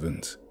across the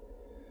heavens.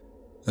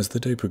 As the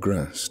day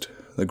progressed,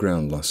 the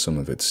ground lost some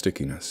of its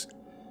stickiness,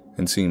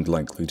 and seemed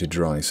likely to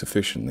dry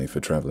sufficiently for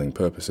travelling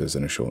purposes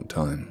in a short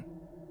time.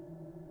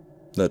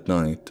 That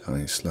night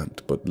I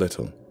slept but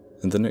little,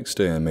 and the next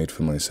day I made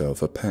for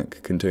myself a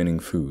pack containing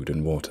food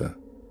and water,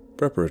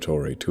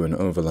 preparatory to an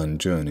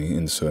overland journey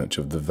in search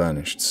of the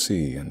vanished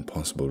sea and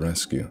possible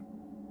rescue.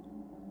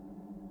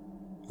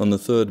 On the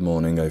third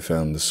morning I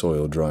found the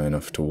soil dry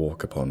enough to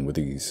walk upon with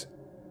ease.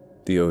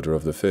 The odour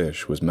of the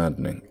fish was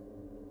maddening,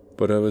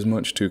 but I was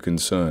much too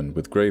concerned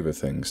with graver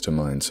things to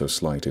mind so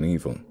slight an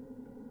evil,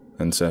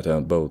 and set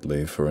out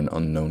boldly for an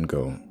unknown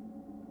goal.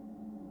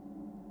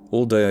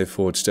 All day I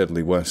forged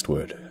steadily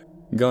westward,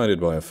 guided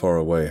by a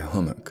faraway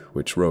hummock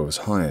which rose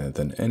higher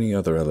than any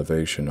other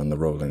elevation on the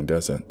rolling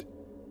desert.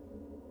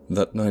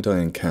 That night I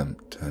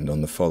encamped, and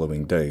on the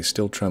following day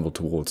still travelled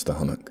towards the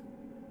hummock,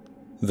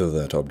 though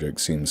that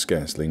object seemed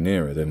scarcely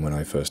nearer than when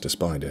I first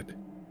espied it.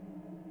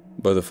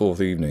 By the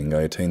fourth evening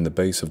I attained the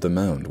base of the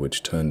mound,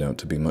 which turned out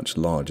to be much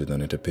larger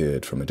than it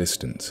appeared from a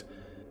distance,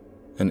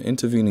 an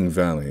intervening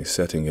valley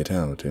setting it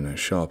out in a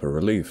sharper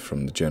relief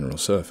from the general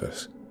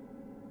surface.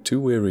 Too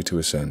weary to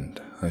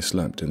ascend, I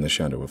slept in the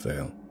shadow of the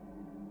hill.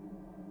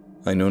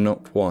 I know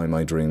not why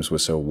my dreams were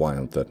so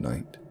wild that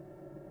night,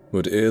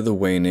 but ere the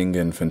waning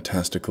and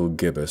fantastical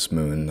gibbous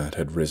moon that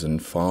had risen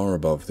far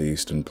above the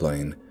eastern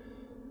plain,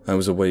 I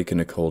was awake in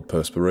a cold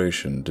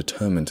perspiration,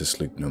 determined to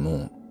sleep no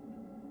more.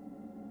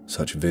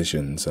 Such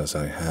visions as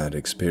I had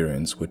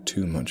experienced were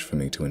too much for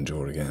me to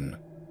endure again.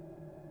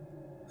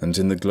 And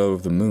in the glow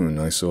of the moon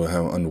I saw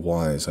how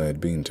unwise I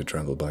had been to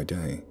travel by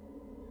day.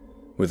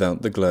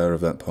 Without the glare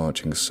of that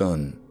parching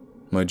sun,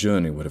 my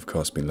journey would have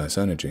cost me less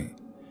energy.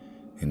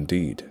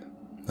 Indeed,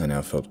 I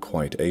now felt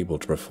quite able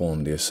to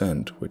perform the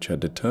ascent which had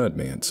deterred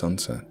me at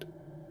sunset.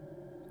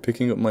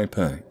 Picking up my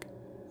pack,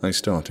 I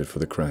started for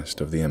the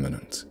crest of the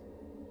eminence.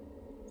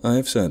 I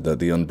have said that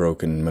the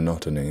unbroken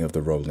monotony of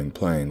the rolling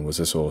plain was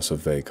a source of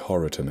vague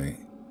horror to me,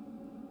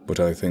 but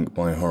I think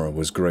my horror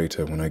was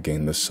greater when I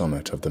gained the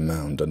summit of the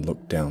mound and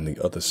looked down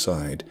the other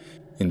side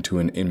into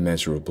an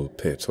immeasurable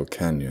pit or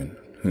canyon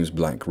whose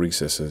black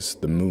recesses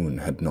the moon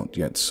had not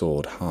yet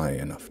soared high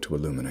enough to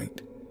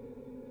illuminate.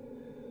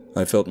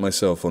 I felt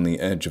myself on the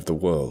edge of the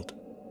world,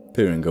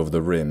 peering over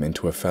the rim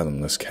into a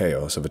fathomless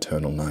chaos of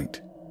eternal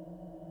night.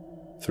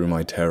 Through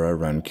my terror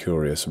ran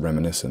curious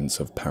reminiscence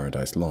of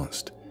Paradise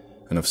Lost,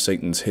 and of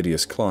Satan's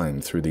hideous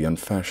climb through the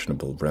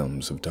unfashionable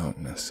realms of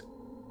darkness.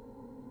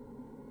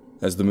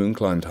 As the moon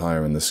climbed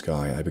higher in the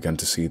sky, I began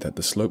to see that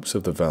the slopes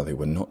of the valley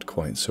were not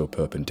quite so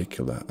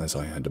perpendicular as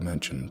I had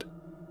imagined.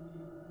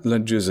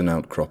 Ledges and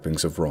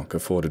outcroppings of rock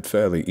afforded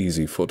fairly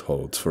easy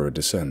footholds for a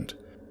descent,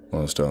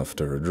 whilst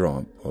after a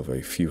drop of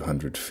a few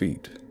hundred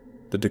feet,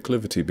 the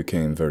declivity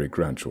became very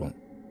gradual.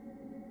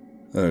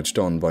 Urged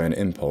on by an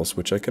impulse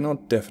which I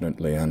cannot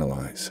definitely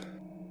analyze,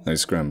 I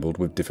scrambled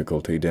with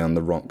difficulty down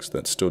the rocks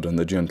that stood on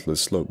the gentler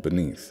slope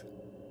beneath,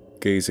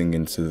 gazing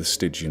into the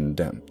Stygian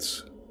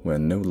depths where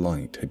no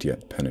light had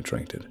yet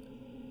penetrated.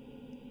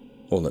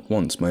 All at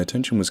once my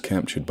attention was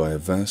captured by a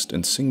vast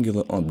and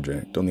singular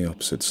object on the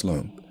opposite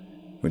slope,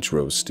 which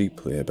rose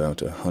steeply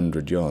about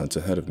 100 yards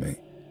ahead of me,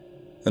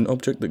 an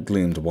object that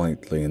gleamed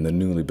whitely in the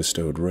newly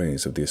bestowed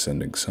rays of the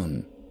ascending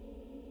sun.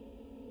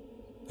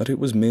 That it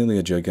was merely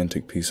a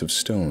gigantic piece of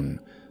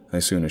stone, I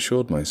soon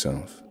assured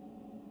myself,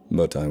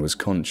 but I was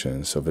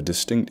conscious of a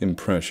distinct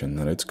impression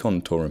that its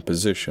contour and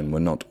position were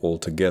not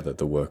altogether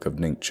the work of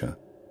nature.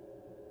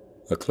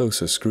 A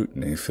closer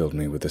scrutiny filled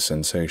me with a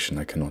sensation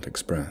I cannot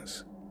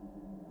express,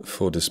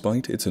 for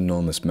despite its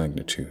enormous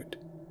magnitude,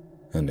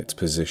 and its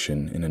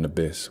position in an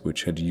abyss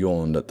which had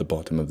yawned at the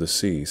bottom of the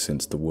sea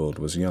since the world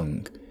was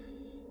young,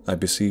 I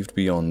perceived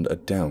beyond a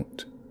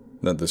doubt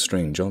that the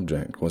strange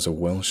object was a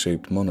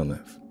well-shaped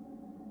monolith,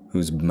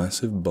 whose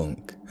massive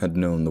bulk had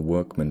known the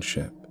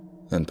workmanship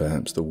and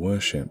perhaps the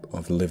worship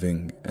of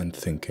living and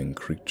thinking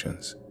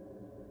creatures.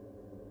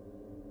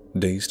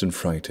 Dazed and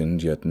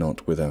frightened, yet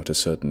not without a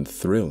certain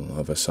thrill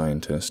of a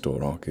scientist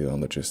or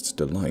archaeologist's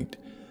delight,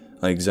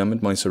 I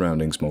examined my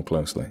surroundings more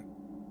closely.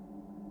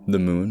 The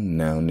moon,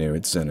 now near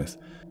its zenith,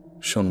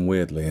 shone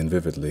weirdly and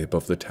vividly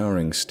above the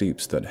towering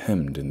steeps that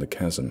hemmed in the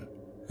chasm,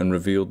 and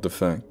revealed the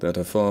fact that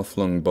a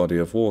far-flung body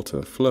of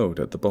water flowed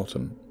at the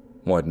bottom,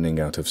 widening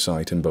out of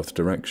sight in both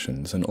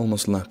directions and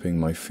almost lapping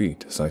my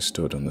feet as I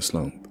stood on the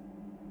slope.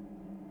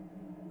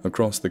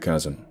 Across the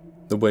chasm,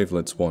 the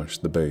wavelets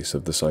washed the base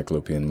of the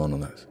Cyclopean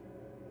monolith,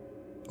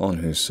 on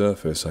whose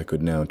surface I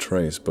could now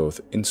trace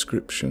both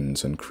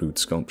inscriptions and crude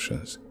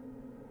sculptures.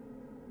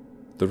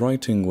 The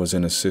writing was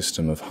in a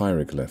system of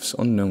hieroglyphs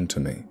unknown to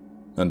me,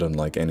 and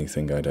unlike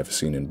anything I'd ever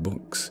seen in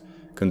books,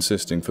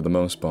 consisting for the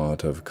most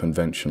part of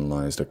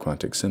conventionalized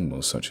aquatic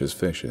symbols such as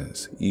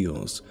fishes,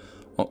 eels,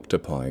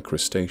 octopi,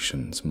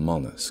 crustaceans,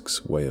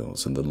 mollusks,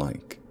 whales, and the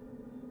like.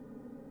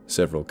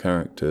 Several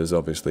characters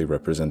obviously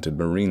represented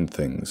marine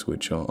things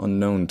which are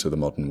unknown to the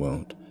modern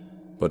world,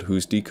 but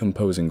whose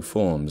decomposing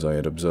forms I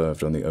had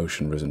observed on the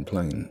ocean-risen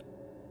plain.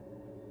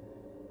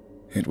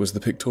 It was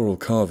the pictorial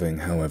carving,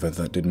 however,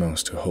 that did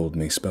most to hold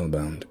me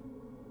spellbound.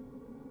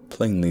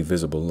 Plainly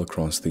visible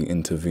across the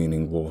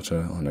intervening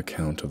water on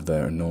account of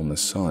their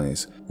enormous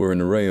size were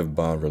an array of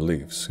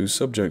bas-reliefs whose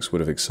subjects would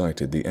have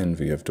excited the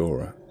envy of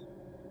Dora.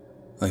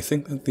 I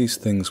think that these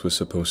things were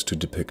supposed to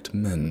depict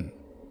men,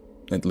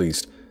 at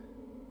least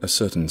a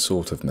certain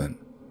sort of men,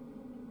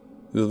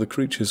 though the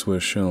creatures were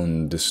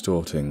shown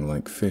distorting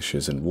like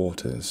fishes in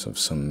waters of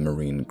some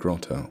marine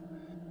grotto,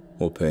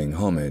 or paying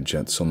homage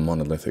at some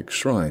monolithic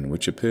shrine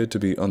which appeared to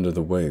be under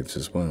the waves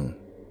as well.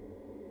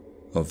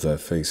 Of their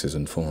faces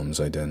and forms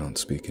I dare not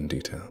speak in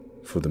detail,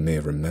 for the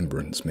mere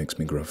remembrance makes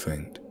me grow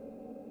faint.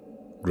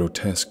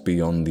 Grotesque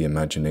beyond the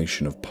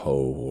imagination of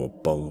Poe or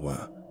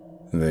Bulwer,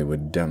 they were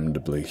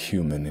damnably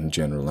human in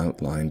general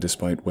outline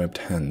despite webbed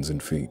hands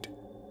and feet.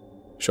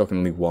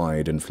 Shockingly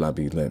wide and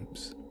flabby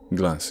lips,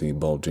 glassy,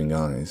 bulging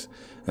eyes,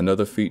 and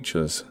other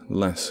features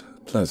less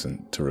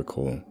pleasant to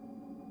recall.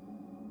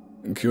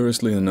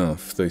 Curiously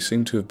enough, they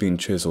seem to have been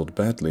chiseled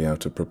badly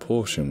out of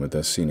proportion with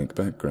their scenic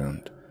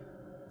background,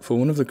 for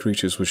one of the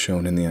creatures was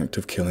shown in the act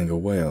of killing a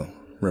whale,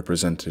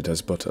 represented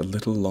as but a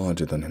little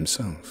larger than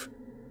himself.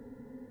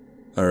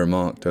 I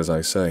remarked, as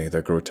I say,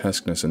 their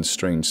grotesqueness and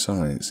strange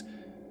size,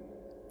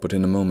 but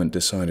in a moment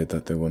decided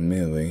that they were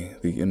merely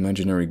the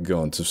imaginary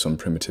gods of some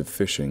primitive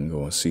fishing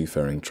or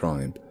seafaring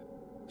tribe,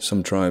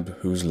 some tribe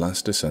whose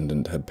last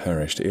descendant had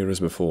perished eras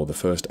before the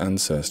first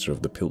ancestor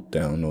of the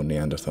Piltdown or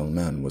Neanderthal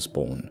man was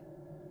born.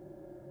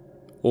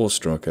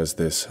 Awestruck as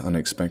this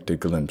unexpected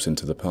glimpse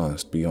into the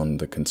past beyond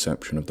the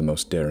conception of the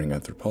most daring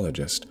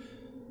anthropologist,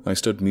 I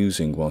stood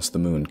musing whilst the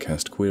moon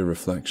cast queer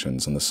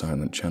reflections on the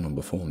silent channel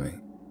before me.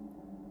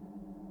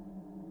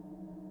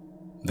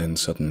 Then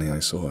suddenly I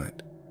saw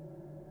it.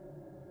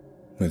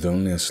 With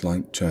only a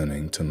slight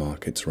churning to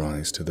mark its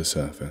rise to the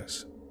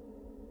surface,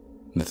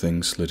 the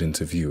thing slid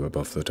into view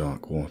above the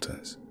dark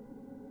waters.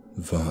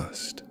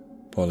 Vast,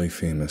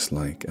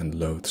 Polyphemus-like and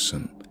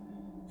loathsome,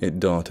 it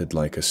darted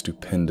like a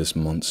stupendous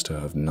monster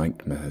of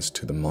nightmares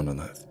to the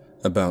monolith,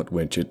 about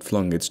which it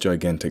flung its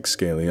gigantic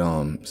scaly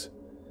arms,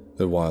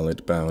 the while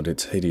it bowed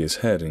its hideous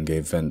head and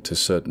gave vent to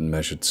certain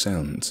measured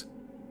sounds.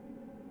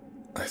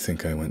 I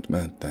think I went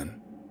mad then.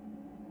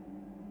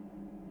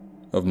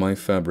 Of my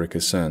fabric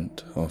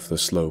ascent off the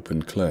slope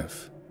and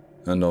cliff,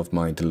 and of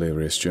my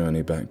delirious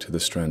journey back to the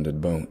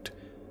stranded boat,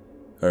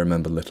 I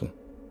remember little.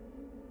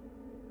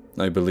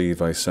 I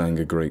believe I sang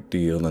a great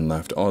deal and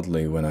laughed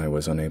oddly when I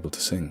was unable to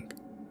sing.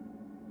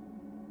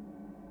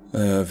 I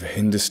have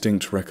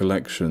indistinct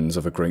recollections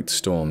of a great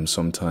storm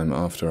some time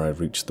after I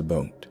reached the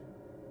boat.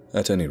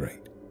 At any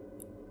rate,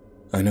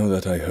 I know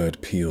that I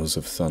heard peals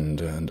of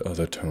thunder and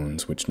other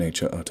tones which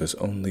nature utters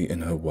only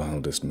in her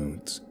wildest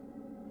moods.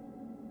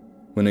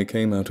 When I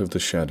came out of the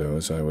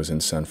shadows, I was in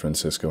San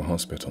Francisco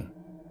Hospital,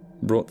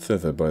 brought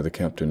thither by the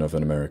captain of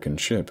an American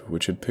ship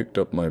which had picked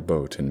up my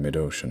boat in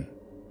mid-ocean.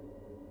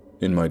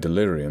 In my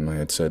delirium I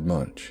had said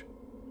much,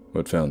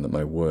 but found that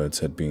my words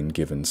had been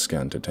given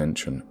scant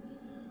attention.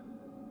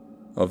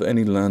 Of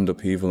any land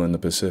upheaval in the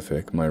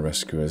Pacific, my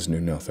rescuers knew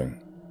nothing,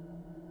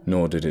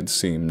 nor did it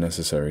seem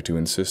necessary to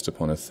insist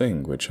upon a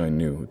thing which I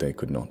knew they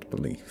could not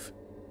believe.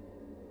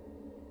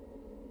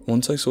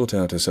 Once I sought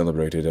out a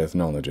celebrated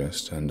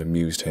ethnologist and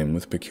amused him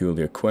with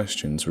peculiar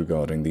questions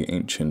regarding the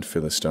ancient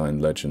Philistine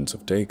legends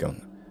of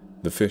Dagon,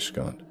 the fish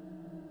god,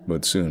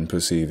 but soon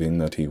perceiving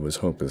that he was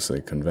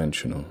hopelessly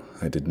conventional,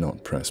 I did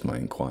not press my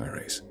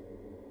inquiries.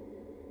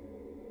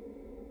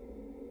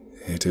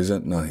 It is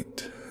at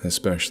night,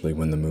 especially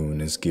when the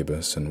moon is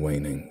gibbous and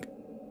waning,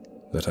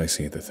 that I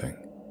see the thing.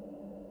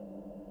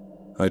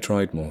 I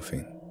tried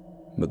morphine,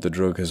 but the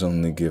drug has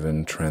only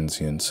given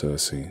transient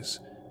surcease,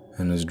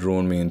 and has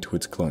drawn me into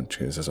its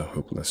clutches as a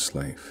hopeless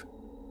slave.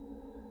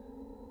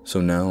 So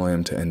now I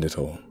am to end it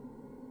all,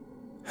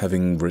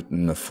 having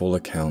written a full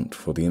account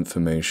for the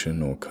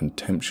information or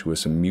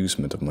contemptuous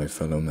amusement of my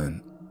fellow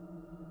men.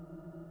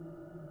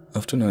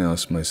 Often I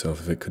ask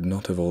myself if it could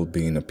not have all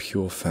been a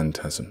pure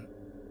phantasm,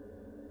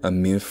 a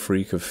mere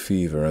freak of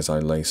fever as I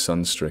lay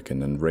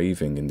sun-stricken and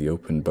raving in the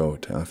open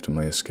boat after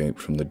my escape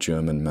from the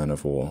German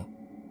man-of-war.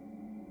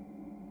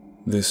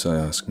 This I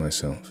ask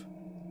myself.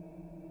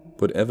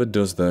 But ever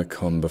does there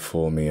come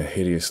before me a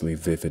hideously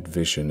vivid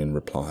vision in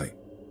reply?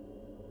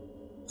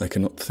 I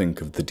cannot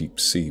think of the deep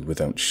sea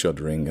without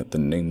shuddering at the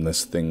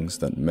nameless things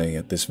that may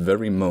at this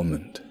very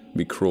moment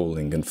be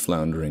crawling and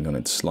floundering on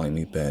its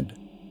slimy bed,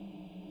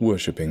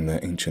 worshipping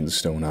their ancient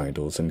stone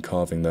idols and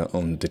carving their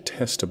own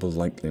detestable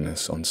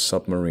likeness on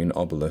submarine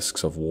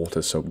obelisks of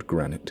water-soaked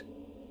granite.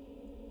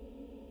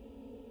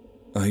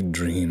 I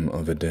dream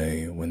of a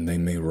day when they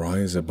may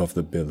rise above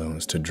the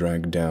billows to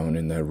drag down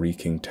in their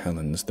reeking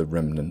talons the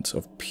remnants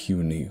of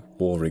puny,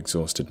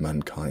 war-exhausted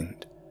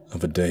mankind,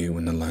 of a day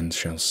when the land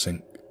shall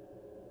sink,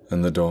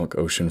 and the dark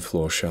ocean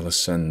floor shall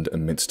ascend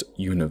amidst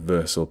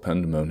universal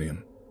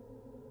pandemonium.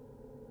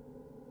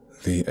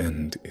 The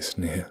end is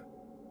near.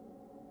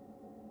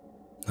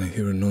 I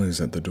hear a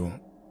noise at the door,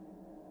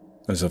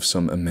 as of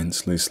some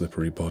immensely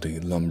slippery body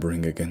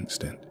lumbering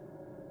against it.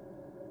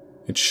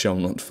 It shall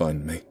not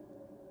find me.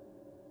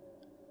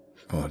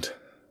 God,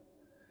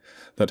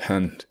 that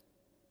hand,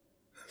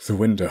 the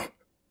window,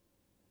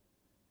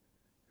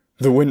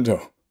 the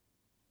window.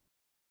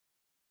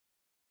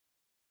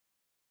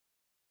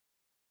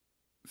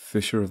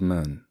 Fisher of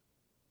Man,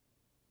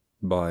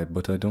 by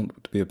But I Don't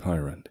Want to Be a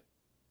Pirate.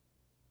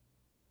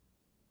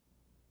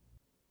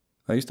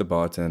 I used to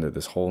bartend at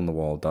this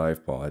hole-in-the-wall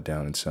dive bar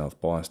down in South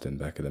Boston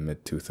back in the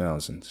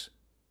mid-2000s.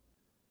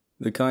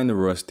 The kind of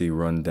rusty,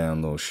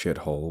 run-down little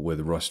shithole with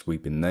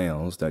rust-weeping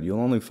nails that you'll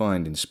only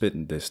find in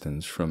spitting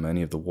distance from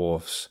any of the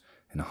wharfs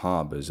and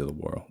harbors of the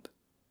world.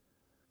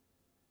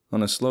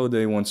 On a slow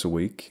day once a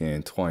week,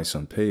 and twice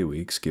on pay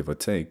weeks, give or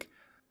take,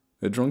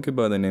 a drunkard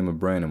by the name of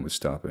Brandon would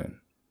stop in,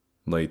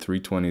 lay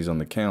 320s on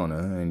the counter,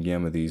 and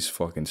yammer these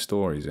fucking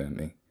stories at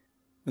me,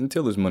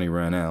 until his money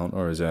ran out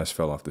or his ass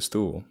fell off the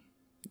stool,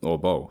 or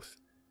both.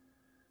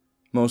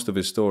 Most of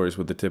his stories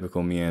were the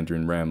typical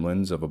meandering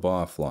ramblings of a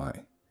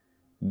barfly.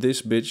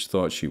 This bitch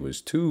thought she was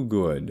too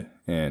good,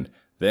 and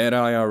that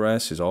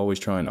IRS is always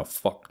trying to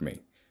fuck me.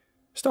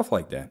 Stuff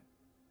like that.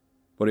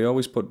 But he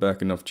always put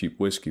back enough cheap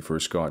whiskey for a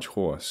Scotch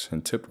horse,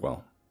 and tipped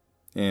well.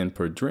 And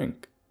per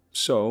drink.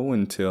 So,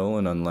 until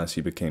and unless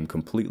he became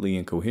completely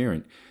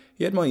incoherent,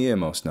 he had my ear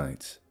most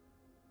nights.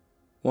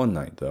 One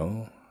night,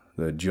 though,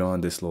 the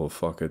jaundiced little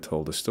fucker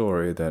told a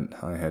story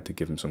that I had to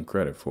give him some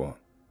credit for.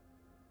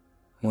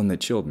 One that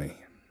chilled me.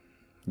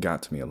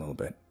 Got to me a little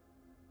bit.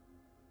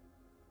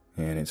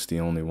 And it's the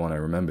only one I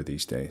remember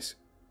these days.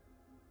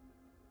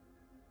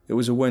 It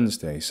was a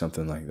Wednesday,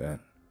 something like that.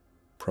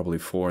 Probably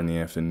 4 in the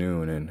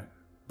afternoon, and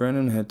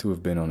Brandon had to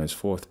have been on his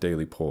 4th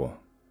daily pour,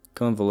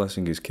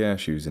 convalescing his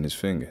cashews in his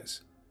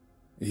fingers.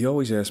 He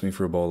always asked me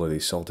for a bowl of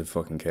these salted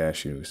fucking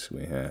cashews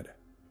we had.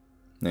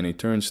 And he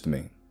turns to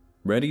me,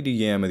 ready to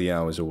yammer the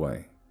hours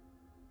away.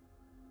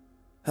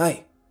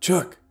 "Hey,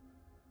 Chuck,"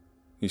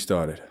 he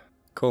started,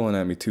 calling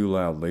at me too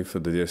loudly for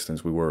the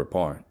distance we were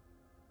apart.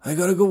 "I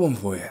got a good one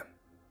for you,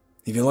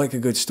 if you like a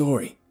good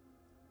story."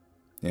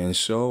 And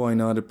so I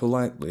nodded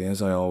politely,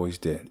 as I always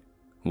did,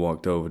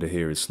 walked over to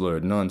hear his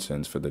slurred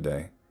nonsense for the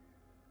day.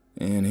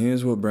 And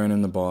here's what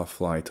Brandon the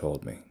barfly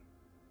told me,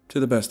 to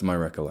the best of my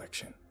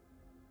recollection.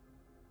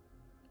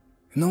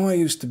 "You know, I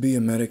used to be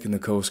a medic in the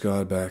Coast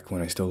Guard back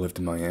when I still lived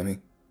in Miami,"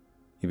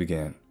 he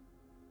began.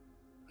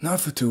 "Not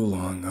for too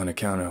long, on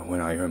account of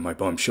when I hurt my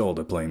bum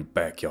shoulder playing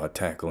backyard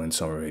tackle in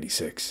summer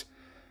 '86.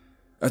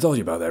 I told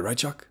you about that, right,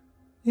 Chuck?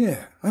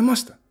 Yeah, I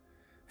musta.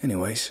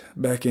 Anyways,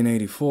 back in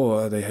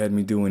 '84, they had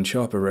me doing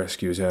chopper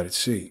rescues out at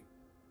sea.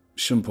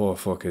 Some poor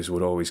fuckers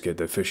would always get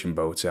their fishing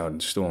boats out in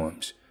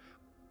storms,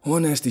 or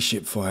nasty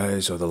ship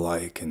fires or the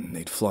like, and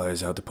they'd fly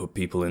us out to put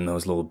people in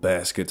those little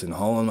baskets and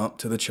haul them up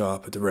to the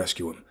chopper to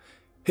rescue them.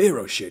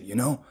 Hero shit, you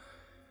know?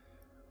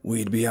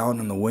 We'd be out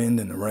in the wind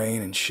and the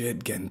rain and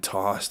shit, getting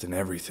tossed and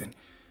everything.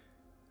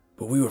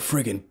 But we were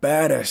friggin'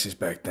 badasses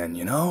back then,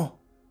 you know?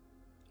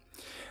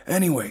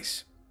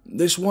 Anyways,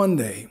 this one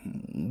day,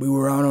 we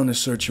were out on a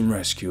search and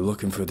rescue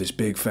looking for this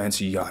big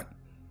fancy yacht.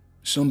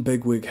 Some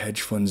bigwig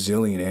hedge fund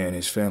zillionaire and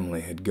his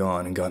family had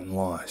gone and gotten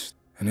lost,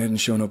 and hadn't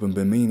shown up in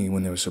Bimini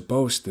when they were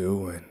supposed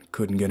to, and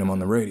couldn't get him on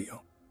the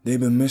radio. They'd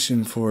been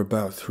missing for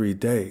about 3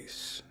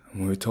 days,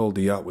 and we were told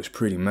the yacht was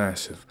pretty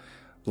massive,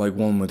 like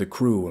one with a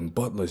crew and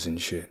butlers and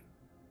shit.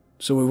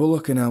 So we were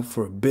looking out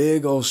for a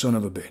big old son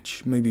of a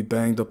bitch, maybe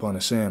banged up on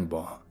a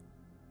sandbar.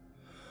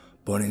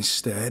 But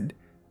instead,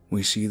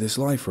 we see this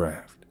life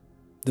raft.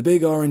 The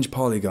big orange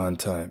polygon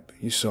type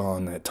you saw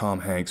in that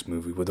Tom Hanks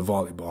movie with the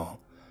volleyball.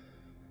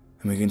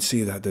 And we can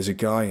see that there's a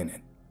guy in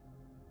it,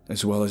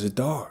 as well as a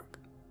dog.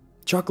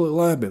 Chocolate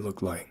lab it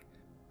looked like.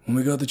 When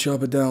we got the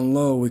chopper down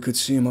low, we could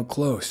see him up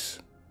close.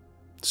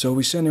 So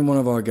we send in one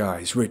of our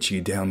guys,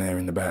 Richie, down there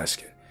in the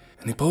basket.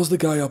 And he pulls the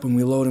guy up and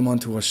we load him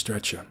onto our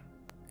stretcher.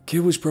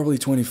 Kid was probably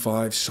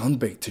 25,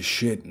 sunbaked to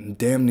shit, and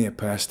damn near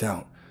passed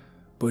out.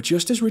 But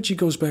just as Richie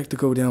goes back to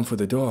go down for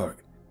the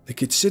dog, the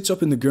kid sits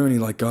up in the gurney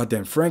like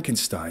goddamn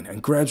Frankenstein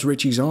and grabs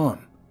Richie's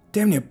arm.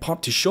 Damn near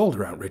popped his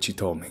shoulder out, Richie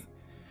told me.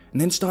 And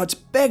then starts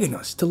begging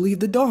us to leave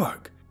the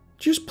dog.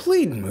 Just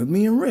pleading with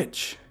me and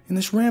Rich, in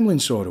this rambling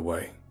sort of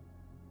way.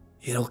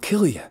 It'll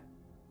kill you,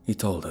 he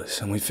told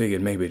us, and we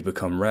figured maybe it'd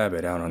become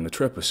rabid out on the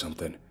trip or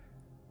something.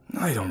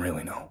 I don't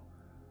really know.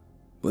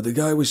 But the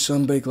guy was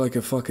sunbaked like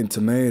a fucking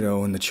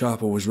tomato and the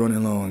chopper was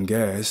running low on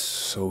gas,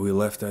 so we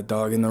left that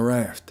dog in the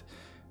raft.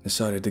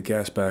 Decided to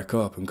gas back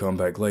up and come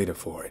back later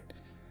for it.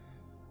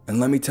 And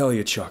let me tell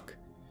you, Chuck,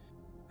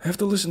 I have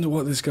to listen to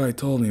what this guy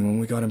told me when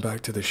we got him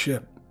back to the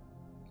ship.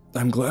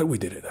 I'm glad we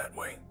did it that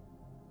way.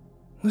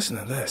 Listen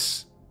to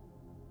this.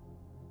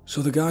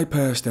 So the guy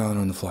passed out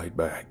on the flight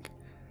back,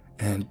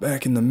 and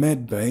back in the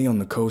med bay on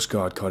the Coast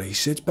Guard cutter, he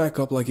sits back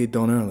up like he'd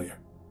done earlier,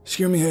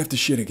 scare me half to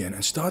shit again,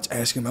 and starts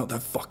asking about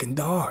that fucking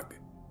dog.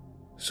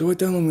 So I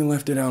tell him we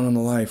left it out on the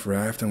life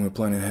raft and we're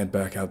planning to head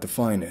back out to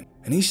find it,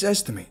 and he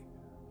says to me,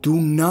 "Do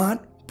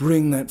not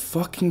bring that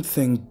fucking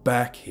thing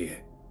back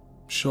here."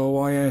 So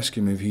I ask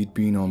him if he'd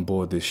been on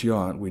board this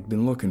yacht we'd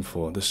been looking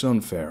for, the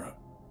Sunfarer.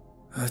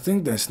 I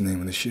think that's the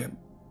name of the ship.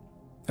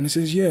 And he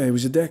says, yeah, he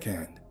was a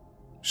deckhand.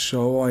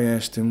 So I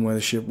asked him where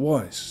the ship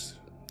was.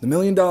 The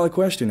million-dollar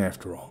question,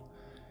 after all.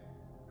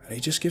 And he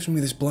just gives me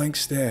this blank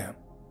stare.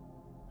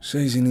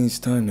 Says he needs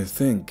time to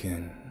think,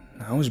 and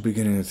I was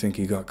beginning to think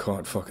he got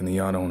caught fucking the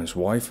yacht owner's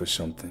wife or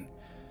something,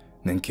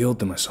 and then killed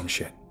them or some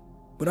shit.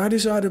 But I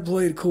decided to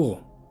play it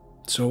cool.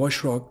 So I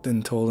shrugged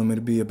and told him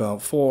it'd be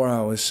about 4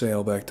 hours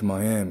sail back to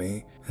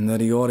Miami, and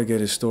that he ought to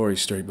get his story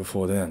straight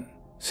before then,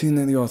 seeing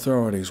that the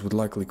authorities would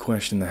likely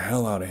question the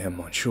hell out of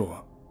him on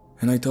shore.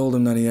 And I told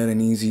him that he had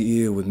an easy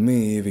ear with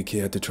me if he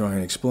cared to try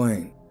and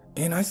explain.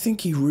 And I think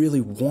he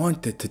really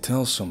wanted to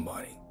tell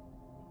somebody.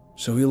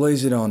 So he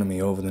lays it on to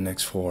me over the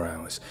next 4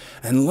 hours.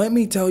 And let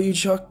me tell you,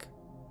 Chuck,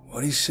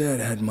 what he said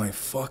had my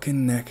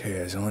fucking neck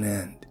hairs on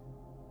end.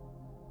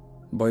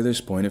 By this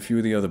point, a few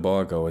of the other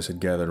bargoers had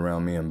gathered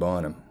around me and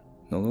Barnum.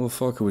 The little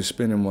fucker was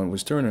spinning what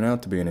was turning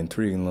out to be an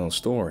intriguing little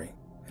story,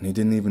 and he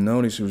didn't even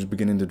notice it was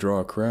beginning to draw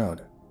a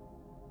crowd.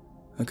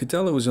 I could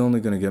tell it was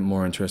only going to get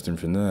more interesting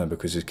from there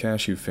because his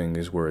cashew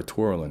fingers were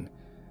a-twirling,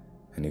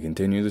 and he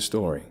continued the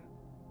story,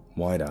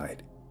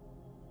 wide-eyed.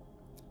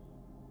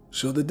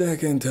 So the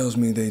deckhand tells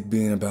me they'd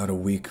been about a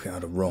week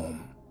out of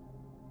Rome,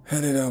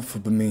 headed out for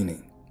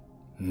Bimini,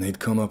 and they'd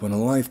come up on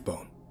a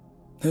lifeboat.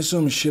 There's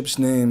some ship's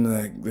name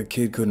that the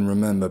kid couldn't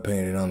remember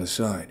painted on the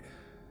side,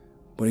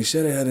 but he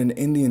said it had an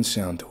Indian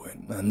sound to it,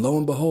 and lo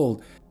and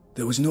behold,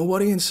 there was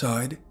nobody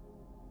inside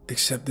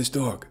except this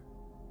dog,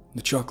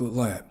 the chocolate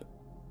lab.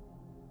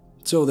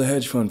 So the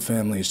hedge fund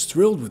family is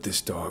thrilled with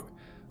this dog,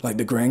 like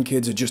the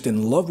grandkids are just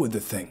in love with the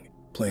thing,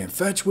 playing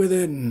fetch with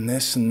it and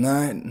this and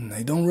that, and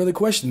they don't really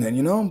question it,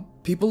 you know?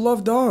 People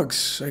love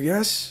dogs, I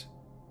guess.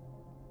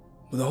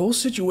 But the whole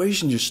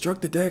situation just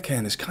struck the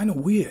deckhand as kind of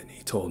weird,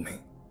 he told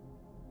me.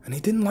 And he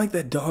didn't like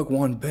that dog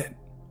one bit.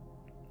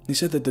 He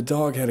said that the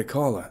dog had a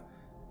collar,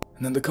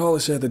 and then the caller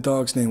said the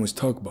dog's name was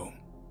Tugboat.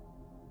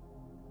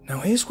 Now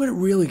here's where it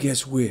really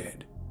gets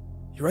weird.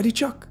 You ready,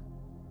 Chuck?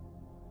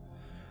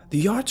 The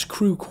yacht's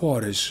crew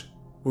quarters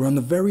were on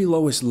the very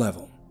lowest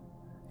level.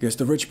 Guess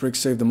the rich pricks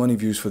saved the money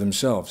views for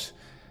themselves.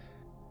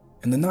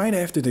 And the night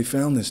after they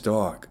found this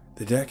dog,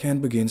 the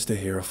deckhand begins to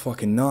hear a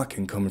fucking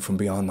knocking coming from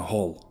beyond the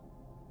hull.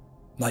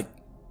 Like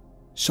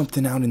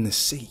something out in the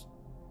sea.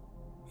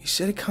 He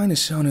said it kind of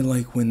sounded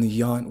like when the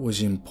yacht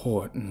was in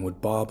port and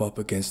would bob up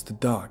against the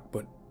dock,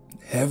 but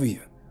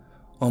heavier,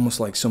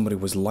 almost like somebody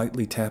was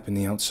lightly tapping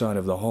the outside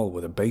of the hull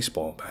with a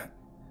baseball bat.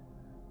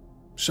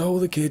 So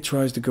the kid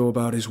tries to go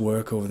about his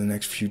work over the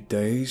next few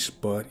days,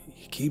 but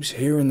he keeps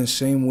hearing the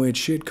same weird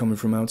shit coming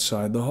from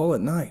outside the hull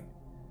at night.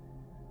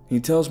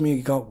 He tells me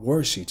it got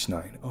worse each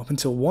night, up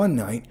until one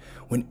night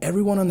when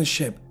everyone on the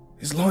ship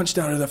is launched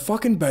out of their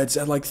fucking beds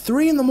at like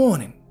 3 in the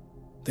morning.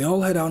 They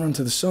all head out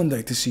onto the sun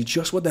deck to see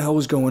just what the hell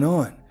was going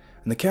on,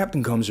 and the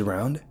captain comes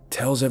around,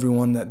 tells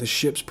everyone that the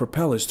ship's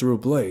propellers threw a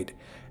blade,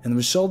 and the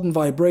resultant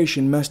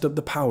vibration messed up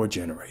the power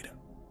generator.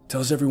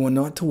 Tells everyone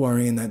not to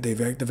worry and that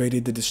they've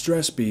activated the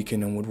distress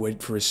beacon and would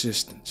wait for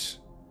assistance.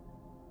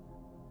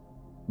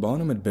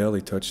 Bonham had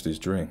barely touched his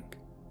drink.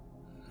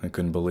 I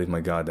couldn't believe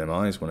my goddamn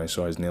eyes when I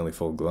saw his nearly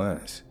full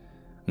glass,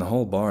 and the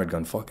whole bar had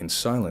gone fucking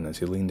silent as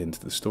he leaned into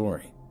the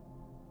story.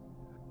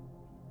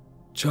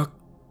 Chuck,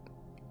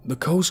 the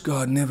Coast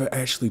Guard never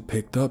actually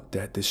picked up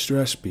that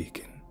distress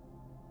beacon,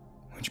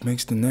 which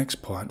makes the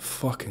next part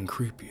fucking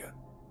creepier.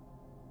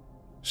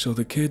 So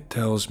the kid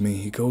tells me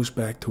he goes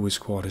back to his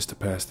quarters to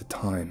pass the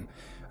time,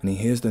 and he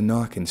hears the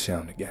knocking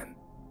sound again.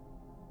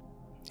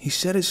 He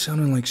said it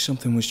sounded like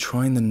something was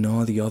trying to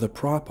gnaw the other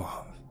prop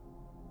off.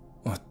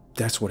 Well,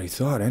 that's what he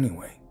thought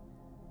anyway.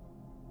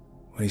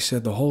 But he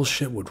said the whole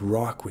ship would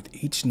rock with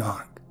each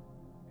knock.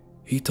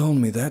 He told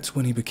me that's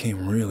when he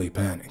became really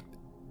panicked.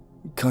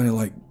 Kinda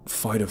like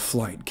fight or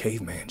flight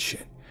caveman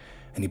shit.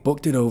 And he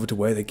booked it over to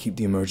where they keep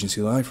the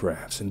emergency life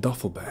rafts and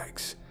duffel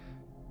bags.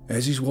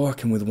 As he's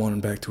walking with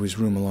one back to his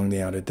room along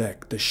the outer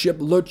deck, the ship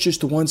lurches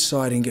to one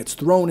side and gets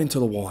thrown into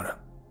the water.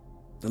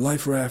 The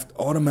life raft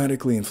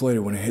automatically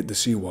inflated when it hit the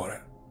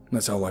seawater.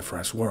 That's how life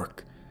rafts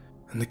work.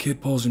 And the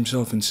kid pulls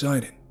himself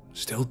inside it,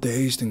 still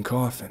dazed and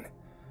coughing.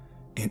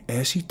 And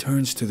as he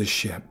turns to the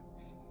ship,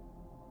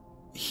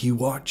 he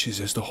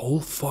watches as the whole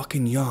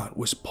fucking yacht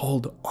was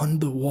pulled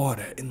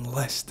underwater in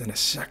less than a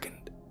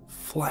second,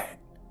 flat.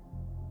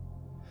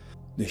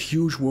 The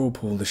huge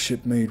whirlpool the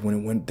ship made when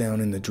it went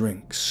down in the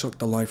drink sucked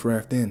the life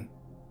raft in,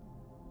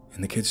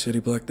 and the kid said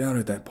he blacked out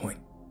at that point.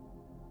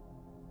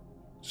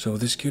 So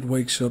this kid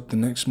wakes up the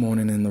next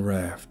morning in the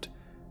raft,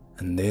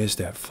 and there's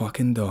that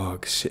fucking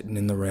dog sitting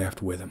in the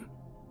raft with him.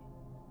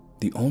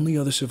 The only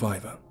other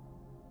survivor,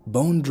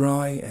 bone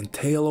dry and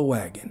tail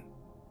a-wagging.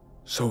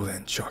 So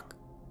then, Chuck,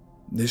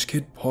 this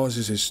kid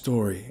pauses his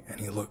story and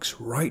he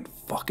looks right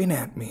fucking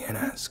at me and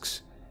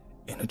asks,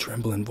 in a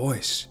trembling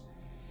voice,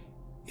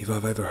 if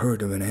I've ever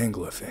heard of an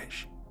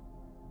anglerfish.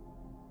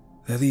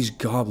 They're these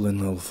goblin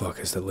little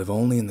fuckers that live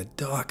only in the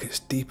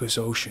darkest, deepest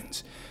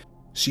oceans.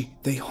 See,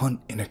 they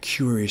hunt in a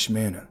curious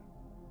manner.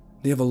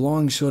 They have a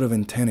long sort of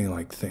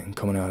antennae-like thing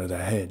coming out of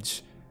their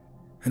heads,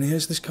 and it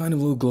has this kind of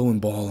little glowing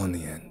ball on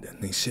the end,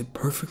 and they sit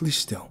perfectly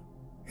still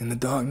in the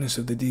darkness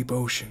of the deep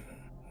ocean,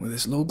 with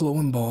this little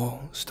glowing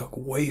ball stuck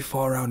way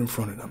far out in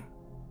front of them.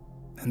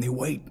 And they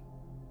wait.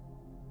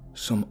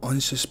 Some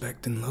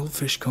unsuspecting little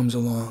fish comes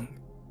along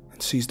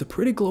and sees the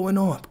pretty glowing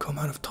orb come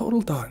out of total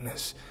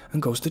darkness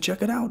and goes to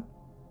check it out.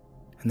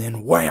 And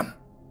then wham!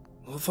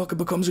 The little fucker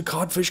becomes a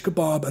codfish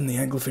kebab and the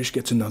anglerfish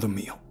gets another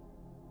meal.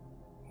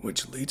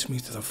 Which leads me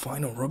to the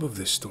final rub of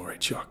this story,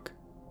 Chuck.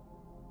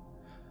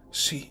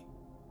 See,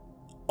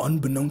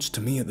 unbeknownst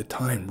to me at the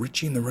time,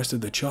 Richie and the rest of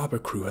the chopper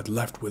crew had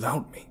left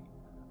without me,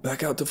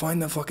 back out to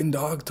find that fucking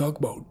dog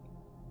tugboat.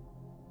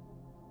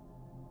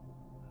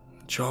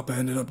 The chopper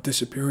ended up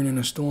disappearing in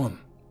a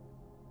storm.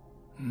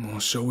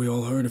 Or so we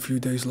all heard a few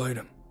days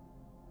later.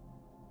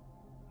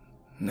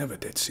 Never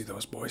did see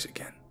those boys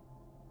again.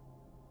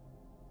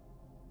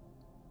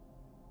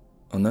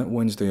 On that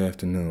Wednesday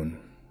afternoon,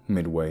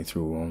 midway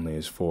through only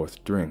his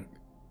fourth drink,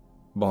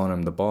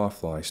 Bonham the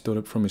barfly stood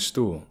up from his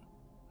stool,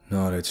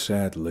 nodded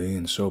sadly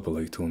and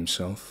soberly to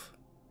himself,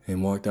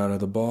 and walked out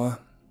of the bar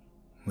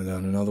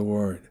without another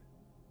word.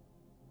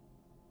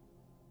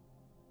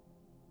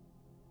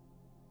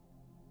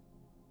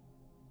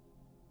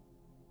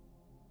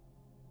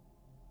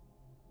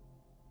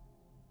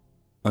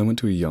 I went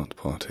to a yacht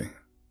party.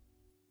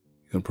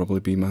 It'll probably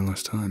be my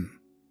last time.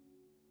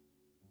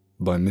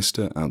 By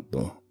Mr.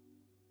 Outlaw.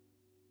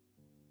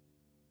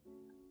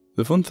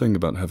 The fun thing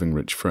about having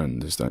rich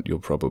friends is that you'll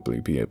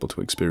probably be able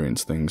to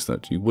experience things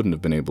that you wouldn't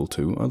have been able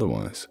to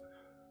otherwise.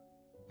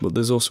 But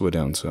there's also a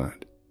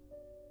downside.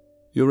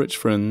 Your rich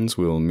friends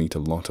will meet a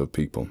lot of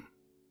people.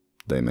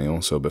 They may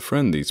also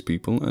befriend these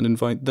people and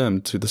invite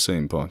them to the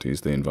same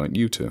parties they invite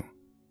you to.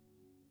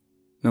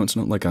 Now, it's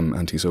not like I'm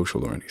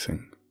antisocial or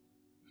anything.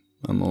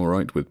 I'm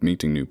alright with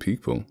meeting new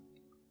people,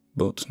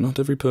 but not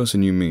every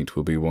person you meet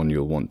will be one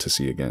you'll want to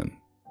see again.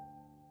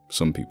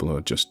 Some people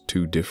are just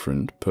too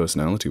different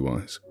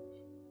personality-wise.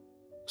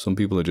 Some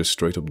people are just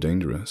straight up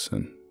dangerous,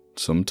 and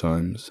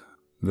sometimes,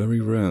 very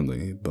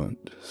rarely, but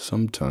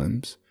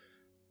sometimes,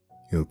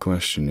 you'll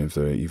question if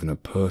they're even a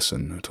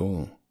person at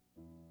all.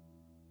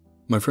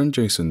 My friend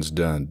Jason's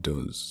dad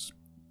does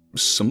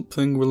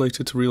something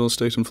related to real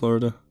estate in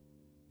Florida.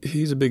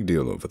 He's a big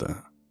deal over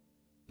there.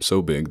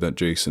 So big that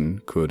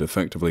Jason could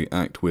effectively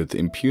act with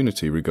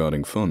impunity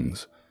regarding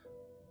funds.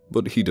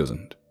 But he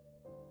doesn't.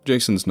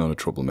 Jason's not a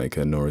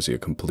troublemaker, nor is he a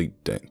complete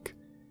dick.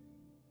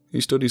 He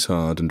studies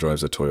hard and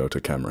drives a Toyota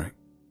Camry.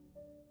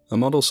 A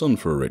model son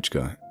for a rich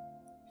guy,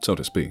 so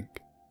to speak.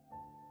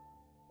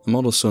 A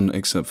model son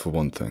except for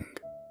one thing.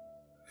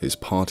 His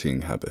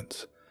partying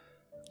habits.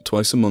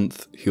 Twice a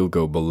month, he'll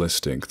go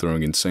ballistic,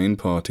 throwing insane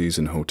parties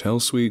in hotel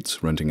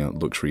suites, renting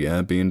out luxury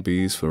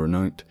Airbnbs for a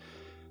night,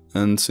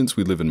 and since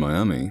we live in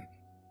Miami,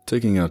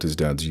 taking out his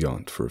dad's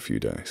yacht for a few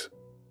days.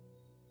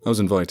 I was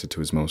invited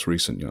to his most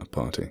recent yacht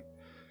party.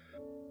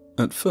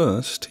 At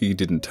first, he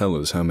didn't tell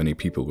us how many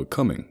people were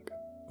coming,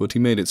 but he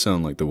made it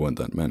sound like there weren't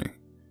that many.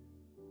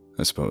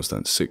 I suppose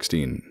that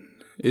 16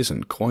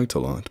 isn't quite a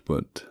lot,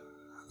 but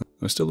I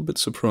was still a bit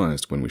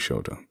surprised when we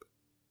showed up.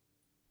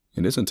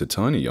 It isn't a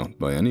tiny yacht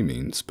by any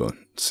means, but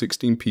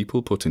 16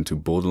 people put into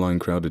borderline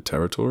crowded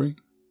territory?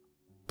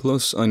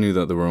 Plus, I knew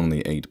that there were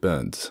only 8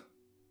 beds.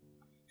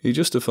 He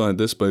justified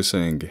this by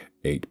saying,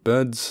 8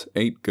 beds,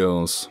 8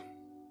 girls,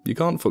 you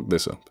can't fuck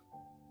this up.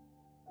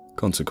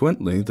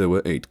 Consequently, there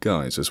were 8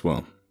 guys as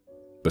well.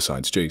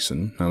 Besides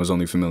Jason, I was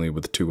only familiar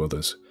with 2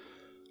 others.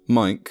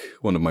 Mike,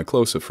 one of my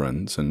closer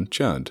friends, and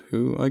Chad,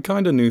 who I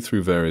kinda knew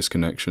through various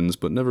connections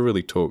but never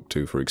really talked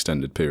to for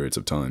extended periods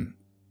of time.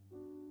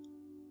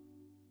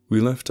 We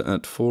left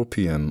at 4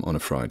 p.m. on a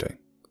Friday,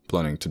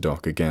 planning to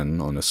dock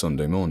again on a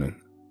Sunday morning.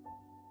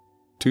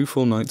 2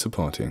 full nights of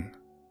partying.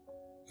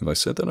 If I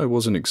said that I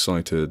wasn't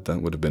excited,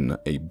 that would have been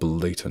a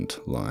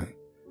blatant lie.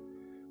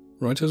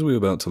 Right as we were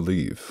about to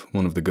leave,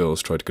 one of the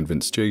girls tried to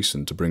convince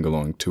Jason to bring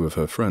along 2 of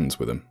her friends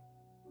with him.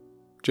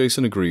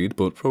 Jason agreed,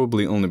 but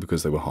probably only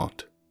because they were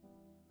hot.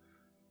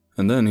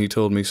 And then he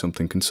told me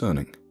something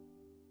concerning.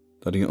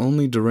 That he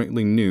only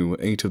directly knew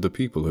 8 of the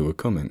people who were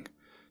coming.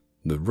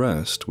 The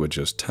rest were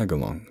just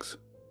tag-alongs.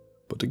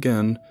 But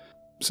again,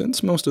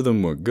 since most of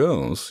them were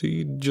girls,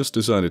 he just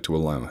decided to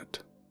allow it.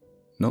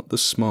 Not the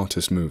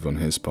smartest move on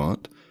his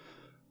part,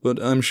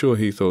 but I'm sure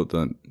he thought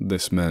that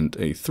this meant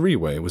a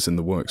 3-way was in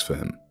the works for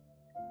him.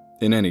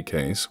 In any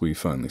case, we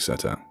finally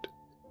set out.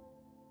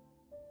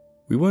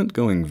 We weren't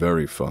going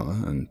very far,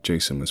 and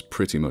Jason was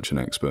pretty much an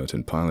expert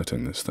in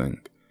piloting this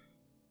thing,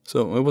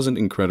 so I wasn't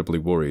incredibly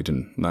worried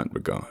in that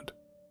regard.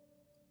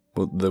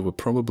 But there were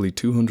probably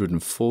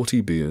 240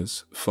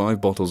 beers,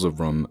 5 bottles of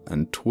rum,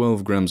 and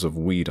 12 grams of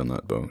weed on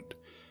that boat,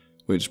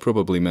 which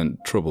probably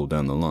meant trouble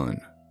down the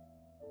line.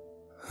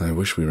 I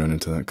wish we ran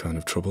into that kind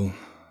of trouble,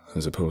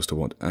 as opposed to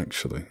what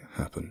actually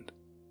happened.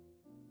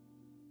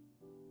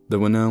 There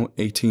were now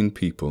 18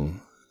 people,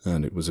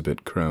 and it was a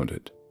bit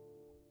crowded.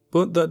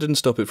 But that didn't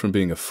stop it from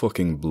being a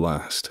fucking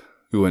blast.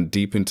 We went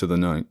deep into the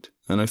night,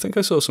 and I think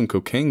I saw some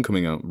cocaine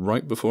coming out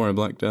right before I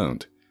blacked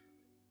out.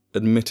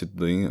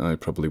 Admittedly, I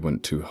probably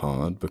went too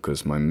hard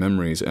because my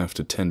memories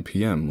after 10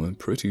 p.m. were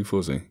pretty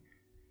fuzzy.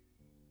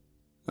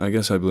 I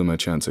guess I blew my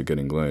chance at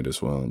getting laid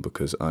as well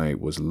because I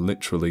was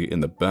literally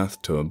in the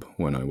bathtub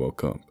when I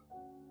woke up.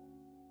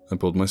 I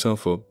pulled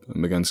myself up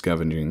and began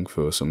scavenging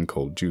for some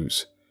cold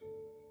juice.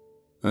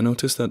 I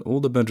noticed that all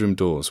the bedroom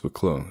doors were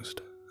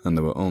closed, and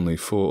there were only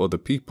 4 other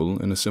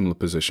people in a similar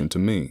position to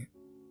me,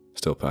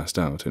 still passed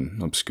out in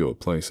obscure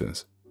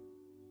places.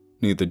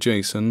 Neither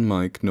Jason,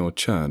 Mike, nor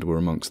Chad were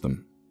amongst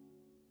them.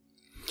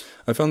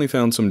 I finally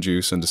found some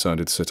juice and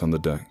decided to sit on the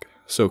deck,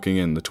 soaking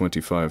in the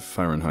 25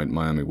 Fahrenheit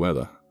Miami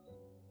weather.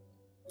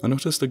 I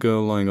noticed a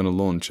girl lying on a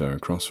lawn chair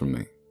across from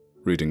me,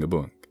 reading a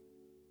book.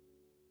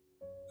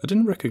 I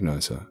didn't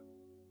recognize her.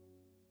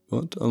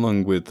 But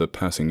along with the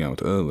passing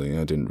out early,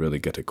 I didn't really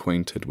get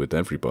acquainted with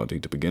everybody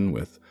to begin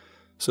with,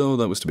 so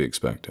that was to be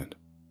expected.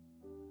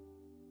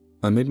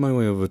 I made my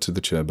way over to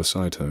the chair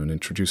beside her and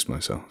introduced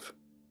myself.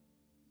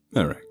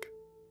 "Eric,"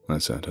 I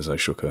said as I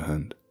shook her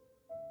hand.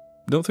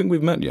 "Don't think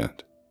we've met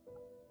yet."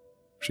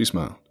 She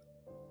smiled.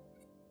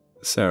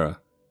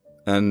 "Sarah.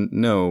 And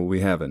no,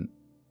 we haven't.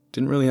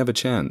 Didn't really have a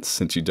chance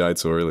since you died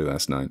so early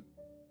last night."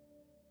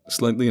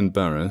 Slightly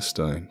embarrassed,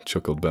 I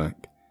chuckled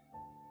back.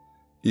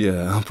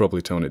 "Yeah, I'll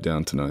probably tone it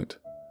down tonight."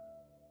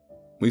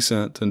 We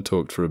sat and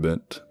talked for a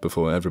bit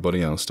before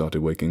everybody else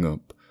started waking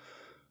up,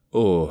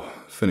 or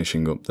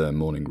finishing up their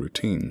morning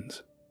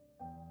routines.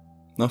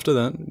 After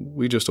that,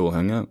 we just all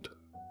hung out,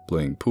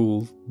 playing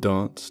pool,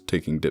 darts,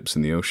 taking dips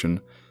in the ocean,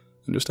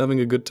 and just having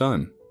a good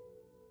time.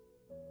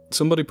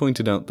 Somebody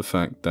pointed out the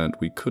fact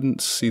that we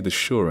couldn't see the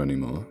shore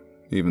anymore,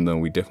 even though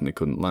we definitely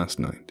couldn't last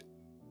night.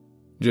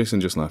 Jason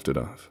just laughed it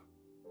off.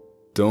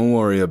 "Don't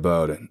worry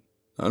about it.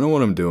 I know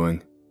what I'm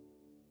doing."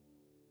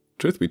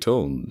 Truth be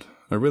told,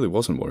 I really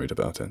wasn't worried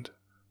about it.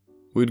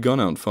 We'd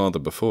gone out farther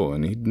before,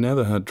 and he'd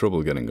never had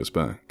trouble getting us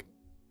back.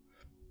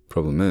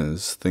 Problem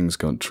is, things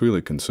got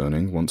truly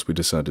concerning once we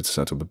decided to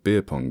set up a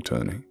beer pong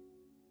tourney.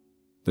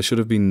 There should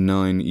have been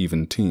 9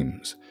 even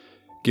teams,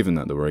 given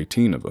that there were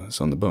 18 of us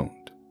on the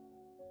boat.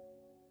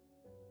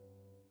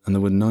 And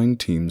there were 9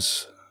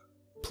 teams,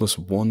 plus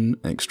 1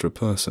 extra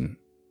person.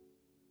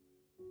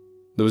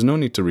 There was no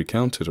need to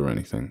recount it or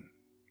anything.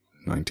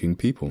 19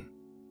 people.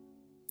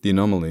 The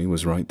anomaly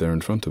was right there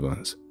in front of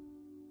us.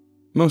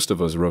 Most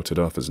of us wrote it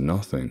off as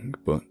nothing,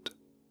 but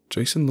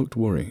Jason looked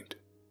worried.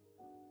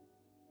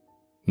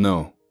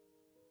 "No,"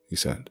 he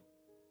said.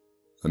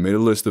 "I made a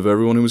list of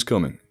everyone who was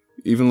coming,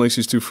 even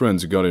Lacey's 2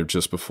 friends who got here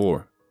just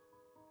before.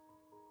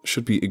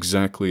 Should be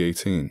exactly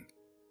 18.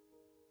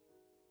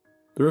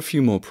 There were a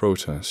few more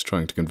protests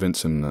trying to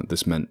convince him that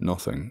this meant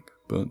nothing,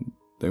 but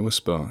they were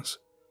sparse.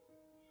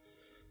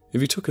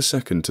 If you took a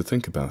second to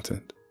think about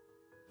it,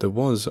 there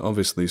was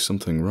obviously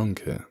something wrong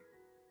here.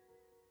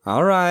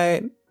 "All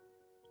right,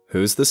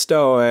 who's the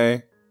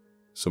stowaway?"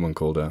 someone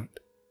called out.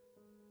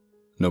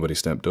 Nobody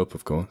stepped up,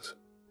 of course.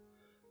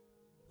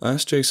 I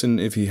asked Jason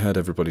if he had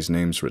everybody's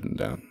names written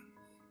down.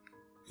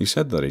 He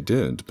said that he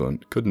did,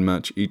 but couldn't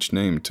match each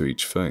name to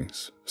each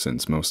face,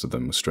 since most of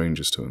them were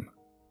strangers to him.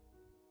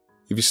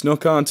 "If you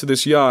snuck onto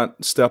this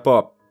yacht, step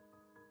up.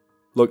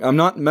 Look, I'm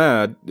not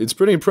mad. It's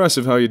pretty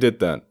impressive how you did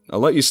that.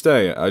 I'll let you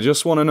stay. I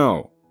just want to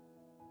know."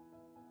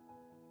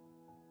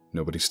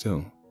 Nobody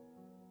still.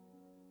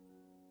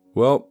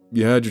 "Well,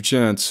 you had your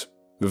chance.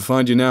 If I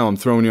find you now, I'm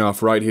throwing you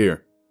off right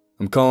here.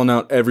 I'm calling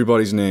out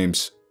everybody's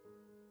names."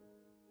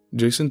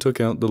 Jason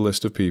took out the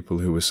list of people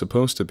who were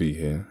supposed to be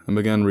here and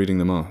began reading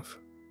them off.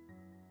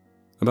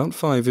 About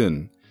 5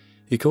 in,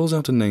 he calls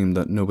out a name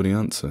that nobody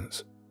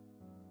answers.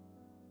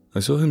 I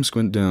saw him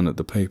squint down at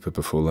the paper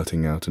before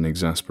letting out an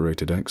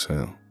exasperated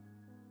exhale.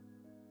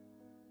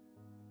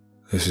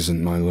 "This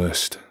isn't my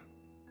list."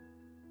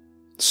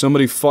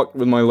 "Somebody fucked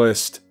with my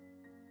list."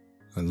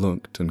 I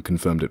looked and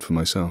confirmed it for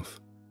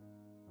myself.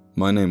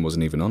 My name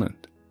wasn't even on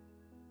it.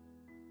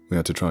 We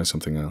had to try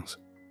something else.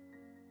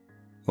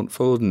 What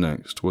followed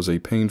next was a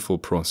painful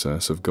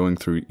process of going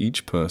through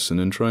each person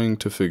and trying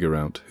to figure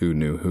out who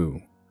knew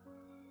who.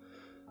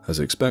 As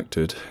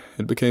expected,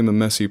 it became a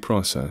messy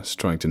process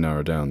trying to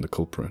narrow down the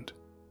culprit.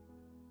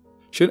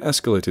 Shit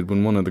escalated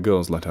when one of the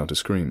girls let out a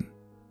scream.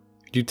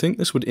 You'd think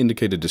this would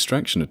indicate a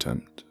distraction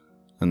attempt,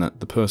 and that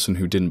the person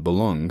who didn't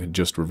belong had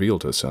just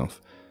revealed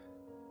herself,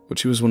 but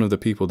she was one of the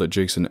people that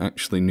Jason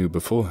actually knew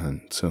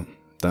beforehand, so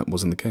that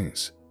wasn't the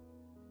case.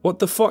 "What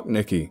the fuck,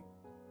 Nikki?"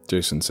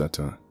 Jason said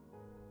to her.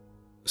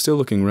 Still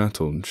looking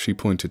rattled, she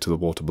pointed to the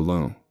water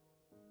below.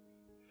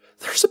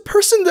 "There's a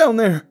person down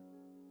there!"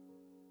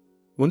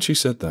 Once she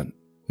said that,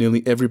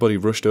 nearly everybody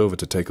rushed over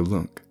to take a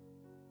look.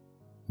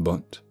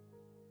 But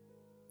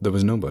there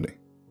was nobody.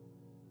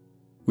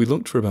 We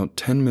looked for about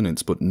 10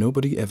 minutes, but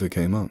nobody ever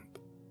came up.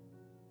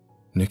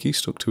 Nikki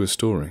stuck to her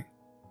story,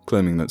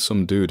 claiming that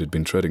some dude had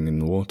been treading in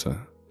the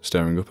water,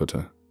 staring up at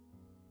her.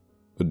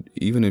 But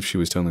even if she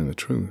was telling the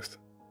truth,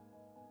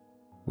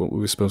 what were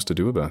we supposed to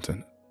do about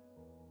it?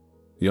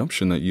 The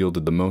option that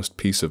yielded the most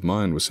peace of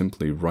mind was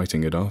simply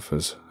writing it off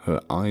as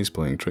her eyes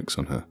playing tricks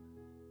on her.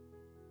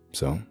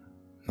 So,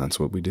 that's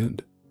what we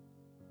did.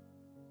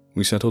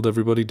 We settled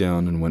everybody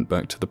down and went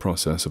back to the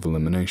process of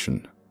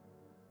elimination.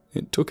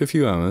 It took a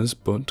few hours,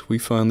 but we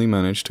finally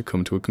managed to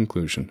come to a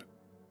conclusion.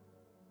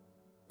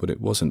 But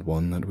it wasn't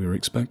one that we were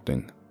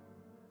expecting.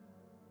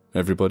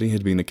 Everybody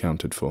had been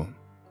accounted for.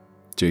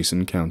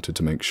 Jason counted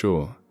to make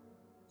sure,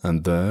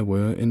 and there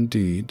were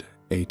indeed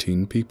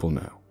 18 people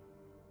now.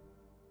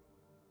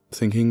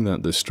 Thinking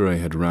that the stray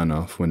had ran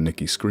off when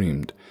Nikki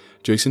screamed,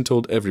 Jason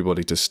told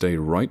everybody to stay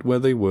right where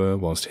they were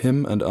whilst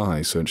him and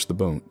I searched the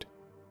boat.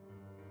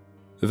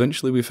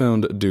 Eventually we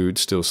found a dude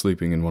still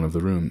sleeping in one of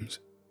the rooms.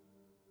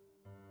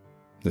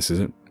 This is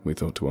it, we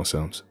thought to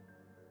ourselves.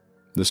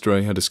 The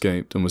stray had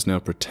escaped and was now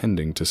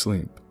pretending to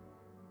sleep.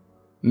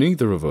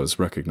 Neither of us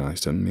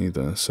recognized him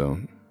either, so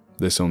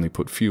this only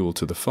put fuel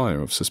to the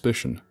fire of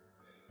suspicion.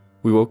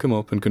 We woke him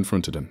up and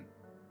confronted him.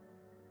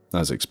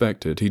 As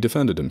expected, he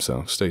defended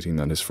himself, stating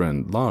that his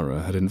friend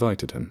Lara had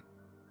invited him.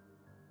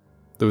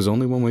 There was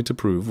only one way to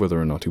prove whether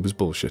or not he was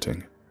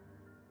bullshitting.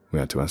 We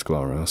had to ask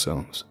Lara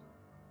ourselves.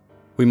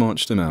 We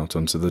marched him out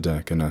onto the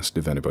deck and asked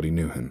if anybody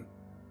knew him.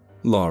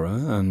 Lara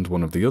and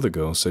one of the other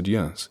girls said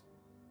yes,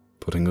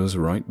 putting us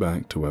right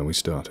back to where we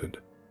started.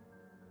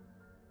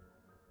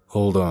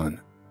 "Hold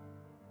on,"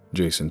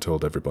 Jason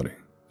told everybody,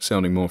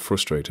 sounding more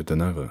frustrated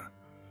than ever.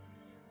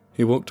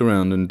 He walked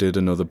around and did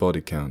another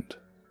body count,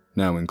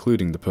 now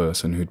including the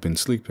person who'd been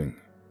sleeping.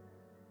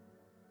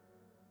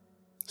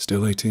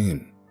 "Still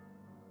 18.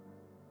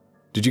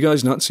 Did you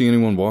guys not see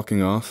anyone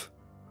walking off?"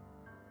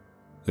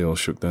 They all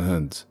shook their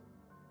heads.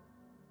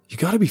 "You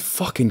gotta be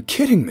fucking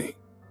kidding me!"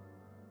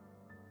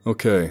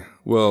 "Okay,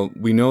 well,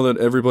 we know that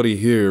everybody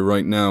here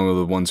right now are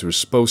the ones who are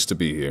supposed to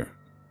be here.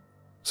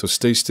 So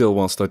stay still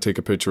whilst I take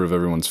a picture of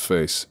everyone's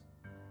face."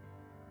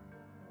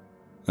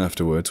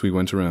 Afterwards, we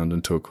went around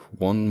and took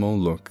one more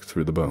look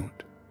through the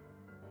boat.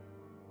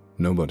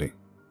 Nobody.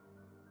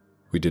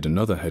 We did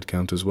another head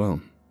count as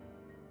well.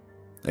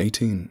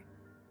 18.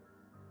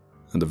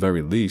 At the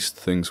very least,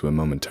 things were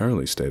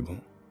momentarily stable.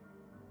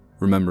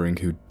 Remembering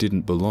who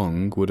didn't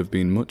belong would have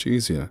been much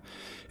easier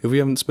if we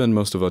hadn't spent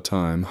most of our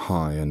time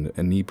high and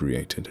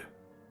inebriated.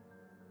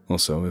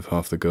 Also, if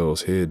half the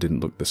girls here didn't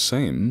look the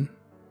same,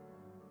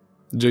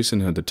 Jason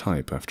had the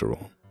type after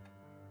all.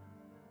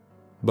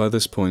 By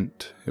this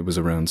point, it was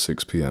around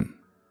 6 p.m,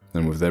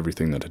 and with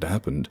everything that had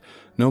happened,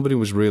 nobody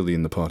was really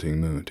in the partying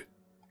mood.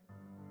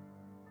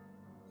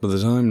 By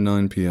the time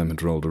 9 p.m.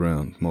 had rolled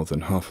around, more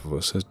than half of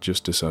us had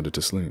just decided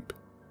to sleep.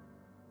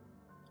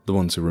 The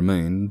ones who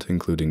remained,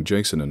 including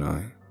Jason and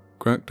I,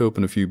 cracked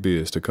open a few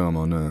beers to calm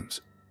our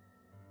nerves.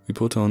 We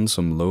put on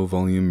some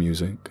low-volume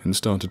music and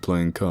started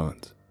playing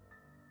cards.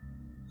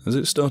 As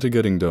it started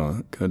getting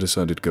dark, I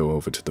decided to go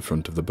over to the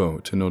front of the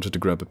boat in order to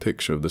grab a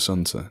picture of the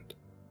sunset.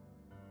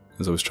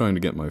 As I was trying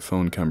to get my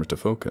phone camera to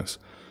focus,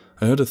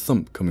 I heard a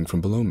thump coming from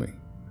below me.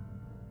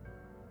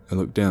 I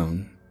looked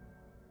down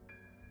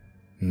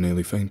and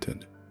nearly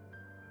fainted.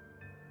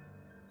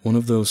 One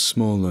of those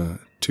smaller,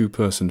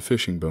 two-person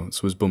fishing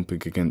boats was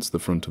bumping against the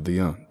front of the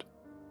yacht.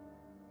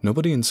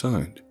 Nobody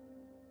inside.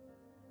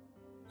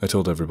 I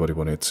told everybody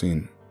what I had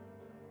seen,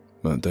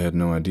 but they had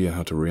no idea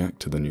how to react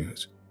to the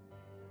news.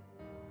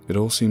 It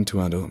all seemed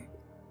to add up.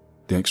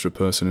 The extra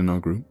person in our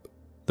group,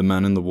 the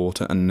man in the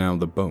water, and now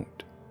the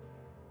boat.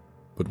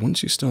 But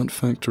once you start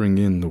factoring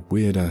in the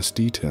weird-ass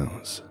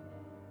details,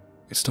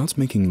 it starts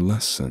making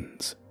less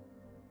sense.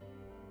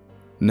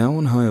 Now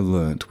on high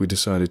alert, we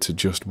decided to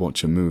just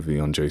watch a movie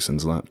on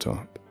Jason's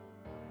laptop.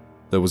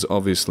 There was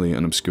obviously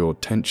an obscure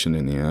tension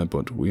in the air,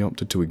 but we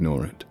opted to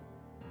ignore it.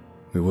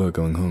 We were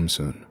going home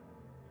soon.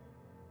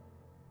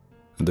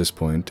 At this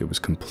point, it was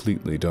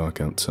completely dark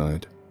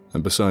outside,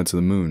 and besides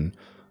the moon,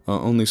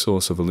 our only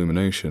source of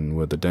illumination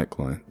were the deck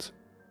lights.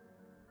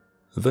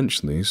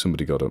 Eventually,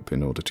 somebody got up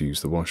in order to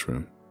use the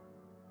washroom.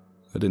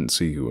 I didn't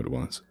see who it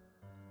was.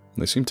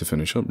 They seemed to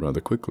finish up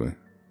rather quickly,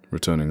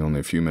 returning only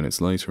a few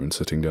minutes later and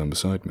sitting down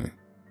beside me.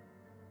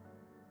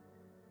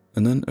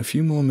 And then a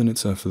few more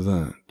minutes after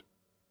that,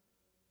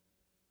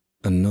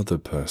 another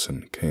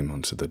person came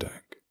onto the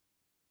deck.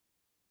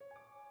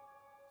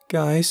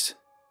 Guys,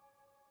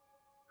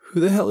 who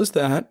the hell is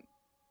that?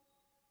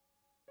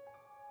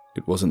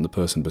 It wasn't the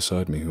person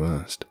beside me who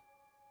asked.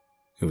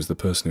 It was the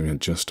person who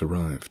had just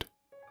arrived.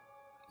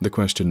 The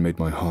question made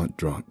my heart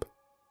drop.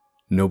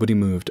 Nobody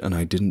moved, and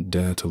I didn't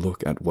dare to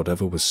look at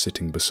whatever was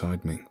sitting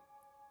beside me.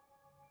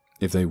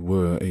 If they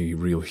were a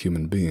real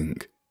human being,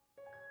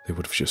 they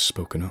would have just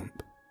spoken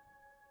up.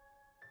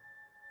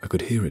 I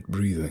could hear it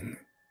breathing,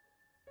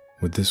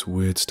 with this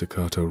weird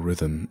staccato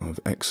rhythm of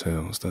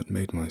exhales that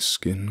made my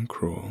skin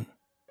crawl.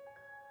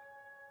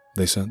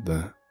 They sat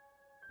there,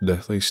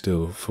 deathly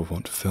still for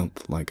what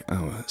felt like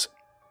hours.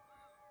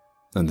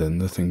 And then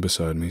the thing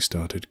beside me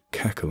started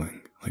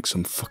cackling like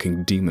some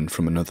fucking demon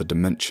from another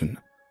dimension.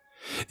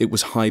 It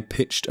was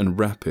high-pitched and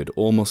rapid,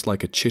 almost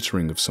like a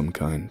chittering of some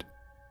kind.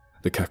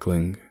 The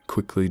cackling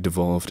quickly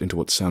devolved into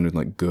what sounded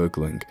like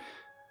gurgling,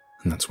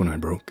 and that's when I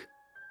broke.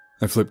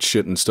 I flipped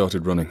shit and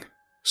started running.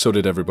 So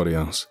did everybody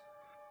else.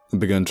 I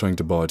began trying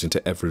to barge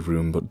into every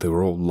room, but they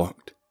were all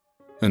locked.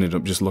 I ended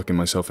up just locking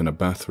myself in a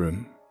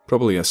bathroom.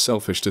 Probably a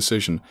selfish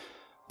decision,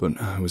 but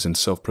I was in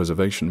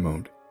self-preservation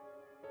mode.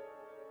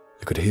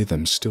 I could hear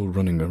them still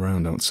running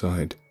around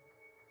outside,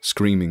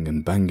 screaming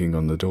and banging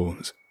on the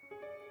doors.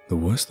 The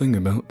worst thing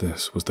about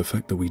this was the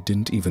fact that we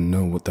didn't even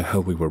know what the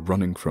hell we were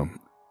running from.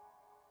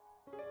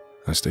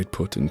 I stayed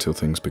put until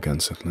things began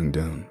settling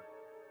down,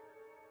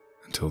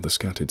 until the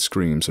scattered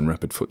screams and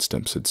rapid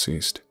footsteps had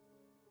ceased.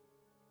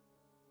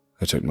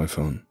 I checked my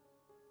phone.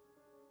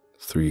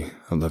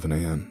 3:11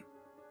 a.m.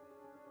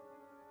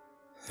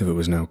 If it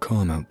was now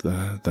calm out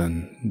there,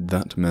 then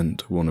that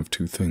meant one of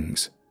two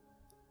things.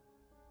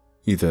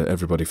 Either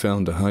everybody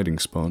found a hiding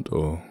spot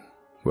or,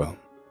 well,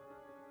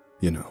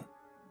 you know.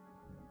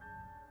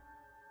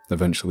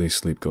 Eventually,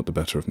 sleep got the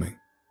better of me.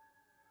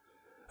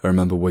 I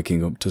remember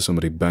waking up to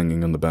somebody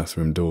banging on the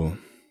bathroom door.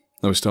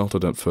 I was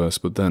startled at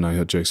first, but then I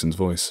heard Jason's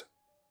voice.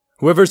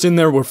 "Whoever's in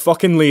there, we're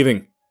fucking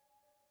leaving!"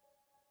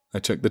 I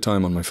checked the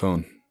time on my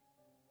phone.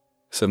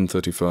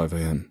 7:35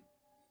 a.m.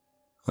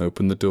 I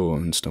opened the door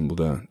and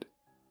stumbled out,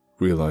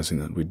 realizing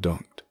that we'd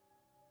docked.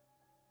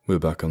 We were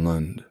back on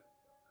land.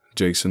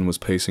 Jason was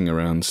pacing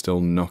around, still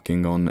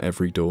knocking on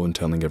every door and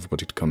telling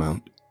everybody to come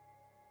out.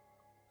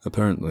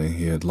 Apparently,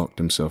 he had locked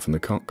himself in the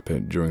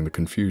cockpit during the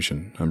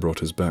confusion and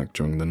brought us back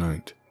during the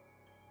night.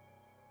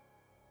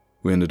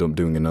 We ended up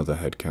doing another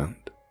head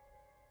count.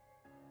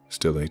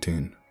 Still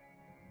 18.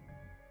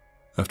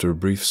 After a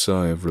brief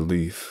sigh of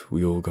relief,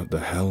 we all got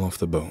the hell off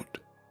the boat,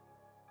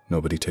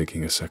 nobody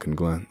taking a second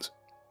glance.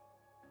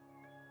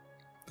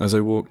 As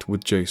I walked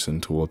with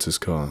Jason towards his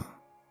car,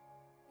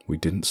 we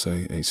didn't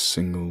say a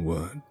single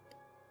word.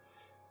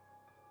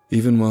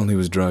 Even while he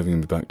was driving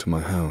me back to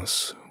my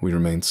house, we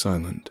remained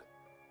silent.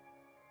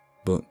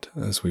 But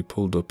as we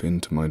pulled up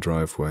into my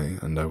driveway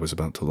and I was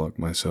about to lock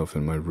myself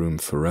in my room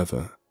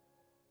forever,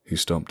 he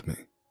stopped me.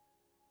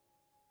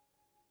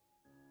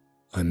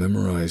 I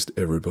memorized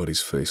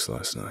everybody's face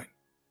last night.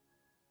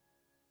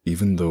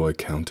 Even though I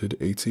counted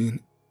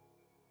 18,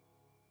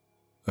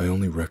 I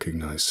only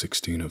recognized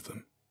 16 of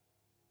them.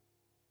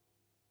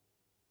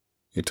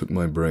 It took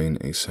my brain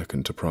a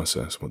second to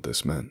process what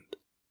this meant,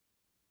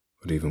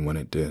 but even when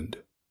it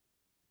did,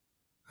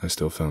 I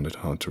still found it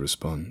hard to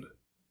respond.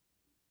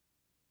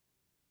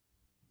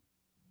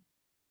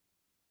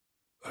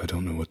 "I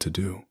don't know what to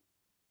do,"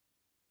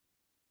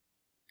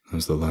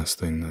 was the last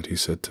thing that he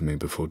said to me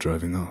before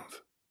driving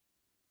off.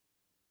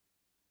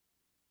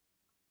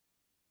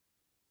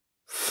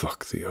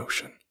 Fuck the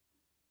ocean.